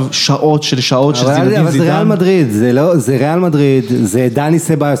 ומקבל עכשיו שעות של זידן. אבל זה ריאל מדריד, זה ריאל מדריד, זה דני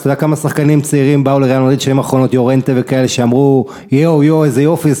סבאיוס, אתה יודע כמה שחקנים צעירים באו לריאל מדריד, שהם האחרונות יורנטה וכאלה, שאמרו, יו, איזה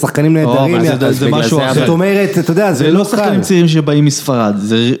יופי, שחקנים נהדרים. זה משהו אחר. זאת אומרת, אתה יודע, זה לא שחקנים צעירים שבאים מספרד,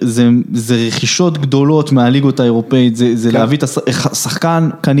 זה רכישות גדולות מהליגות האירופאית, זה להביא את השחקן,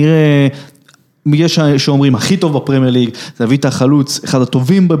 כנראה יש שאומרים הכי טוב בפרמייר ליג, זה להביא את החלוץ, אחד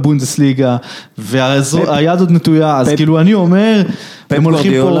הטובים בבונדסליגה, והיד עוד נטויה, אז כאילו אני אומר, הם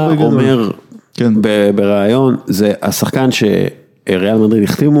הולכים פה בגדול. אומר ברעיון, זה השחקן שריאל מדריד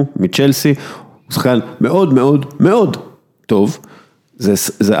החתימו, מצ'לסי, הוא שחקן מאוד מאוד מאוד טוב,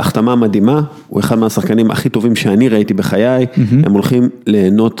 זה החתמה מדהימה, הוא אחד מהשחקנים הכי טובים שאני ראיתי בחיי, הם הולכים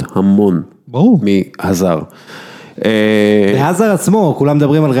ליהנות המון מהזר. הזר עצמו, כולם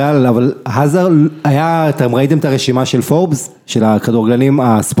מדברים על ריאל, אבל הזר היה, אתם ראיתם את הרשימה של פורבס, של הכדורגלנים,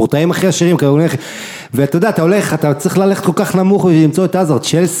 הספורטאים הכי עשירים, ואתה יודע, אתה צריך ללכת כל כך נמוך ולמצוא את הזר,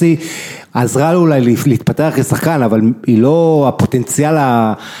 צ'לסי עזרה לו אולי להתפתח כשחקן, אבל היא לא, הפוטנציאל,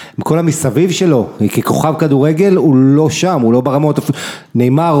 כל המסביב שלו, ככוכב כדורגל, הוא לא שם, הוא לא ברמות,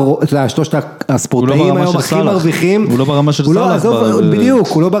 נאמר, שלושת הספורטאים היום הכי מרוויחים, הוא לא ברמה של סלאח, בדיוק,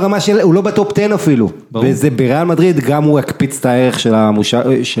 הוא לא בטופ 10 אפילו, וזה בריאל מדריד, גם הוא הקפיץ את הערך של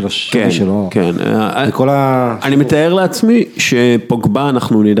השני שלו. כן, אני מתאר לעצמי שפוגבה,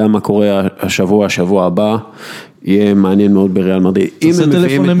 אנחנו נדע מה קורה השבוע הבא, יהיה מעניין מאוד בריאל מדריד. תעשה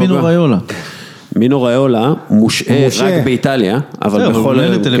טלפון למינו ראיולה. מינו ראיולה מושעה רק באיטליה, אבל בכל...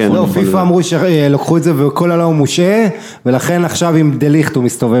 לא, פיפה אמרו שלקחו את זה וכל העולם הוא מושעה, ולכן עכשיו עם דליכט הוא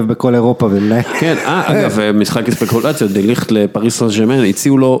מסתובב בכל אירופה. כן, אגב, משחק ספקולציות, דליכט לפריס סן ז'רמן,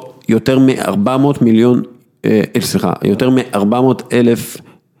 הציעו לו יותר מ-400 מיליון, סליחה, יותר מ-400,000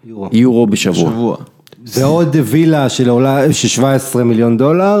 יורו בשבוע. ועוד וילה של 17 מיליון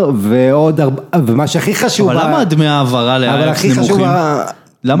דולר, ומה שהכי חשוב... אבל למה דמי העברה לאייקס נמוכים?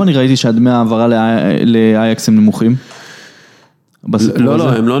 למה אני ראיתי שהדמי העברה לאייקס הם נמוכים? לא,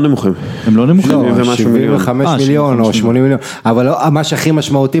 הם לא נמוכים. הם לא נמוכים? לא, 75 מיליון או 80 מיליון, אבל מה שהכי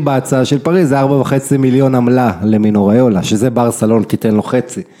משמעותי בהצעה של פריז זה 4.5 מיליון עמלה למינו ראיולה, שזה ברסלון תיתן לו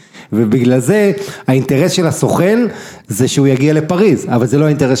חצי. ובגלל זה האינטרס של הסוכן זה שהוא יגיע לפריז, אבל זה לא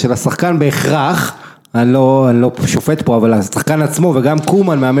האינטרס של השחקן בהכרח, אני לא שופט פה, אבל השחקן עצמו וגם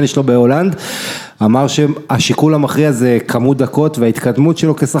קומן, מאמן שלו בהולנד, אמר שהשיקול המכריע זה כמות דקות וההתקדמות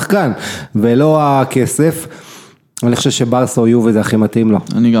שלו כשחקן, ולא הכסף. אני חושב שברסה או יובה זה הכי מתאים לו.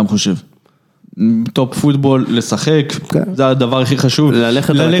 אני גם חושב. טופ פוטבול, לשחק, זה הדבר הכי חשוב.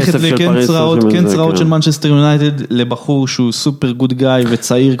 ללכת לקנצראות של מנצ'סטר יונייטד, לבחור שהוא סופר גוד גאי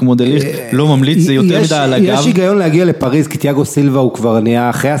וצעיר כמו דליכט, לא ממליץ, זה יותר מדי על הגב. יש היגיון להגיע לפריז, כי תיאגו סילבה הוא כבר נהיה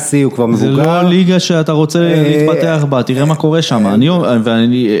אחרי השיא, הוא כבר מבוגר. זה לא ליגה שאתה רוצה להתפתח בה, תראה מה קורה שם.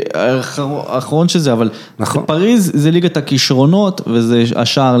 ואני האחרון שזה, אבל פריז זה ליגת הכישרונות, וזה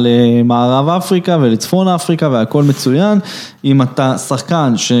השאר למערב אפריקה ולצפון אפריקה, והכל מצוין. אם אתה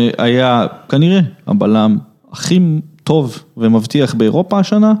שחקן שהיה כנראה הבלם הכי טוב ומבטיח באירופה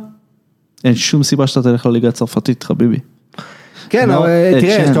השנה, אין שום סיבה שאתה תלך לליגה הצרפתית, חביבי. כן, אבל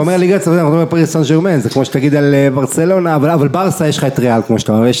תראה, כשאתה אומר ליגה הצרפתית, אנחנו אומרים פריס סן ז'רמן, זה כמו שתגיד על ברצלונה, אבל ברסה יש לך את ריאל, כמו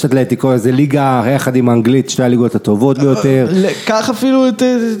שאתה אומר, יש את אתלטיקו, זה ליגה יחד עם האנגלית, שתי הליגות הטובות ביותר. כך אפילו,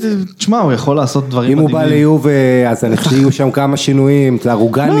 תשמע, הוא יכול לעשות דברים מדהימים. אם הוא בא ליוב, אז אני חושב שיהיו שם כמה שינויים,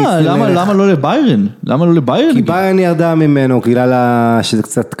 רוגני. למה לא לביירן? למה לא לביירן? כי ביירן ירדה ממנו, בגלל שזה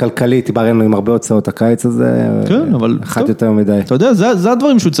קצת כלכלית, ביירן עם הרבה הוצאות הקיץ הזה, אחת יותר מדי. אתה יודע, זה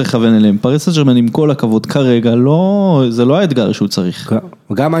הדברים שהוא צריך לכוון אליהם. פריס סן ז'רמן עם כל הכבוד כרגע, זה לא האתגר שהוא צריך.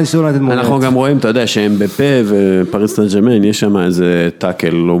 גם אנחנו גם רואים, אתה יודע, שהם בפה ופריס סן ז'רמן, יש שם איזה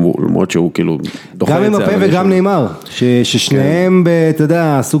טאקל, למרות שהוא כאילו דוחה את זה. גם עם הפה וגם נאמר, ששניהם, אתה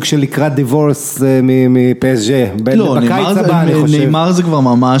יודע, סוג של לקראת דיבורס מפסג'ה. לא, נאמר זה כבר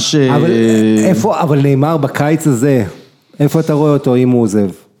ממש... אבל נאמר בקיץ הזה, איפה אתה רואה אותו אם הוא עוזב?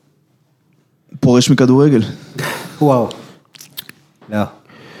 פורש מכדורגל. וואו. לא.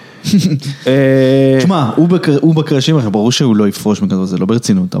 תשמע, הוא בקרשים אחרי, ברור שהוא לא יפרוש מכזה, זה לא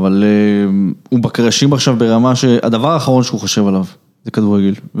ברצינות, אבל הוא בקרשים עכשיו ברמה שהדבר האחרון שהוא חושב עליו, זה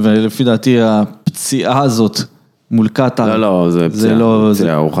כדורגל, ולפי דעתי הפציעה הזאת מול קטר. לא, זה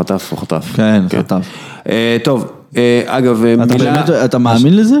פציעה, הוא חטף. כן, חטף. טוב, אגב, אתה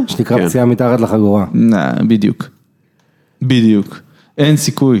מאמין לזה? שנקרא פציעה מתחת לחגורה. בדיוק. אין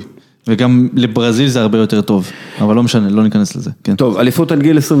סיכוי. וגם לברזיל זה הרבה יותר טוב, אבל לא משנה, לא ניכנס לזה. טוב, אליפות עד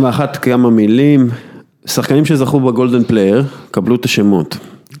גיל 21, כמה מילים. שחקנים שזכו בגולדן פלייר, קבלו את השמות.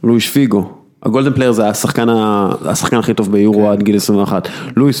 לואיס פיגו. הגולדן פלייר זה השחקן הכי טוב ביורו עד גיל 21.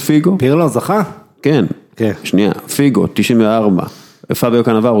 לואיס פיגו. פירלו זכה? כן. שנייה, פיגו, 94. פאביו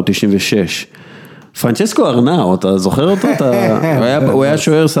קנברו, 96. פרנצ'סקו ארנאו, אתה זוכר אותו? הוא היה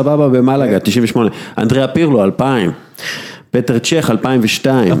שוער סבבה במלאגה, 98. אנדריה פירלו, 2000. פטר צ'ך,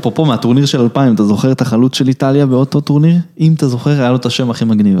 2002. אפרופו מהטורניר של 2000, אתה זוכר את החלוץ של איטליה באותו טורניר? אם אתה זוכר, היה לו את השם הכי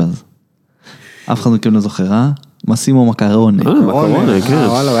מגניב אז. אף אחד מכם לא זוכר, אה? מסימו מקרוני. מקרוני, כן.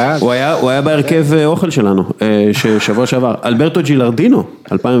 הוא היה בהרכב אוכל שלנו, שבוע שעבר. אלברטו ג'ילרדינו,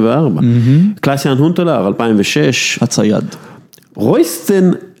 2004. קלאסיאן הונטלר, 2006. הצייד.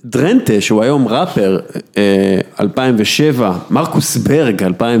 רויסטן דרנטה, שהוא היום ראפר, 2007, מרקוס ברג,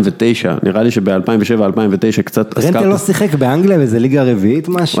 2009, נראה לי שב-2007-2009 קצת... דרנטה לא שיחק באנגליה, וזה ליגה רביעית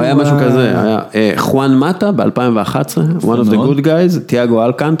משהו? הוא היה משהו כזה, היה חואן מטה ב-2011, one of the good guys, תיאגו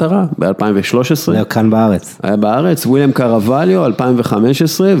אלקנטרה, ב-2013. היה כאן בארץ. היה בארץ, וויליאם קרווליו,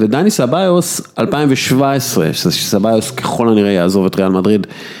 2015, ודני סביוס, 2017, שסביוס ככל הנראה יעזוב את ריאל מדריד,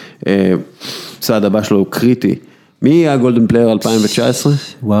 צעד הבא שלו הוא קריטי. מי יהיה הגולדן פלייר 2019?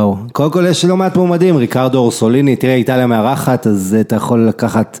 וואו, קודם כל יש לא מעט מועמדים, ריקרדו אורסוליני, תראה איטליה מארחת, אז אתה יכול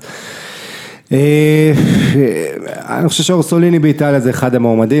לקחת, אני חושב שאורסוליני באיטליה זה אחד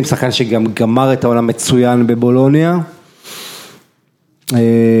המועמדים, שחקן שגם גמר את העולם מצוין בבולוניה.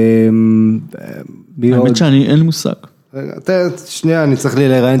 האמת שאני אין לי מושג. שנייה, אני צריך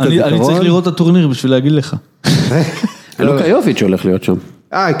לראיין את הזיכרון. אני צריך לראות את הטורניר בשביל להגיד לך. לוקה יוביץ' הולך להיות שם.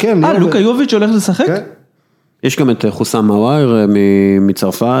 כן. לוקה יוביץ' הולך לשחק? יש גם את חוסם מוואיר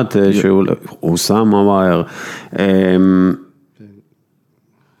מצרפת, חוסם מוואיר.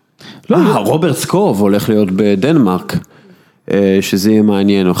 רוברט סקוב הולך להיות בדנמרק, שזה יהיה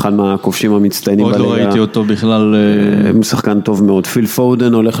מעניין, אחד מהכובשים המצטיינים בליגה. עוד לא ראיתי אותו בכלל. שחקן טוב מאוד. פיל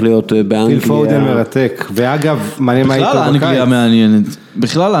פודן הולך להיות באנגליה. פיל פודן מרתק, ואגב, מעניין מה איתו בקיץ. בכלל האנגליה מעניינת,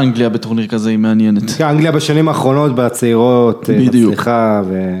 בכלל האנגליה בטורניר כזה היא מעניינת. האנגליה בשנים האחרונות בצעירות, מצליחה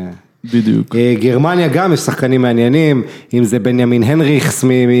בדיוק. גרמניה גם יש שחקנים מעניינים, אם זה בנימין הנריכס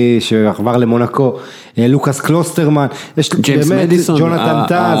שעבר למונקו, לוקאס קלוסטרמן, יש באמת ג'ונתן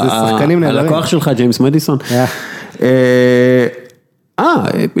טה, זה שחקנים נהדרים. הלקוח שלך ג'יימס מדיסון.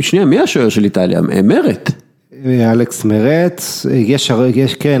 שנייה, מי השוער של איטליה? מרט. אלכס מרט, יש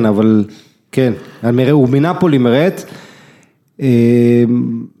כן, אבל כן, הוא מנפולי מרט.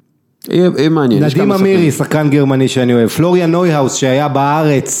 נדים אמירי, שחקן גרמני שאני אוהב, פלוריאן נויהאוס שהיה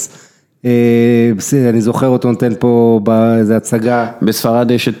בארץ, אני זוכר אותו נותן פה באיזה הצגה.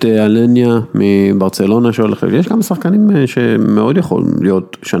 בספרד יש את אלניה מברצלונה שהולך, יש כמה שחקנים שמאוד יכול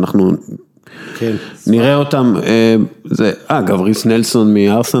להיות שאנחנו נראה אותם, גבריס נלסון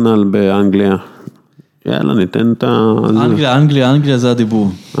מארסנל באנגליה, יאללה ניתן את אנגליה זה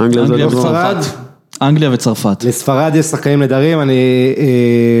הדיבור. אנגליה וצרפת. לספרד יש שחקנים נהדרים,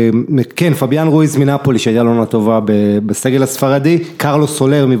 כן, פביאן רויז מנפולי שהייתה לו טובה בסגל הספרדי, קרלוס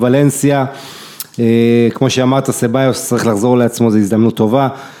סולר מוולנסיה, כמו שאמרת סביוס צריך לחזור לעצמו, זו הזדמנות טובה,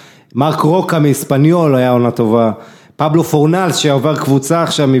 מרק רוקה מאספניול היה עונה טובה, פבלו פורנל שעובר קבוצה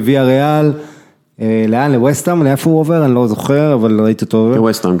עכשיו מוויה ריאל, לאן? לווסטהאם? לאיפה הוא עובר? אני לא זוכר, אבל ראיתי אותו עובר.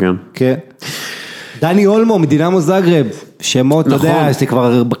 לווסטהאם, כן. כן. דני אולמו מדינמו זאגרב, שמות, אתה יודע, יש לי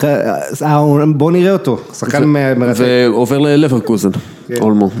כבר, בוא נראה אותו, שחקן מרתק. ועובר ללברקוזן,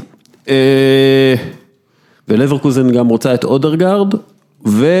 אולמו. ולברקוזן גם רוצה את אודרגרד,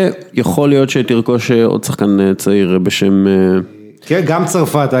 ויכול להיות שתרכוש עוד שחקן צעיר בשם... כן, גם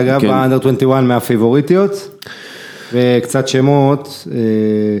צרפת, אגב, באנדר 21 מהפיבוריטיות, וקצת שמות,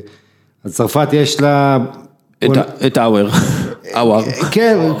 אז צרפת יש לה... את האוור.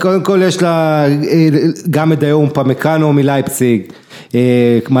 כן, קודם כל יש לה גם את דיום פמקנו מלייפציג,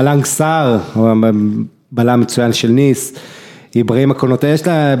 מלנג סער, בלם מצוין של ניס, איברהים הקונוטה, יש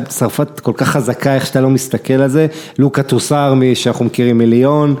לה צרפת כל כך חזקה, איך שאתה לא מסתכל על זה, לוקה טוסר שאנחנו מכירים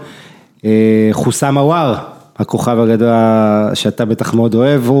מיליון, חוסם אוואר, הכוכב הגדול שאתה בטח מאוד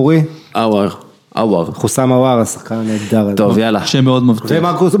אוהב, אורי. אוואר. חוסם אוואר, השחקן הנהדר. טוב, יאללה. שם מאוד מבטיח.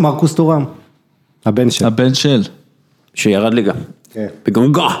 ומרקוס טורם. הבן של. שירד ליגה.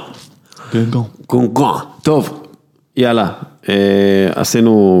 בגונגה. טוב, יאללה,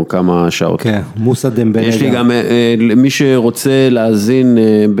 עשינו כמה שעות. כן, מוסא דמבלה. יש לי גם, מי שרוצה להאזין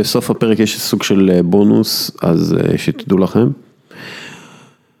בסוף הפרק יש סוג של בונוס, אז שתדעו לכם.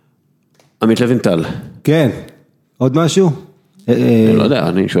 עמית לוינטל. כן, עוד משהו? לא יודע,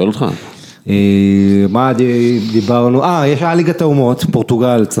 אני שואל אותך. מה דיברנו? יש ליגת האומות,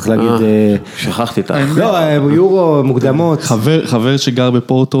 פורטוגל, צריך להגיד. שכחתי את לא, יורו, מוקדמות. חבר שגר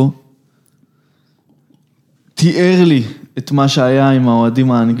בפורטו, תיאר לי את מה שהיה עם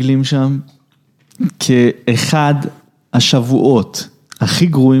האוהדים האנגלים שם, כאחד השבועות הכי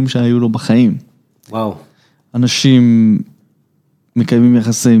גרועים שהיו לו בחיים. וואו. אנשים מקיימים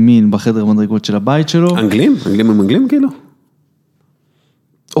יחסי מין בחדר המדרגות של הבית שלו. אנגלים? אנגלים הם אנגלים כאילו?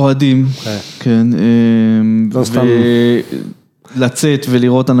 אוהדים, כן. ולצאת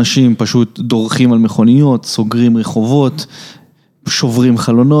ולראות אנשים פשוט דורכים על מכוניות, סוגרים רחובות, שוברים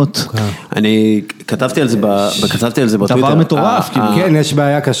חלונות. אני כתבתי על זה בטוויטר. דבר מטורף. כן, יש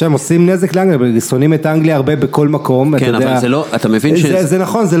בעיה קשה, הם עושים נזק לאנגליה, שונאים את אנגליה הרבה בכל מקום. כן, אבל זה לא, אתה מבין זה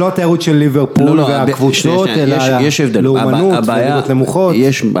נכון, זה לא התיירות של ליברפול והקבוצות, אלא לאומנות וליגות נמוכות.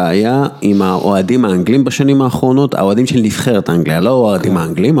 יש בעיה עם האוהדים האנגלים בשנים האחרונות, האוהדים של נבחרת האנגליה, לא האוהדים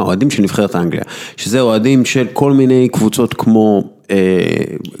האנגלים, האוהדים של נבחרת האנגליה, שזה אוהדים של כל מיני קבוצות כמו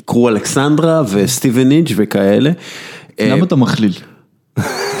קרו אלכסנדרה וסטיבניג' וכאלה. למה אתה מכליל?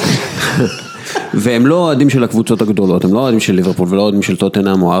 והם לא אוהדים של הקבוצות הגדולות, הם לא אוהדים של ליברפול ולא אוהדים של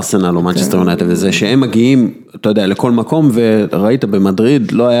טוטנהאם או ארסנל או מנצ'סטר יונייטד וזה, שהם מגיעים, אתה יודע, לכל מקום, וראית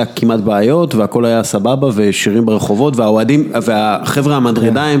במדריד לא היה כמעט בעיות והכל היה סבבה ושירים ברחובות, והאוהדים והחבר'ה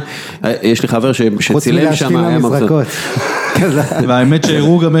המדרידיים, יש לי חבר שצילם שם, היה מבסוט. והאמת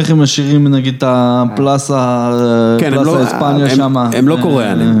שהראו גם איך הם משאירים נגיד את הפלאסה אספניה שם. הם לא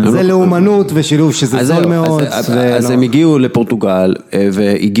קוריאנים. זה לאומנות ושילוב שזה זול מאוד. אז הם הגיעו לפורטוגל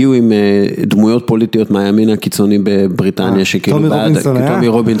והגיעו עם דמויות פוליטיות מהימין הקיצוני בבריטניה שכאילו טומי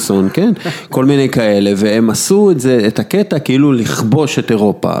רובינסון, כן, כל מיני כאלה, והם עשו את הקטע כאילו לכבוש את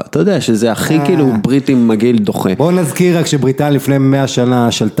אירופה. אתה יודע שזה הכי כאילו בריטים מגעיל דוחה. בוא נזכיר רק שבריטניה לפני 100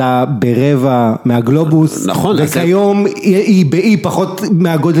 שנה שלטה ברבע מהגלובוס. נכון. וכיום היא באי פחות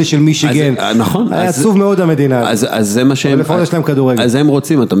מהגודל של מישיגן. נכון. היה עצוב מאוד המדינה. אז זה מה שהם... לפחות יש להם כדורגל. אז הם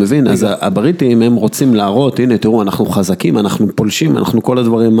רוצים, אתה מבין? אז הבריטים הם רוצים להראות, הנה תראו, אנחנו חזקים, אנחנו פולשים, אנחנו כל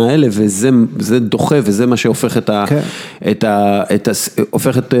הדברים האלה, וזה דוחה, וזה מה שהופך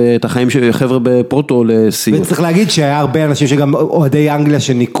הופך את החיים של חבר'ה בפורטו לסיום. וצריך להגיד שהיה הרבה אנשים שגם אוהדי אנגליה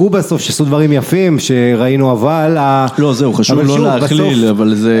שניקו בסוף, שעשו דברים יפים, שראינו אבל... לא, זהו, חשוב לא להכליל,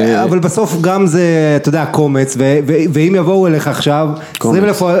 אבל זה... אבל בסוף גם זה, אתה יודע, קומץ, ואם יבואו אליך עכשיו,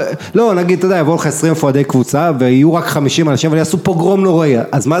 20,000, לא, נגיד, אתה יודע, יבואו לך 20 אוהדי קבוצה, ויהיו רק 50 אנשים, אבל יעשו פוגרום נוראי,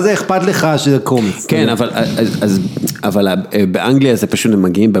 אז מה זה אכפת לך שזה קומץ? כן, אבל באנגליה זה פשוט הם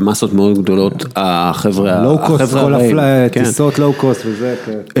מגיעים במסות מאוד גדולות, החבר'ה... לואו-קוסט, כל הטיסות לואו-קוסט וזה,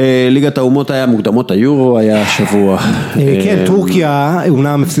 כן. ליגת האומות היה מוקדמות היורו, היה שבוע. כן, טורקיה,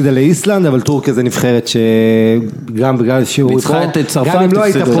 אומנם הפסידה לאיסלנד, אבל טורקיה זה נבחרת שגם בגלל שהוא... ניצחה את צרפת, גם אם לא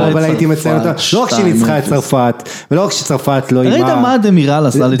היית פה, אבל הייתי מציין אותה. לא רק שהיא ניצחה את צרפת, ולא רק שצרפת לא אימה... ראית מה דמירל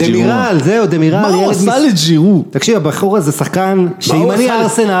עשה לג'ירו? דמירל, זהו, דמירל. מה הוא עשה לג'ירו? תקשיב, הבחור הזה שחקן, שאם אני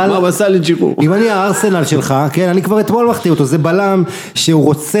הארסנל... מה הוא עשה לג'ירו? אם אני הארסנל שלך, כן, אני כבר אתמול מחתיא אותו, זה בלם שהוא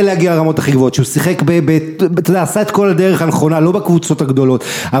רוצה להגיע לרמות הכי גבוהות, שהוא שיחק אתה יודע, עשה את כל הדרך הנכונה, לא בקבוצות הגדולות,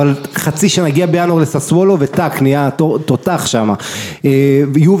 אבל חצי שנה הגיע בינואר לססוולו, וטק, נהיה תותח שם.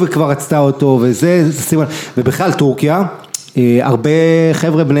 יובה כבר רצתה אותו, וזה סימן, ובכלל טורקיה, הרבה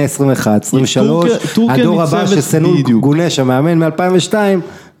חבר'ה בני 21, 23, הדור הבא שסנול גונש, המאמן מ-2002,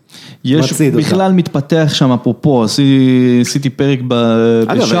 יש בכלל מתפתח שם אפרופו, עשיתי פרק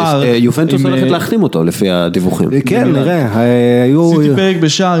בשער. אגב, יובנטוס הולכת להחתים אותו לפי הדיווחים. כן, נראה. עשיתי פרק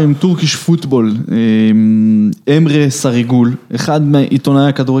בשער עם טורקיש פוטבול, אמרה סריגול, אחד מעיתונאי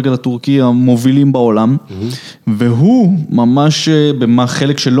הכדורגל הטורקי המובילים בעולם, והוא ממש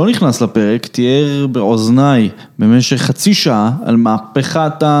בחלק שלא נכנס לפרק, תיאר באוזניי במשך חצי שעה על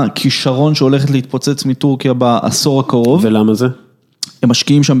מהפכת הכישרון שהולכת להתפוצץ מטורקיה בעשור הקרוב. ולמה זה? הם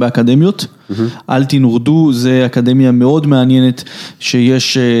משקיעים שם באקדמיות, אל תנורדו, זה אקדמיה מאוד מעניינת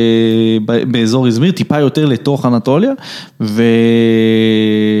שיש באזור איזמיר, טיפה יותר לתוך אנטוליה,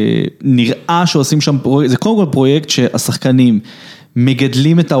 ונראה שעושים שם פרויקט, זה קודם כל פרויקט שהשחקנים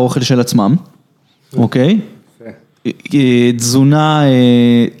מגדלים את האוכל של עצמם, אוקיי? תזונה,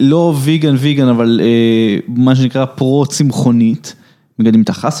 לא ויגן, אבל מה שנקרא פרו-צמחונית, מגדלים את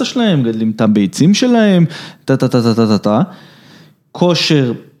החסה שלהם, מגדלים את הביצים שלהם,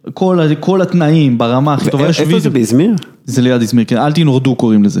 כושר, כל התנאים ברמה הכי טובה. איפה זה באזמיר? זה ליד איזמיר, כן, אל תנורדו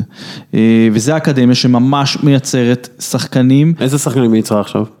קוראים לזה. וזה אקדמיה שממש מייצרת שחקנים. איזה שחקנים היא יצרה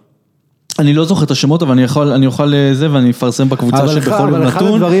עכשיו? אני לא זוכר את השמות, אבל אני אוכל לזה, ואני אפרסם בקבוצה שבכל יום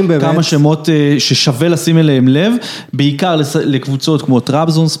נתון, כמה שמות ששווה לשים אליהם לב, בעיקר לקבוצות כמו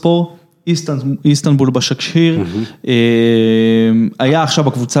טראבזונספור, איסטנבול בשקשיר, היה עכשיו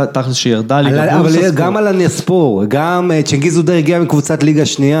בקבוצה תכלס שירדה ליגה אבל גם על הנספור, גם צ'נגיז אונדר הגיע מקבוצת ליגה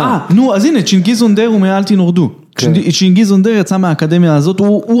שנייה. נו, אז הנה, צ'נגיז אונדר הוא מאל תנורדו. צ'נגיז אונדר יצא מהאקדמיה הזאת,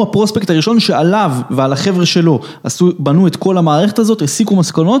 הוא הפרוספקט הראשון שעליו ועל החבר'ה שלו בנו את כל המערכת הזאת, הסיקו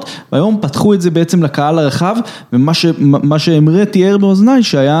מסקנות, והיום פתחו את זה בעצם לקהל הרחב, ומה שאמרה תיאר באוזניי,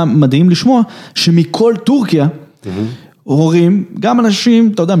 שהיה מדהים לשמוע, שמכל טורקיה, הורים, גם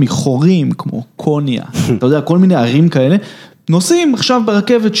אנשים, אתה יודע, מחורים, כמו קוניה, אתה יודע, כל מיני ערים כאלה, נוסעים עכשיו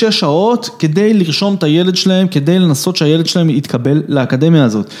ברכבת 6 שעות, כדי לרשום את הילד שלהם, כדי לנסות שהילד שלהם יתקבל לאקדמיה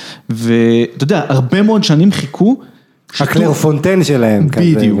הזאת. ואתה יודע, הרבה מאוד שנים חיכו, הקלר פונטן שלהם.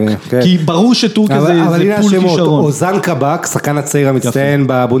 בדיוק, כי ברור שטורקיה זה פול כישרון. אוזן קבק, שחקן הצעיר המצטיין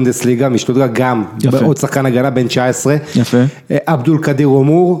בבונדסליגה, משטוטגרט גם, עוד שחקן הגנה בן 19. יפה. אבדול קדיר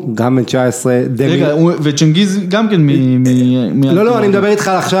אומור, גם בן 19. רגע, וצ'נגיז גם כן לא, אני מדבר איתך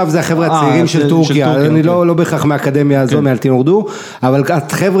עכשיו, זה החבר'ה הצעירים של טורקיה, אני לא בהכרח מהאקדמיה הזו, מאלטינורדו, אבל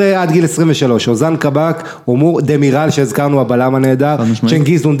החבר'ה עד גיל 23, אוזן קבק, אומור, דמירל שהזכרנו, הבלם הנהדר,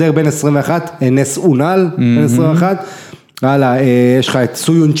 צ'נגיז אונדר בן 21, נס אונל בן 21, הלאה, יש לך את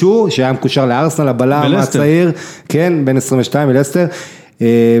סויונצ'ו, שהיה מקושר לארסנל, הבלם הצעיר, כן, בן 22 מלסטר,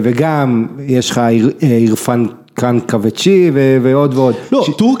 וגם יש לך אירפן קנקבצ'י ועוד ועוד. לא,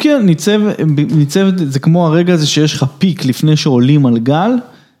 טורקיה ניצבת, זה כמו הרגע הזה שיש לך פיק לפני שעולים על גל,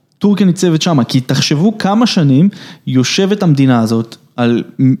 טורקיה ניצבת שמה, כי תחשבו כמה שנים יושבת המדינה הזאת, על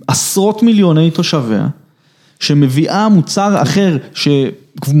עשרות מיליוני תושביה, שמביאה מוצר אחר,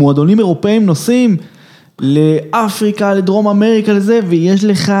 שמועדונים אירופאים נוסעים, לאפריקה, לדרום אמריקה, לזה, ויש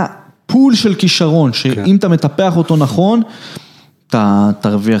לך פול של כישרון, שאם אתה מטפח אותו נכון, אתה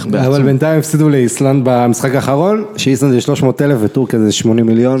תרוויח בעצם. אבל בינתיים הפסידו לאיסלנד במשחק האחרון, שאיסלנד זה 300,000 וטורקיה זה 80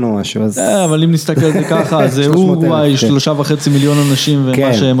 מיליון או משהו. אבל אם נסתכל על זה ככה, זה וואי, 3.5 מיליון אנשים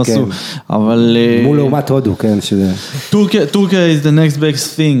ומה שהם עשו. אבל... מול לעומת הודו, כן, שזה... טורקיה is the next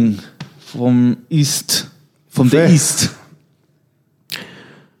best thing from the east.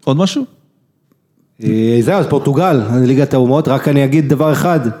 עוד משהו? זהו, אז פורטוגל, ליגת האומות, רק אני אגיד דבר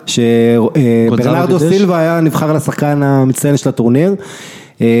אחד, שברנרדו סילבה היה נבחר לשחקן המצטיין של הטורניר,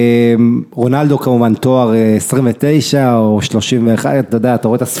 רונלדו כמובן תואר 29 או 31, אתה יודע, אתה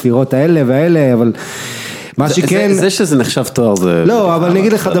רואה את הספירות האלה והאלה, אבל מה שכן... זה שזה נחשב תואר זה... לא, אבל אני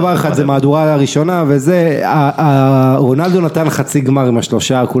אגיד לך דבר אחד, זה מהדורה הראשונה, וזה, רונלדו נתן חצי גמר עם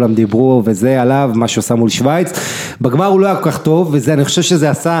השלושה, כולם דיברו, וזה עליו, מה שעושה מול שוויץ, בגמר הוא לא היה כל כך טוב, וזה, אני חושב שזה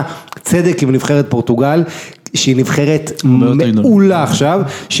עשה צדק עם נבחרת פורטוגל, שהיא נבחרת מעולה עכשיו,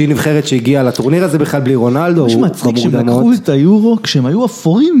 שהיא נבחרת שהגיעה לטורניר הזה בכלל בלי רונלדו. יש מצחיק שהם לקחו את היורו כשהם היו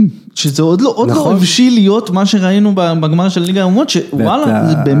אפורים, שזה עוד לא הבשיל להיות מה שראינו בגמר של ליגה האומות, שוואלה,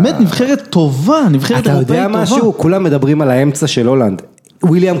 זה באמת נבחרת טובה, נבחרת אירופאית טובה. אתה יודע משהו? כולם מדברים על האמצע של הולנד.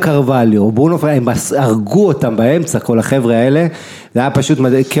 וויליאם קרווליו, ברונו פרננדז, הם הרגו אותם באמצע, כל החבר'ה האלה, זה היה פשוט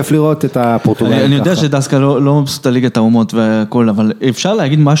כיף לראות את הפורטוגל. אני יודע שדסקה לא מבסוט על ליגת האומות והכל, אבל אפשר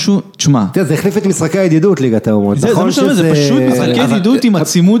להגיד משהו, תשמע. זה החליף את משחקי הידידות ליגת האומות. זה פשוט משחקי ידידות עם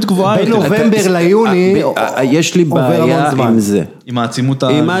עצימות גבוהה. בין נובמבר ליוני, יש לי בעיה עם זה. עם העצימות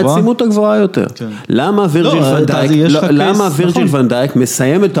הגבוהה? עם העצימות הגבוהה יותר. למה וירג'יל ון דייק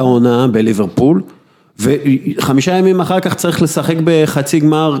מסיים את העונה בליברפול, ו5 ימים אחר כך צריך לשחק בחצי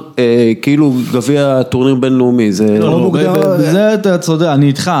גמר, כאילו גביע טורניר בינלאומי, זה אתה צודק, אני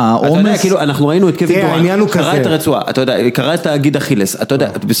איתך, העומס... כאילו, אנחנו ראינו את קווין דורנט, קרא את הרצועה, אתה יודע, קרא את הגיד אכילס, אתה יודע,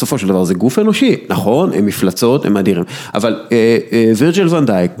 בסופו של דבר זה גוף אנושי, נכון, הם מפלצות, הם אדירים, אבל וירג'יל ון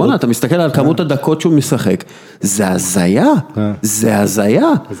דייק, בוא נה, אתה מסתכל על כמות הדקות שהוא משחק, זה הזיה, זה הזיה.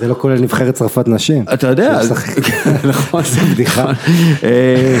 זה לא כולל נבחרת צרפת נשים. אתה יודע, נכון, זה בדיחה.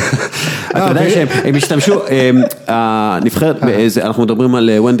 אתה יודע שהם השתמשו, אנחנו מדברים על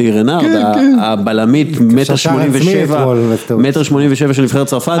ונדי רנארד, הבלמית 1.87 של נבחרת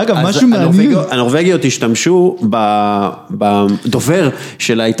צרפת, אגב, משהו מעניין. הנורווגיות השתמשו בדובר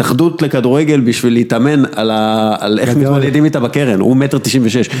של ההתאחדות לכדורגל בשביל להתאמן על איך מתמודדים איתה בקרן, הוא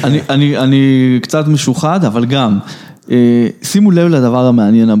 1.96. אני קצת משוחד, אבל גם, שימו לב לדבר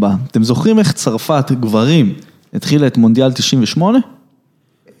המעניין הבא, אתם זוכרים איך צרפת גברים התחילה את מונדיאל 98?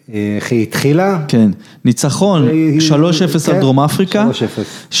 איך היא התחילה? כן, ניצחון 3-0 על דרום אפריקה,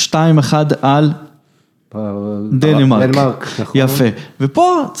 2-1 על דנמרק, יפה,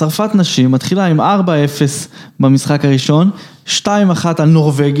 ופה צרפת נשים מתחילה עם 4-0 במשחק הראשון, 2-1 על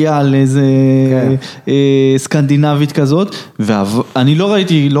נורווגיה, על איזה סקנדינבית כזאת, ואני לא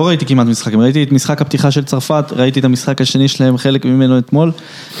ראיתי כמעט משחקים, ראיתי את משחק הפתיחה של צרפת, ראיתי את המשחק השני שלהם, חלק ממנו אתמול,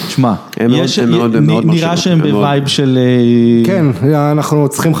 תשמע, נראה שהם בווייב של... כן, אנחנו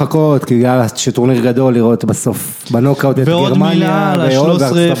צריכים לחכות, כי היה שטורניר גדול לראות בסוף, בנוקאוט את גרמניה, ועוד מילה על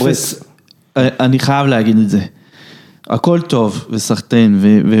 13-0, אני חייב להגיד את זה. הכל טוב וסחטן,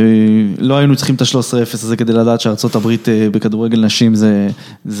 ולא היינו צריכים את ה-13-0 הזה כדי לדעת שארצות הברית בכדורגל נשים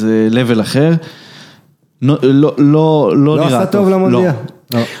זה level אחר. לא נראה טוב למונדיאל.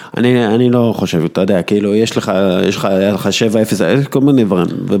 אני לא חושב, אתה יודע, כאילו יש לך 7-0, כל מיני דברים,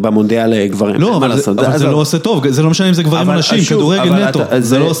 ובמונדיאל גברים. לא, אבל זה לא עושה טוב, זה לא משנה אם זה גברים או נשים, כדורגל נטו,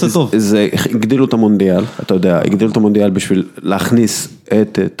 זה לא עושה טוב. זה הגדילו את המונדיאל, אתה יודע, הגדילו את המונדיאל בשביל להכניס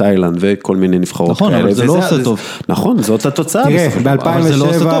את תאילנד וכל מיני נבחרות. נכון, אבל זה לא עושה טוב. נכון, זאת התוצאה. תראה,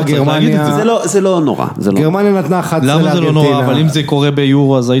 ב-2007 גרמניה... זה לא נורא. גרמניה נתנה 11 לארגנטינה. למה זה לא נורא? אבל אם זה קורה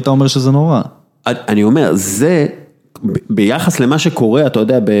ביורו, אז היית אומר שזה נורא. אני אומר, זה... ביחס למה שקורה, אתה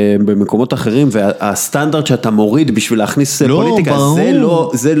יודע, במקומות אחרים, והסטנדרט שאתה מוריד בשביל להכניס פוליטיקה,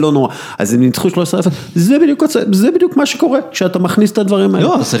 זה לא נורא. אז אם ניצחו 13-0, זה בדיוק מה שקורה, כשאתה מכניס את הדברים האלה.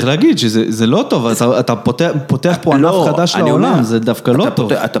 לא, צריך להגיד שזה לא טוב, אתה פותח פה ענף חדש לעולם, זה דווקא לא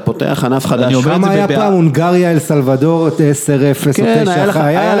טוב. אתה פותח ענף חדש. כמה היה פעם הונגריה, אל סלבדור, 10-0, כן,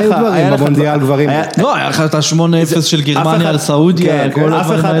 היה דברים במונדיאל גברים. לא, היה לך את ה-8-0 של גרמניה על סעודיה,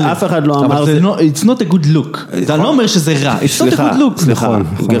 אף אחד לא אמר זה. It's not a good look. זה לא אומר שזה רע. סליחה,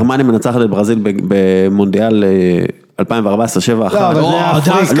 גרמניה מנצחת את ברזיל במונדיאל 2014-7-1.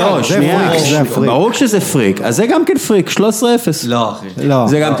 לא, שנייה, ברור שזה פריק, אז זה גם כן פריק, 13-0. לא, אחי.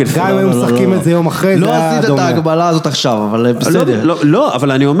 זה גם כן פריק. גם אם הם משחקים את זה יום אחרי, לא עשית את ההגבלה הזאת עכשיו, אבל בסדר. לא,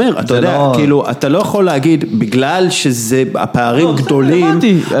 אבל אני אומר, אתה יודע, כאילו, אתה לא יכול להגיד, בגלל שזה הפערים גדולים,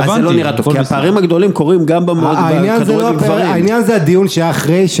 אז זה לא נראה טוב, כי הפערים הגדולים קורים גם בכדורגל גברים. העניין זה הדיון שהיה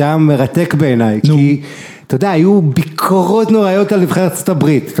אחרי, שהיה מרתק בעיניי, כי... אתה יודע, היו ביקורות נוראיות על נבחרת ארצות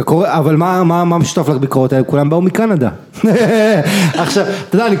הברית, אבל מה משותף לביקורות האלה? כולם באו מקנדה. עכשיו,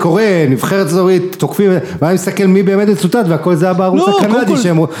 אתה יודע, אני קורא, נבחרת ארצות הברית, תוקפים, ואני מסתכל מי באמת מצוטט, והכל זה היה בערוץ הקנדי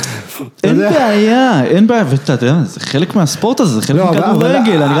שהם... אין בעיה, ואתה יודע, זה חלק מהספורט הזה, זה חלק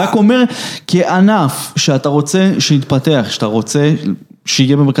מכדורגל, אני רק אומר, כענף שאתה רוצה שיתפתח, שאתה רוצה...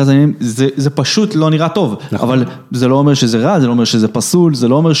 שיהיה במרכז העניינים, זה פשוט לא נראה טוב, אבל זה לא אומר שזה רע, זה לא אומר שזה פסול, זה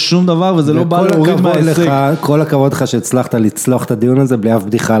לא אומר שום דבר, וזה לא בא להוריד מהעסק. כל הכבוד לך שהצלחת לצלוח את הדיון הזה, בלי אף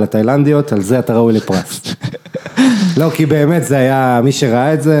בדיחה על התאילנדיות, על זה אתה ראוי לפרס. לא, כי באמת זה היה, מי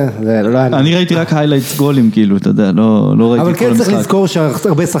שראה את זה, זה לא... אני ראיתי רק highlights גולים, כאילו, אתה יודע, לא ראיתי כל המשחק. אבל כן צריך לזכור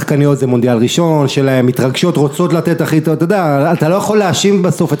שהרבה שחקניות זה מונדיאל ראשון, שלהם מתרגשות, רוצות לתת הכי טוב, אתה יודע, אתה לא יכול להאשים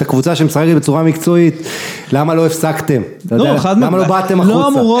בסוף את הקבוצה שמשחקת בצורה מקצועית, למה לא הפסקתם? למה לא באתם החוצה? לא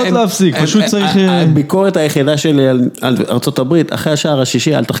אמורות להפסיק, פשוט צריך... הביקורת היחידה שלי על ארצות הברית, אחרי השער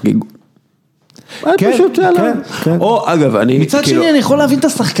השישי, אל תחגיגו. פשוט או אגב אני מצד שני אני יכול להבין את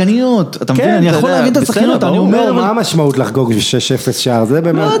השחקניות, אתה מבין, אני יכול להבין את השחקניות, אני אומר מה המשמעות לחגוג 6-0 שער, זה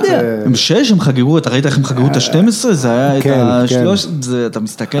באמת לא יודע, הם 6 הם חגגו, אתה ראית איך הם חגגו את ה-12, זה היה את ה-3, אתה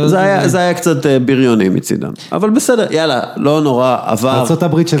מסתכל על זה, זה היה קצת בריוני מצידם, אבל בסדר, יאללה, לא נורא, עבר ארצות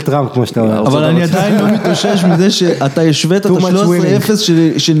הברית של טראמפ כמו שאתה אומר, אבל אני עדיין לא מתאושש מזה שאתה השווית את ה-13-0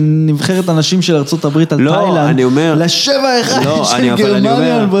 שנבחרת אנשים של ארצות הברית על תאילנד ל-7-1 של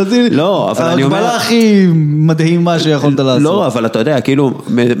גרמניה על ברזיל, הכי מדהים מה שיכולת לעשות. לא, אבל אתה יודע, כאילו,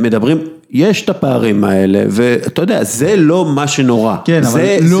 מדברים, יש את הפערים האלה, ואתה יודע, זה לא מה שנורא. כן, אבל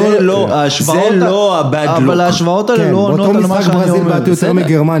זה לא הבד לוק. אבל ההשוואות האלה לא עונות על מה שאני אומר. ברזיל באתי יותר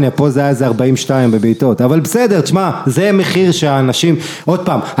מגרמניה, פה זה היה איזה 42 בביתות, אבל בסדר, תשמע, זה מחיר שהאנשים, עוד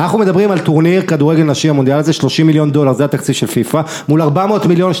פעם, אנחנו מדברים על טורניר כדורגל נשי המונדיאל הזה, $30 מיליון, זה התקציב של פיפה, מול 400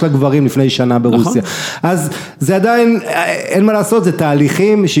 מיליון של הגברים לפני שנה ברוסיה. אז זה עדיין, אין מה לעשות, זה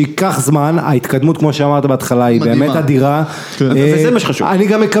תהליכים שיקח זמן, ההתקדמות כמו שאמרת בהתחלה היא באמת אדירה. וזה מה שחשוב. אני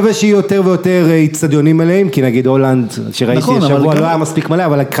גם מקווה שיהיו יותר ויותר הצטדיונים מלאים, כי נגיד הולנד, שראיתי השבוע לא היה מספיק מלא,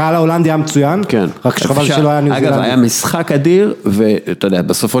 אבל הקהל ההולנדי היה מצוין, רק שחבל שלא היה ניו זילנדי. אגב, היה משחק אדיר, ואתה יודע,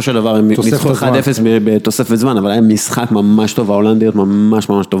 בסופו של דבר הם ניצחו 1-0 בתוספת זמן, אבל היה משחק ממש טוב, ההולנדיות ממש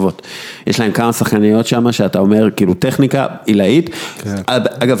ממש טובות. יש להם כמה שחקניות שם, שאתה אומר, כאילו טכניקה עילאית.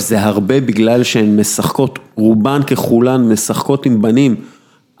 אגב, זה הרבה בגלל שהן משחקות, רובן ככולן משחקות עם בנים,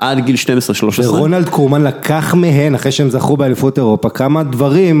 עד גיל 12-13. ורונלד קומן לקח מהן, אחרי שהם זכו באליפות אירופה, כמה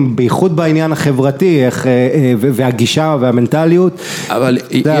דברים, בייחוד בעניין החברתי, והגישה והמנטליות. אבל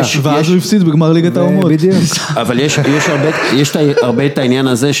ואז הוא הפסיד בגמר ליגת האומות. בדיוק. אבל יש הרבה את העניין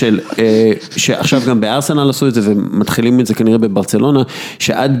הזה של, שעכשיו גם בארסנל עשו את זה, ומתחילים את זה כנראה בברצלונה,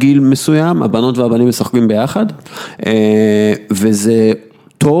 שעד גיל מסוים, הבנות והבנים משחקים ביחד, וזה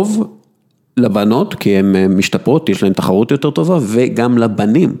טוב, לבנות, כי הן משתפרות, יש להן תחרות יותר טובה, וגם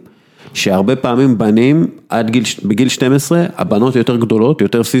לבנים. שהרבה פעמים בנים, בגיל 12, הבנות יותר גדולות,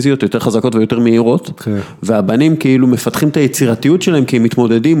 יותר פיזיות, יותר חזקות ויותר מהירות, והבנים כאילו מפתחים את היצירתיות שלהם, כי הם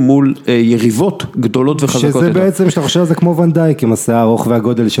מתמודדים מול יריבות גדולות וחזקות יותר. שזה בעצם, שאתה חושב זה כמו ונדייק, עם השיער הארוך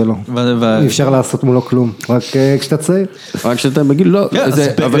והגודל שלו. אי אפשר לעשות מולו כלום, רק כשאתה צעיר. רק כשאתה בגיל, לא.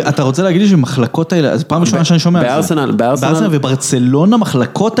 אתה רוצה להגיד לי שמחלקות הילדים, אז פעם ראשונה שאני שומע על זה. בארסנל וברצלונה,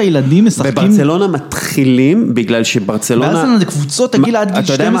 מחלקות הילדים משחקים. בברצלונה מתחילים, בגלל שברצלונה... בארסנל זה קבוצות הגיל עד גיל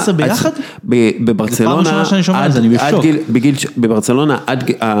 12 ביחד? בברצלונה, בברצלונה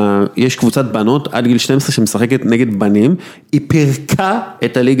יש קבוצת בנות עד גיל 12 שמשחקת נגד בנים, היא פירקה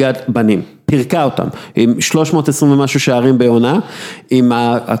את הליגת בנים, פירקה אותם, עם 320 ומשהו שערים בעונה, עם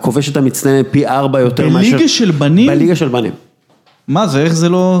הכובשת המצטיינת פי 4 יותר מאשר... בליגה של בנים? בליגה של בנים. מה זה, איך זה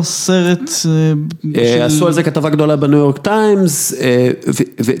לא סרט עשו על זה כתבה גדולה בניו יורק טיימס,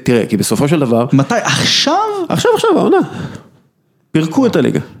 ותראה, כי בסופו של דבר... מתי? עכשיו? עכשיו, העונה. פירקו את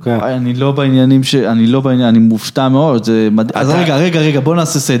הליגה. אני לא בעניינים אני מופתע מאוד. אז רגע, בוא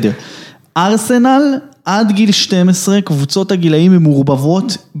נעשה סדר. ארסנל עד גיל 12, קבוצות הגילאים הן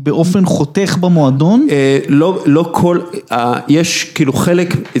מעורבבות באופן חותך במועדון? לא כל, יש כאילו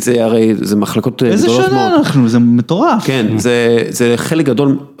חלק, זה מחלקות גדולות מאוד. איזה שנה אנחנו? זה מטורף. כן, זה חלק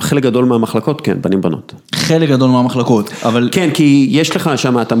גדול מהמחלקות, כן, בנים בנות. חלק גדול מהמחלקות, אבל... כן, כי יש לך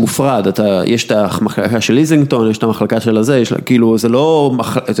שם, אתה מופרד, יש את המחלקה של איזינגטון, יש את המחלקה של הזה, כאילו, זה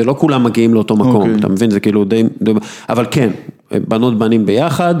לא כולם מגיעים לאותו מקום, אתה מבין, זה כאילו די, אבל כן, בנות בנים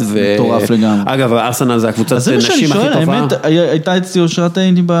ביחד, מטורף לגמרי. אגב, ארסנל זה הקבוצת נשים הכי טובה. האמת, הייתה אצלי אושרת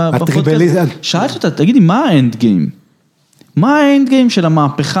הייתי בפודקאסט, שאלתי אותה, תגידי, מה האנד גיים? מה האנד גיים של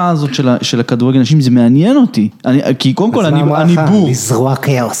המהפכה הזאת של הכדורגל נשים? זה מעניין אותי, כי קודם כל אני בור. לזרוע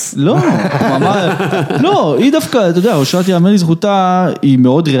כאוס. לא, היא דווקא, אתה יודע, אושרת יאמר לזכותה, היא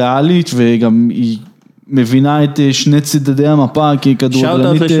מאוד ריאלית, וגם היא מבינה את שני צדדי המפה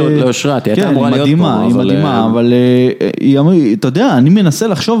ככדורגלנית. שאוטות לאושרת, היא הייתה אמורה להיות פה. היא מדהימה, אבל אתה יודע, אני מנסה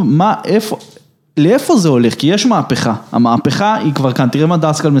לחשוב לאיפה זה הולך, כי יש מהפכה, המהפכה היא כבר כאן, תראה מה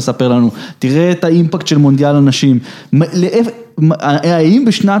דסקל מספר לנו, תראה את האימפקט של מונדיאל אנשים, האם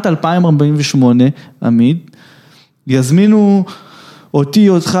בשנת 2048, עמיד, יזמינו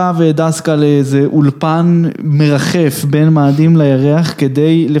אותך ודסקל לאיזה אולפן מרחף בין מאדים לירח,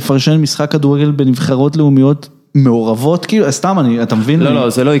 כדי לפרשן משחק כדורגל בנבחרות לאומיות מעורבות, כאילו, סתם אתה מבין? לא,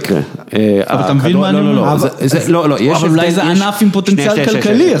 זה לא יקרה. אבל אתה מבין מה אני אומר? לא, אבל אולי זה ענף עם פוטנציאל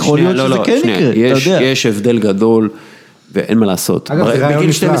כלכלי, יכול להיות שזה כן יקרה, אתה יודע. יש הבדל גדול, ואין מה לעשות.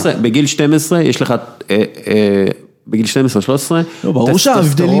 בגיל 12 יש לך... בגיל 12-13. ברור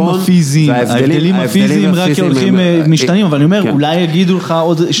שההבדלים הפיזיים רק הולכים משתנים, אבל אני אומר, אולי יגידו לך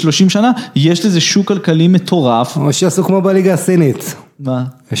עוד 30 שנה, יש לזה שוק כלכלי מטורף. או שיעשו כמו בליגה הסינית. מה?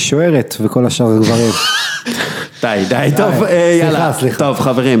 השוערת וכל השאר הגברים. די, טוב, יאללה. טוב,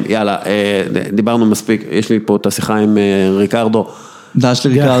 חברים, יאללה, דיברנו מספיק, יש לי פה את השיחה עם ריקרדו. דש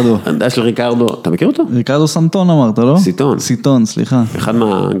לריקרדו, אתה מכיר אותו? ריקרדו סנטון אמרת, לא? סיטון, סליחה. אחד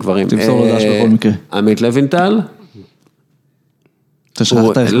מהגברים. תמסור לו דש בכל מקרה. עמית לוינטל. אתה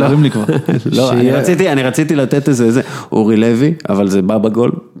שכחת איך קוראים לי כבר. לא, אני רציתי לתת איזה, אורי לוי, אבל זה בא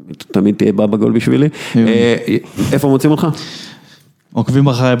בגול, תמיד תהיה בא בגול בשבילי. איפה מוצאים אותך? עוקבים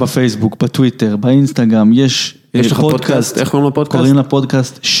אחריי בפייסבוק, בטוויטר, באינסטגרם, יש לך פודקאסט, איך קוראים לפודקאסט? קוראים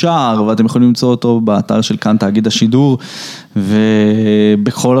לפודקאסט שער, ואתם יכולים למצוא אותו באתר של כאן תאגיד השידור,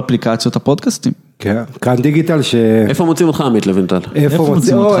 ובכל אפליקציות הפודקאסטים. כן, כאן דיגיטל ש... איפה מוצאים אותך עמית לוינטל? איפה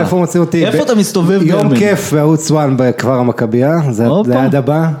מוצאים אותי? איפה אתה מסתובב? יום כיף בערוץ 1 בכפר המכבייה, זה היד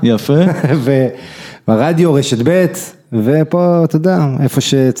הבא. יפה. וברדיו, רשת ב' ופה, אתה יודע, איפה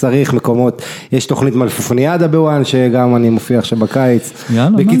שצריך מקומות, יש תוכנית מלפפוניאדה בוואן, שגם אני מופיע עכשיו בקיץ.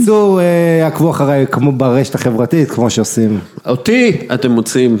 בקיצור, עקבו אחריי כמו ברשת החברתית, כמו שעושים. אותי אתם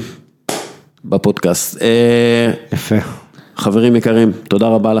מוצאים בפודקאסט. יפה. חברים יקרים, תודה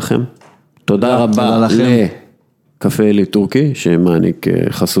רבה לכם. תודה רבה לקפה אלי טורקי, שמעניק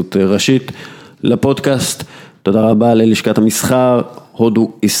חסות ראשית לפודקאסט. תודה רבה ללשכת המסחר,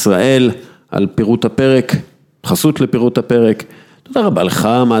 הודו ישראל, על פירוט הפרק. חסות לפירוט הפרק, תודה רבה לך,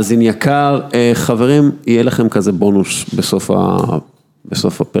 מאזין יקר, חברים, יהיה לכם כזה בונוס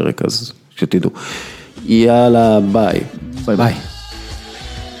בסוף הפרק, אז שתדעו. יאללה, ביי. ביי.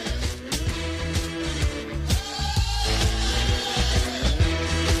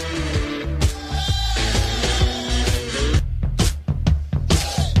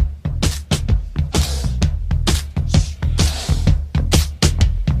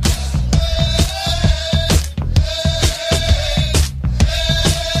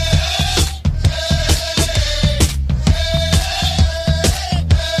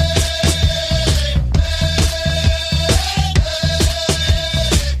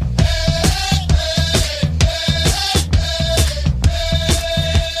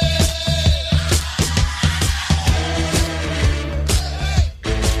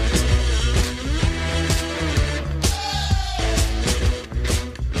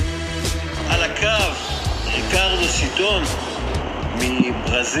 ציטון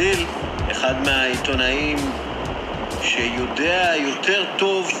מברזיל, אחד מהעיתונאים שיודע יותר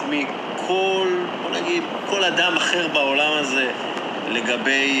טוב מכל, בוא נגיד, כל אדם אחר בעולם הזה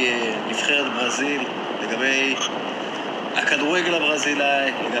לגבי נבחרת ברזיל, לגבי הכדורגל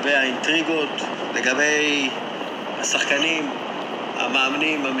הברזילאי, לגבי האינטריגות, לגבי השחקנים,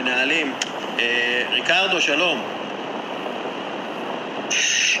 המאמנים, המנהלים. ריקרדו, שלום.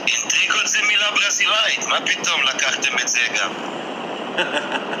 אינטריגות זה מילה ברזילאית, מה פתאום לקחתם את זה גם?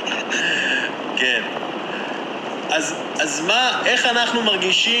 כן. אז מה, איך אנחנו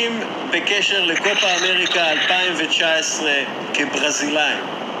מרגישים בקשר לקופה אמריקה 2019 כברזילאים?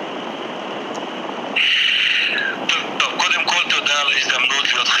 טוב, קודם כל תודה על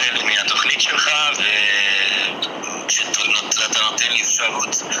ההזדמנות להיות חלק מהתוכנית שלך, שאתה נותן לי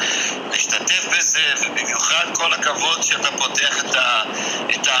אפשרות להשתתף בזה, ובמיוחד כל הכבוד שאתה פותח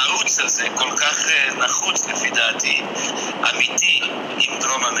את הערוץ הזה, כל כך נחוץ לפי דעתי, אמיתי, עם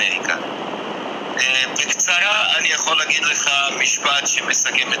דרום אמריקה. בקצרה אני יכול להגיד לך משפט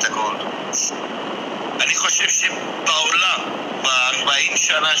שמסכם את הכל. אני חושב שבעולם, ב-40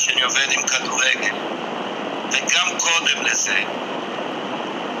 שנה שאני עובד עם כדורגל, וגם קודם לזה,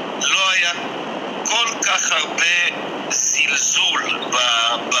 לא היה כל כך הרבה זלזול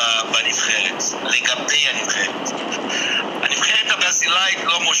בנבחרת, לגבי הנבחרת. הנבחרת הברזילאית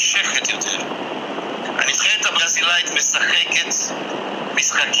לא מושכת יותר. הנבחרת הברזילאית משחקת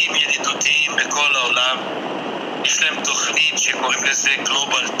משחקים ידידותיים בכל העולם. יש להם תוכנית שקוראים לזה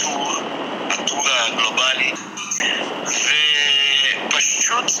גלובל טור, הטור הגלובלי,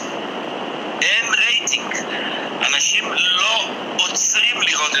 ופשוט אין רייטינג. אנשים לא עוצרים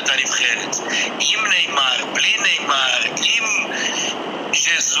לראות את הנבחרת. עם ניימר, בלי ניימר, עם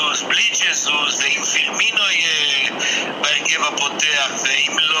ג'זוס, בלי ג'זוס, ועם פירמינו יהיה בהרכב הפותח,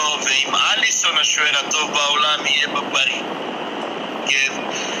 ואם לא, ועם אליסון השוער הטוב בעולם יהיה בבריא. כן,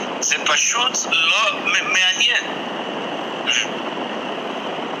 זה פשוט לא מעניין.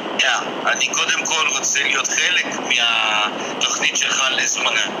 אני קודם כל רוצה להיות חלק מהתוכנית שלך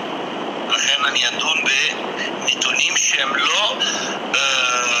לזמנה. לכן אני אדון בנתונים שהם לא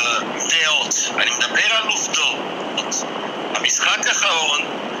דעות. אני מדבר על עובדות. המשחק האחרון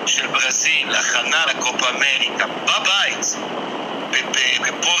של ברזיל, הכנה לקופה אמריקה, בבית,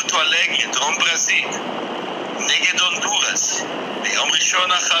 בפורטו אלגרה, דרום ברזיל, נגד הונדורס, ביום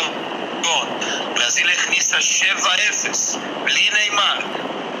ראשון האחרון, ברזיל הכניסה 7-0, בלי ניימר.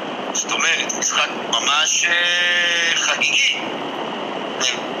 זאת אומרת, משחק ממש חגיגי.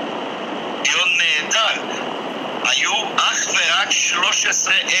 סטדיון נהדר. היו אך ורק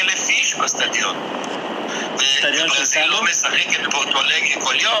 13,000 איש בסטדיון. וברזיל לא משחקת בפורטו אלגרה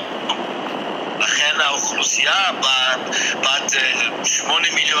כל יום. לכן האוכלוסייה בת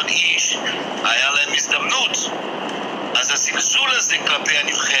 8 מיליון איש היה להם הזדמנות. אז הזלזול הזה כלפי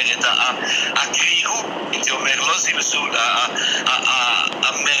הנבחרת, הקרירות, הייתי אומר, לא זלזול,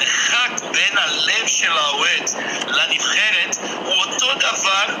 המרחק בין הלב של האוהד לנבחרת הוא אותו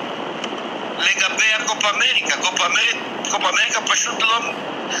דבר לגבי הקופה אמריקה. קופה אמריקה פשוט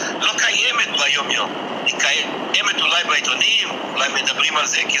לא קיימת ביום יום. היא קיימת אולי בעיתונים, אולי מדברים על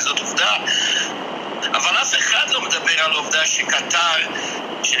זה כי זאת עובדה, אבל אף אחד לא מדבר על עובדה שקטר,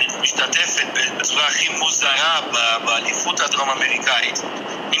 שמשתתפת בצורה הכי מוזרה באליפות הדרום אמריקאית,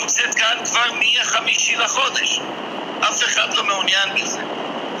 נמצאת כאן כבר מ-5 לחודש. אף אחד לא מעוניין בזה.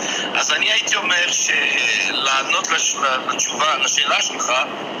 אז אני הייתי אומר שלענות לתשובה, לשאלה שלך,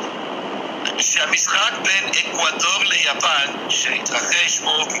 שהמשחק בין אקוודור ליפן, שהתרחש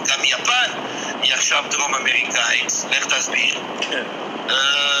בו, גם יפן היא עכשיו דרום אמריקאית, לך תסביר,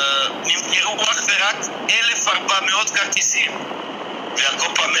 נמכרו אך ורק 1,400 כרטיסים,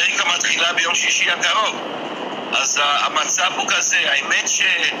 והקופה אמריקה מתחילה ביום שישי הקרוב. אז המצב הוא כזה, האמת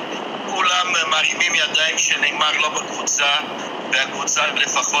שכולם מרימים ידיים שניימר לא בקבוצה, והקבוצה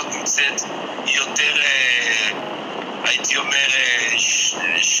לפחות נמצאת יותר, הייתי אומר,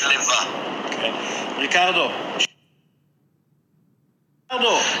 שלווה. ריקרדו,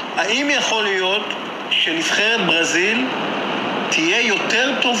 האם יכול להיות שנבחרת ברזיל תהיה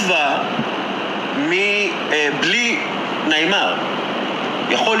יותר טובה מבלי ניימר?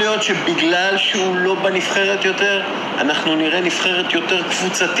 יכול להיות שבגלל שהוא לא בנבחרת יותר, אנחנו נראה נבחרת יותר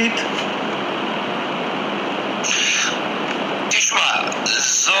קבוצתית? תשמע,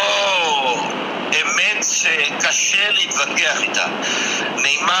 זו אמת שקשה להתווכח איתה.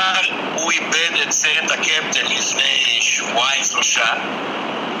 ניימר, הוא איבד את סרט הקפטן לפני 2-3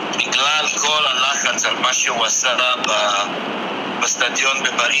 בגלל כל הלחץ על מה שהוא עשה בסטדיון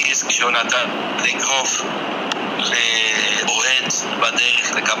בפריז, כשהוא נתן לאגרוף לאוהד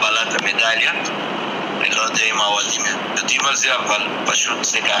בדרך לקבלת המדליה. לא יודע אם האוהדים יודעים על זה, אבל פשוט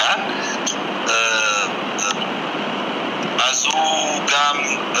זה קרה. אז הוא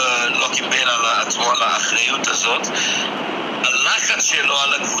גם לא קיבל על עצמו על האחריות הזאת. הלחץ שלו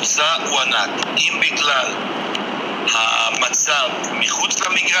על הקבוצה הוא ענק. אם בגלל המצב מחוץ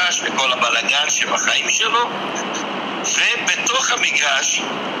למגרש וכל הבלגן שבחיים שלו, ובתוך המגרש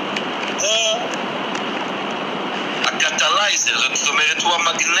הוא הקטלייזר, זאת אומרת הוא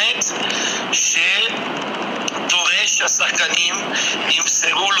המגנט שדורש השחקנים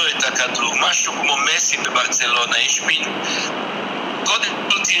ימסרו לו את הכדור, משהו כמו מסי בברצלונה. יש מין קודם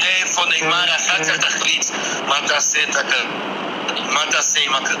כל תראה איפה נאמר, אחר כך תחליט מה תעשה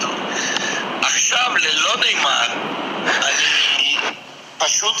עם הכדור. עכשיו ללא נאמר, אני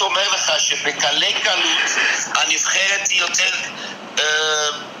פשוט אומר לך שבקלי קלות הנבחרת היא יותר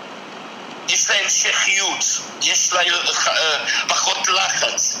יש לה המשכיות, יש לה פחות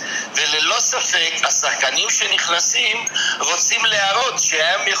לחץ, וללא ספק השחקנים שנכנסים רוצים להראות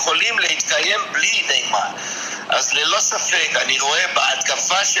שהם יכולים להתקיים בלי נאמר. אז ללא ספק אני רואה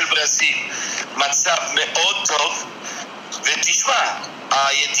בהתקפה של ברזיל מצב מאוד טוב. ותשמע,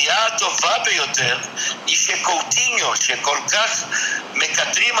 הידיעה הטובה ביותר היא שקוטיניו, שכל כך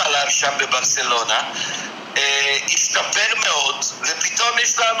מקטרים עליו שם בברצלונה, השתפר מאוד, ופתאום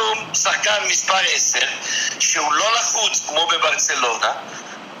יש לנו שחקן מספר 10 שהוא לא לחוץ כמו בברצלונה,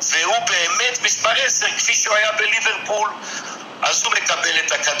 והוא באמת מספר 10 כפי שהוא היה בליברפול. אז הוא מקבל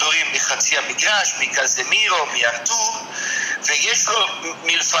את הכדורים מחצי המגרש, מקזמירו, מארתור, ויש לו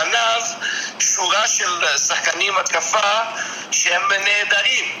מלפניו שורה של שחקנים התקפה שהם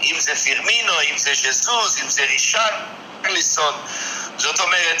נהדרים, אם זה פירמינו, אם זה ז'זוז, אם זה רישרליסון. זאת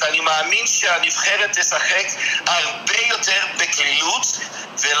אומרת, אני מאמין שהנבחרת תשחק הרבה יותר בקלילות,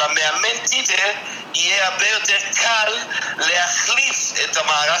 ולמאמן טיטה יהיה הרבה יותר קל להחליף את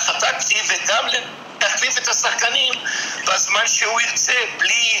המערך הטקטי וגם להחליף את השחקנים בזמן שהוא ירצה,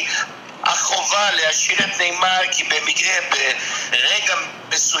 בלי החובה להשאיר את נאמר, כי במקרה ברגע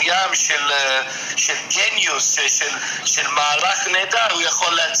מסוים של גניוס, של מהלך נהדר, הוא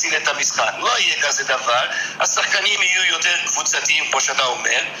יכול להציל את המשחק. לא יהיה כזה דבר, השחקנים יהיו יותר קבוצתיים כמו שאתה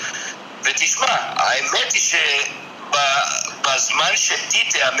אומר. ותשמע, האמת היא בזמן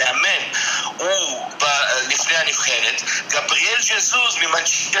שטיטה המאמן הוא לפני הנבחרת, גבריאל ז'זוז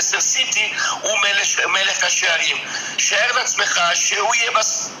ממנצ'סטר סיטי הוא מלך השערים. שער לעצמך שהוא יהיה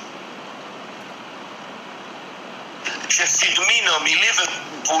שפירמינו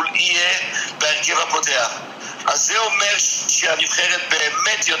מליברפול יהיה בהרכב הפותח. אז זה אומר שהנבחרת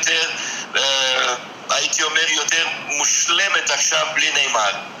באמת יותר, הייתי אומר יותר מושלמת עכשיו בלי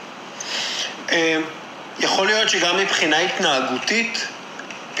נאמר. יכול להיות שגם מבחינה התנהגותית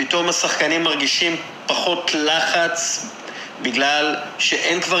פתאום השחקנים מרגישים פחות לחץ בגלל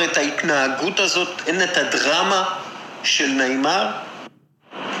שאין כבר את ההתנהגות הזאת, אין את הדרמה של נאמר.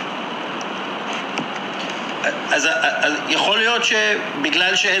 אז יכול להיות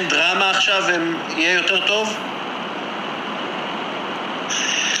שבגלל שאין דרמה עכשיו הם יהיה יותר טוב?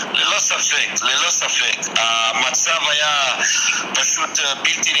 ללא ספק. המצב היה פשוט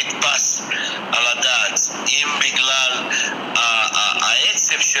בלתי נתפס על הדעת. אם בגלל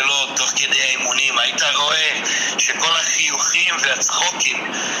העצב שלו תוך כדי האימונים, היית רואה שכל החיוכים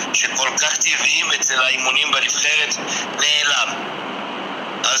והצחוקים שכל כך טבעיים אצל האימונים בנבחרת נעלם.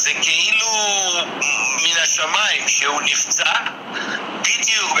 אז זה כאילו מן השמיים שהוא נפצע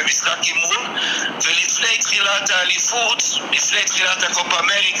בדיוק במשחק אימון, ולפני תחילת האליפות, לפני תחילת הקופה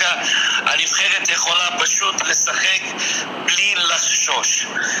אמריקה, הנבחרת יכולה פשוט לשחק בלי לחשוש.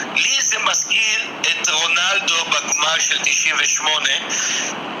 לי זה מזכיר את רונלדו בגמר של 98,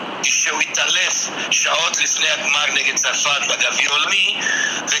 כשהוא התעלף שעות לפני הגמר נגד צרפת בגביע העולמי,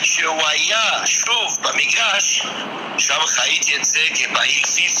 וכשהוא היה שוב במגרש, שם חייתי את זה כפעיל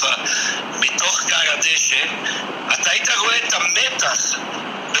פיפה מתוך קר הדשא, אתה היית רואה את המתח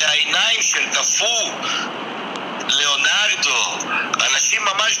בעיניים של קפו, ליאונרדו, אנשים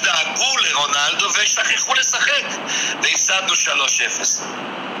ממש דאגו לרונלדו ושכחו לשחק, והפסדנו 3-0.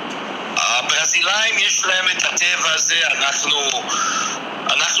 הברזילאים יש להם את הטבע הזה,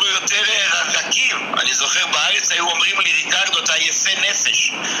 אנחנו יותר רכים. אני זוכר בארץ היו אומרים לי, ריקרדו, אתה יפה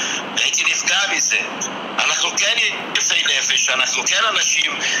נפש. והייתי נפגע מזה. אנחנו כן יפי נפש, אנחנו כן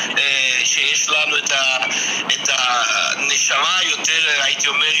אנשים שיש לנו את הנשמה יותר, הייתי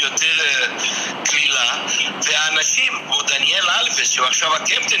אומר, יותר כלילה. והאנשים, כמו דניאל אלבס, שהוא עכשיו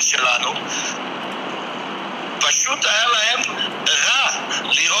הקפטן שלנו, פשוט היה להם רע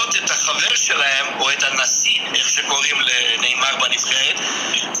לראות את החבר שלהם, או את הנשיא, איך שקוראים לנאמר בנבחרת,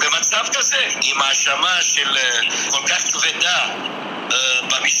 במצב כזה, עם האשמה של כל כך כבדה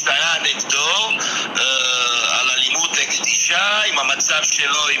במשטרה נגדו, המצב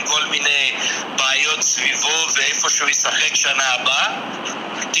שלו עם כל מיני בעיות סביבו ואיפה שהוא ישחק שנה הבאה.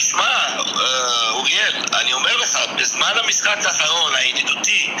 תשמע, אוריאל, אני אומר לך, בזמן המשחק האחרון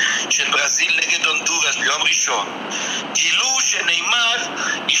הידידותי של ברזיל נגד הונדורס ביום ראשון, גילו שניימר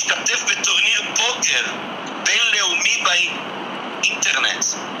השתתף בטורניר פוקר בינלאומי באינטרנט.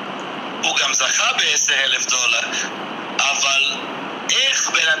 הוא גם זכה $10,000, אבל איך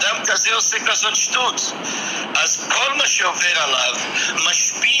בן אדם כזה עושה כזאת שטות? אז כל מה שעובר עליו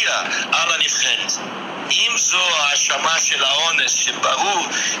משפיע על הנבחרת. אם זו האשמה של האונס, שברור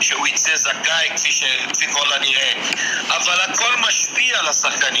שהוא יצא זכאי כפי כל הנראה, אבל הכל משפיע על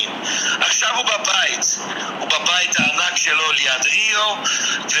השחקנים. עכשיו הוא בבית הענק שלו ליד ריו,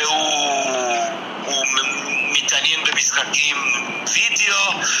 והוא מתעניין במשחקים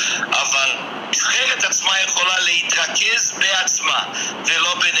וידאו, אבל הנבחרת עצמה יכולה להתרכז בעצמה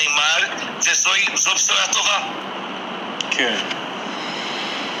ולא בניימר, וזו בשורה טובה. כן.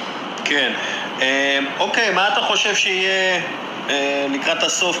 כן. אוקיי, מה אתה חושב שיהיה לקראת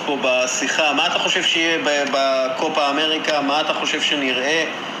הסוף פה בשיחה? מה אתה חושב שיהיה בקופה אמריקה? מה אתה חושב שנראה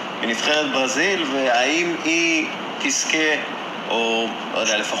בנבחרת ברזיל? והאם היא תזכה, או לא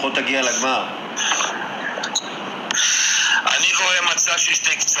יודע, לפחות תגיע לגמר? אני רואה מצב של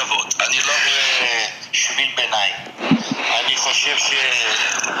שתי קצוות, אני לא רואה שביל ביניים. אני חושב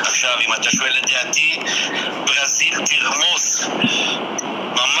עכשיו, אם אתה שואל את דעתי, ברזיל תרמוס,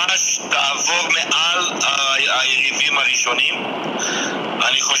 ממש תעבור מעל היריבים הראשונים.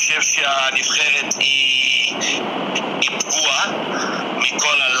 אני חושב שהנבחרת היא פגועה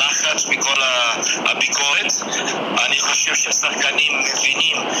מכל הלחץ, מכל הביקורת. אני חושב שהשחקנים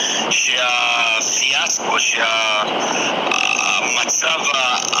מבינים שהפיאסקו, שהמצב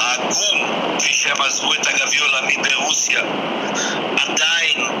העגום כפי שהם עזבו את הגביע העולמי ברוסיה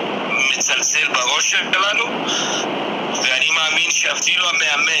עדיין מצלצל בראש שלנו, ואני מאמין שאפילו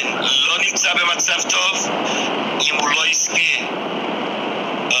המאמן לא נמצא במצב טוב אם הוא לא יזכה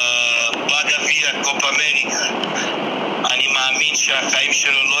בגביע קופה אמריקה. אני מאמין שהחיים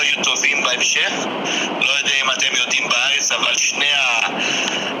שלו לא יהיו טובים בהמשך. לא יודע אם אתם יודעים בארץ, אבל שני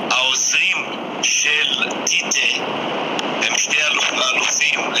העוזרים של טיטה הם שתי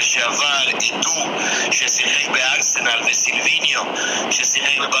אלופים לשעבר, עדו ששיחק בארסנל, וסילביניו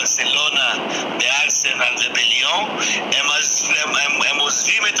ששיחק בברסלונה, בארסנל ובליון. הם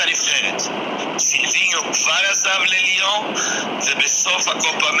עוזבים את הנבחרת. סילביניו כבר עזב לליון, ובסוף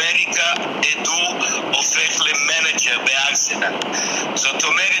הקופה אמריקה עדו הופך למנג'ר בארסנל. זאת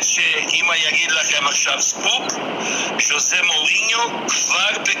אומרת שאם אני אגיד לכם עכשיו סקופ, ז'וזה מוריניו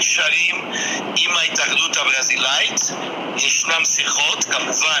כבר בקשרים עם ההתאחדות הברזילאית. ישנם שיחות,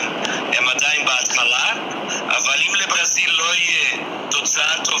 כמובן הם עדיין בהתחלה, אבל אם לברזיל לא יהיה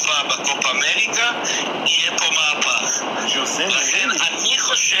תוצאה טובה בקופה אמריקה, יהיה פה מהפך. לכן אני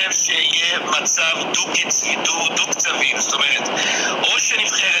חושב שיהיה מצב דו-קצבי, זאת אומרת, או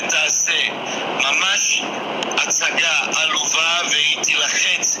שנבחרת תעשה ממש הצגה עלובה והיא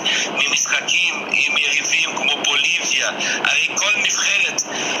תילחץ ממשחקים עם יריבים כמו בוליביה. הרי כל נבחרת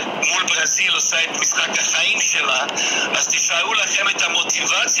מול ברזיל עושה את משחק החיים שלה, אז תשארו לכם את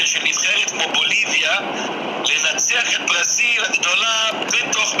המוטיבציה של נבחרת כמו בוליביה לנצח את ברזיל הגדולה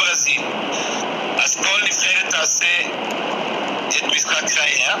בתוך ברזיל. אז כל נבחרת תעשה את משחק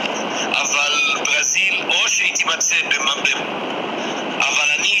חייה, אבל ברזיל או שהיא תימצא אבל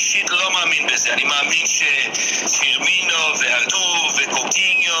אני אישית לא מאמין בזה. אני מאמין שפירמינו וארדו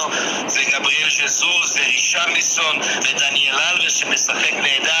וקוטיניו וגבריאל ז'זוס ורישרליסון ודניאל אלווס שמשחק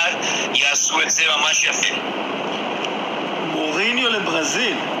נהדר יעשו את זה ממש יפה. מוריניו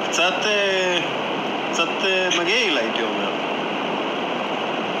לברזיל, קצת מגעיל הייתי אומר.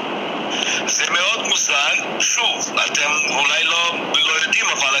 זה מאוד מוזר, שוב, אתם אולי לא יודעים,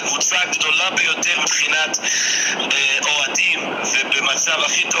 אבל הקבוצה הגדולה ביותר מבחינת אוהדים ובמצב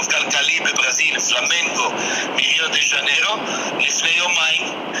הכי טוב כלכלי בברזיל, פלמנקו, מריו דה ז'נרו, לפני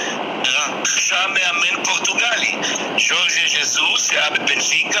יומיים רכשה מאמן פורטוגלי, ז'ורג'ה ז'זוס, היה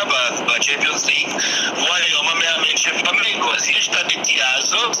בבנפיקה בצ'מפיונס ליג, הוא היום המאמן של פלמנקו. אז יש את הנטייה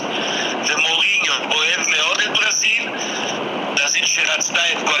הזאת, ומוריניו אוהב מאוד את ברזיל, ברזיל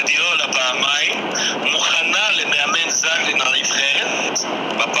שרצתה את גוארדיולה פעמיים, מוכנה למאמן זר לנבחרת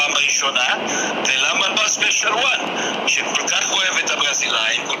בפעם הראשונה, ולמה לא ספיישל וואן, שכל כך אוהב את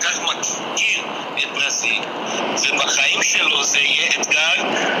הברזילאים, כל כך מכיר את ברזיל, ובחיים שלו זה יהיה אתגר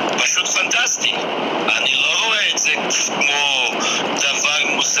פשוט פנטסטי. אני לא רואה את זה כמו דבר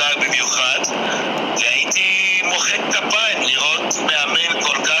מוזר במיוחד, והייתי מוחק כפיים לראות מאמן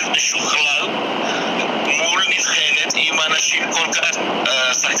כל כך משוכלל מול נבחרת עם אנשים כל כך,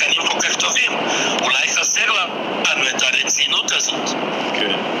 שחקנים כל כך טובים. אולי אולי חסר לנו את הרצינות הזאת.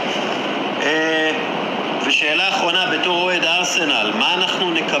 כן. ושאלה אחרונה, בתור אוהד ארסנל, מה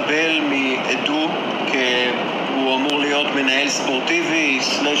אנחנו נקבל מאדו, כי הוא אמור להיות מנהל ספורטיבי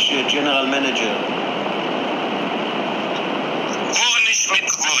 / ג'נרל מנג'ר? גורניש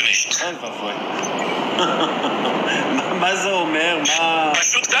מתגורנישט. אוי ואבוי. מה זה אומר?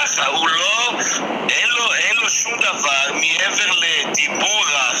 פשוט ככה, הוא לא, אין לו שום דבר מעבר לדיבור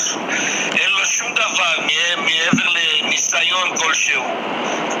רך, אין לו שום דבר מעבר לניסיון כלשהו,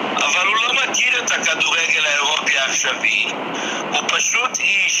 אבל הוא לא מכיר את הכדורגל האירופי העכשווי. הוא פשוט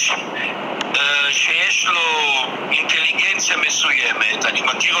איש שיש לו אינטליגנציה מסוימת, אני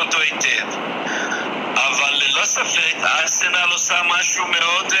מכיר אותו היטב, אבל ללא ספק ארסנל עושה משהו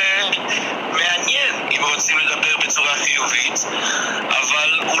מאוד מעניין, אם רוצים לדבר בצורה חיובית,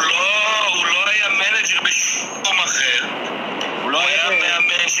 אבל הוא לא היה מנג'ר בשום אחר. הוא היה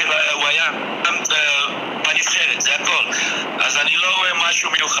מאמן הוא היה בנבחרת, זה הכל. אז אני לא רואה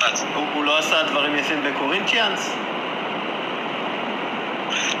משהו מיוחד. הוא לא עשה דברים יפים בקורינטיאנס?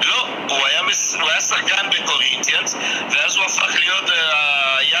 לא, הוא היה שחקן בקורינטיאנס, ואז הוא הפך להיות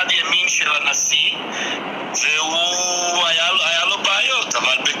היד ימין של הנשיא, והוא היה לו בעיות,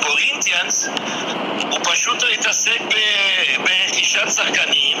 אבל בקורינטיאנס הוא פשוט התעסק ברכישת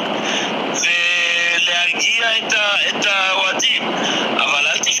שחקנים ולהרגיע את האוהדים. אבל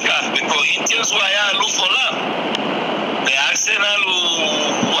אל תשכח, בקורינטיאנס הוא היה אלוף עולם, בארסנל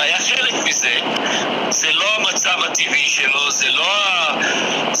הוא היה חלק מזה. זה לא המצב הטבעי שלו,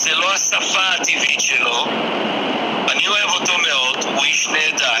 זה לא השפה הטבעית שלו. אני אוהב אותו מאוד, הוא איש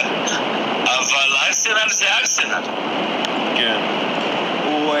נהדר, אבל ארסנל זה ארסנל. כן.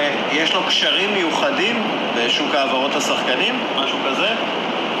 יש לו קשרים מיוחדים בשוק העברות השחקנים? משהו כזה?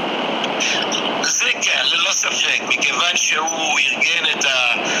 זה כן, ללא ספק, מכיוון שהוא ארגן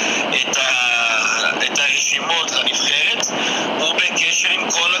את הרשימות לנבחרת, הוא בקשר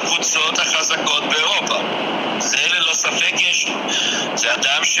עם כל הקבוצות החזקות באירופה. זה ללא ספק יש לו. זה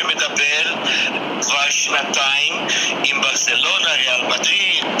אדם שמדבר כבר שנתיים עם ברסלונה, ריאל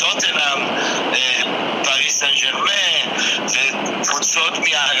מדריד, טוטנהאם, פריס סן ז'רמן, וקבוצות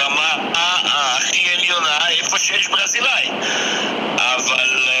מהרמה הכי עליונה, איפה שיש ברזילאי.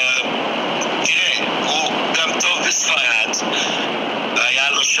 אבל תראה, הוא גם טוב בספרד,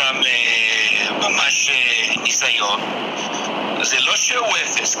 היה לו שם ממש ניסיון. זה לא שהוא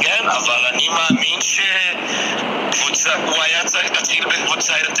אפס, כן? אבל אני מאמין הוא היה צריך להתחיל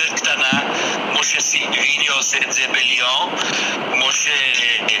בקבוצה יותר קטנה, כמו שסילביני עושה את זה בליון, כמו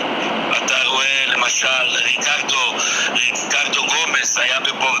שאתה רואה למשל ריקרדו גומס היה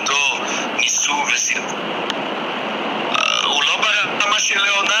בבורדו, ניסו וסילבו. הוא לא ברמה של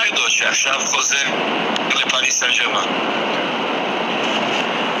ליאונרדו שעכשיו חוזר לפריס סן ז'רמן.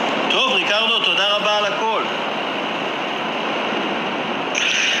 טוב, ריקרדו, תודה רבה על הכל.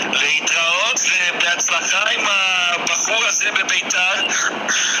 להתראות ובהצלחה עם הבחור הזה בביתר.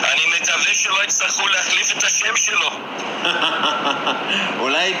 אני מקווה שלא יצטרכו להחליף את השם שלו.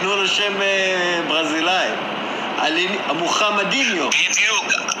 אולי ייתנו לו שם ברזילאי, מוחמדיניו. בדיוק,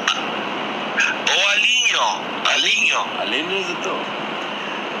 או אליניו זה טוב.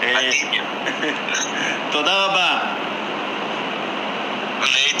 אליניו. תודה רבה.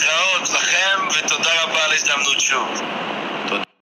 להתראות לכם ותודה רבה על ההזדמנות שוב. תודה.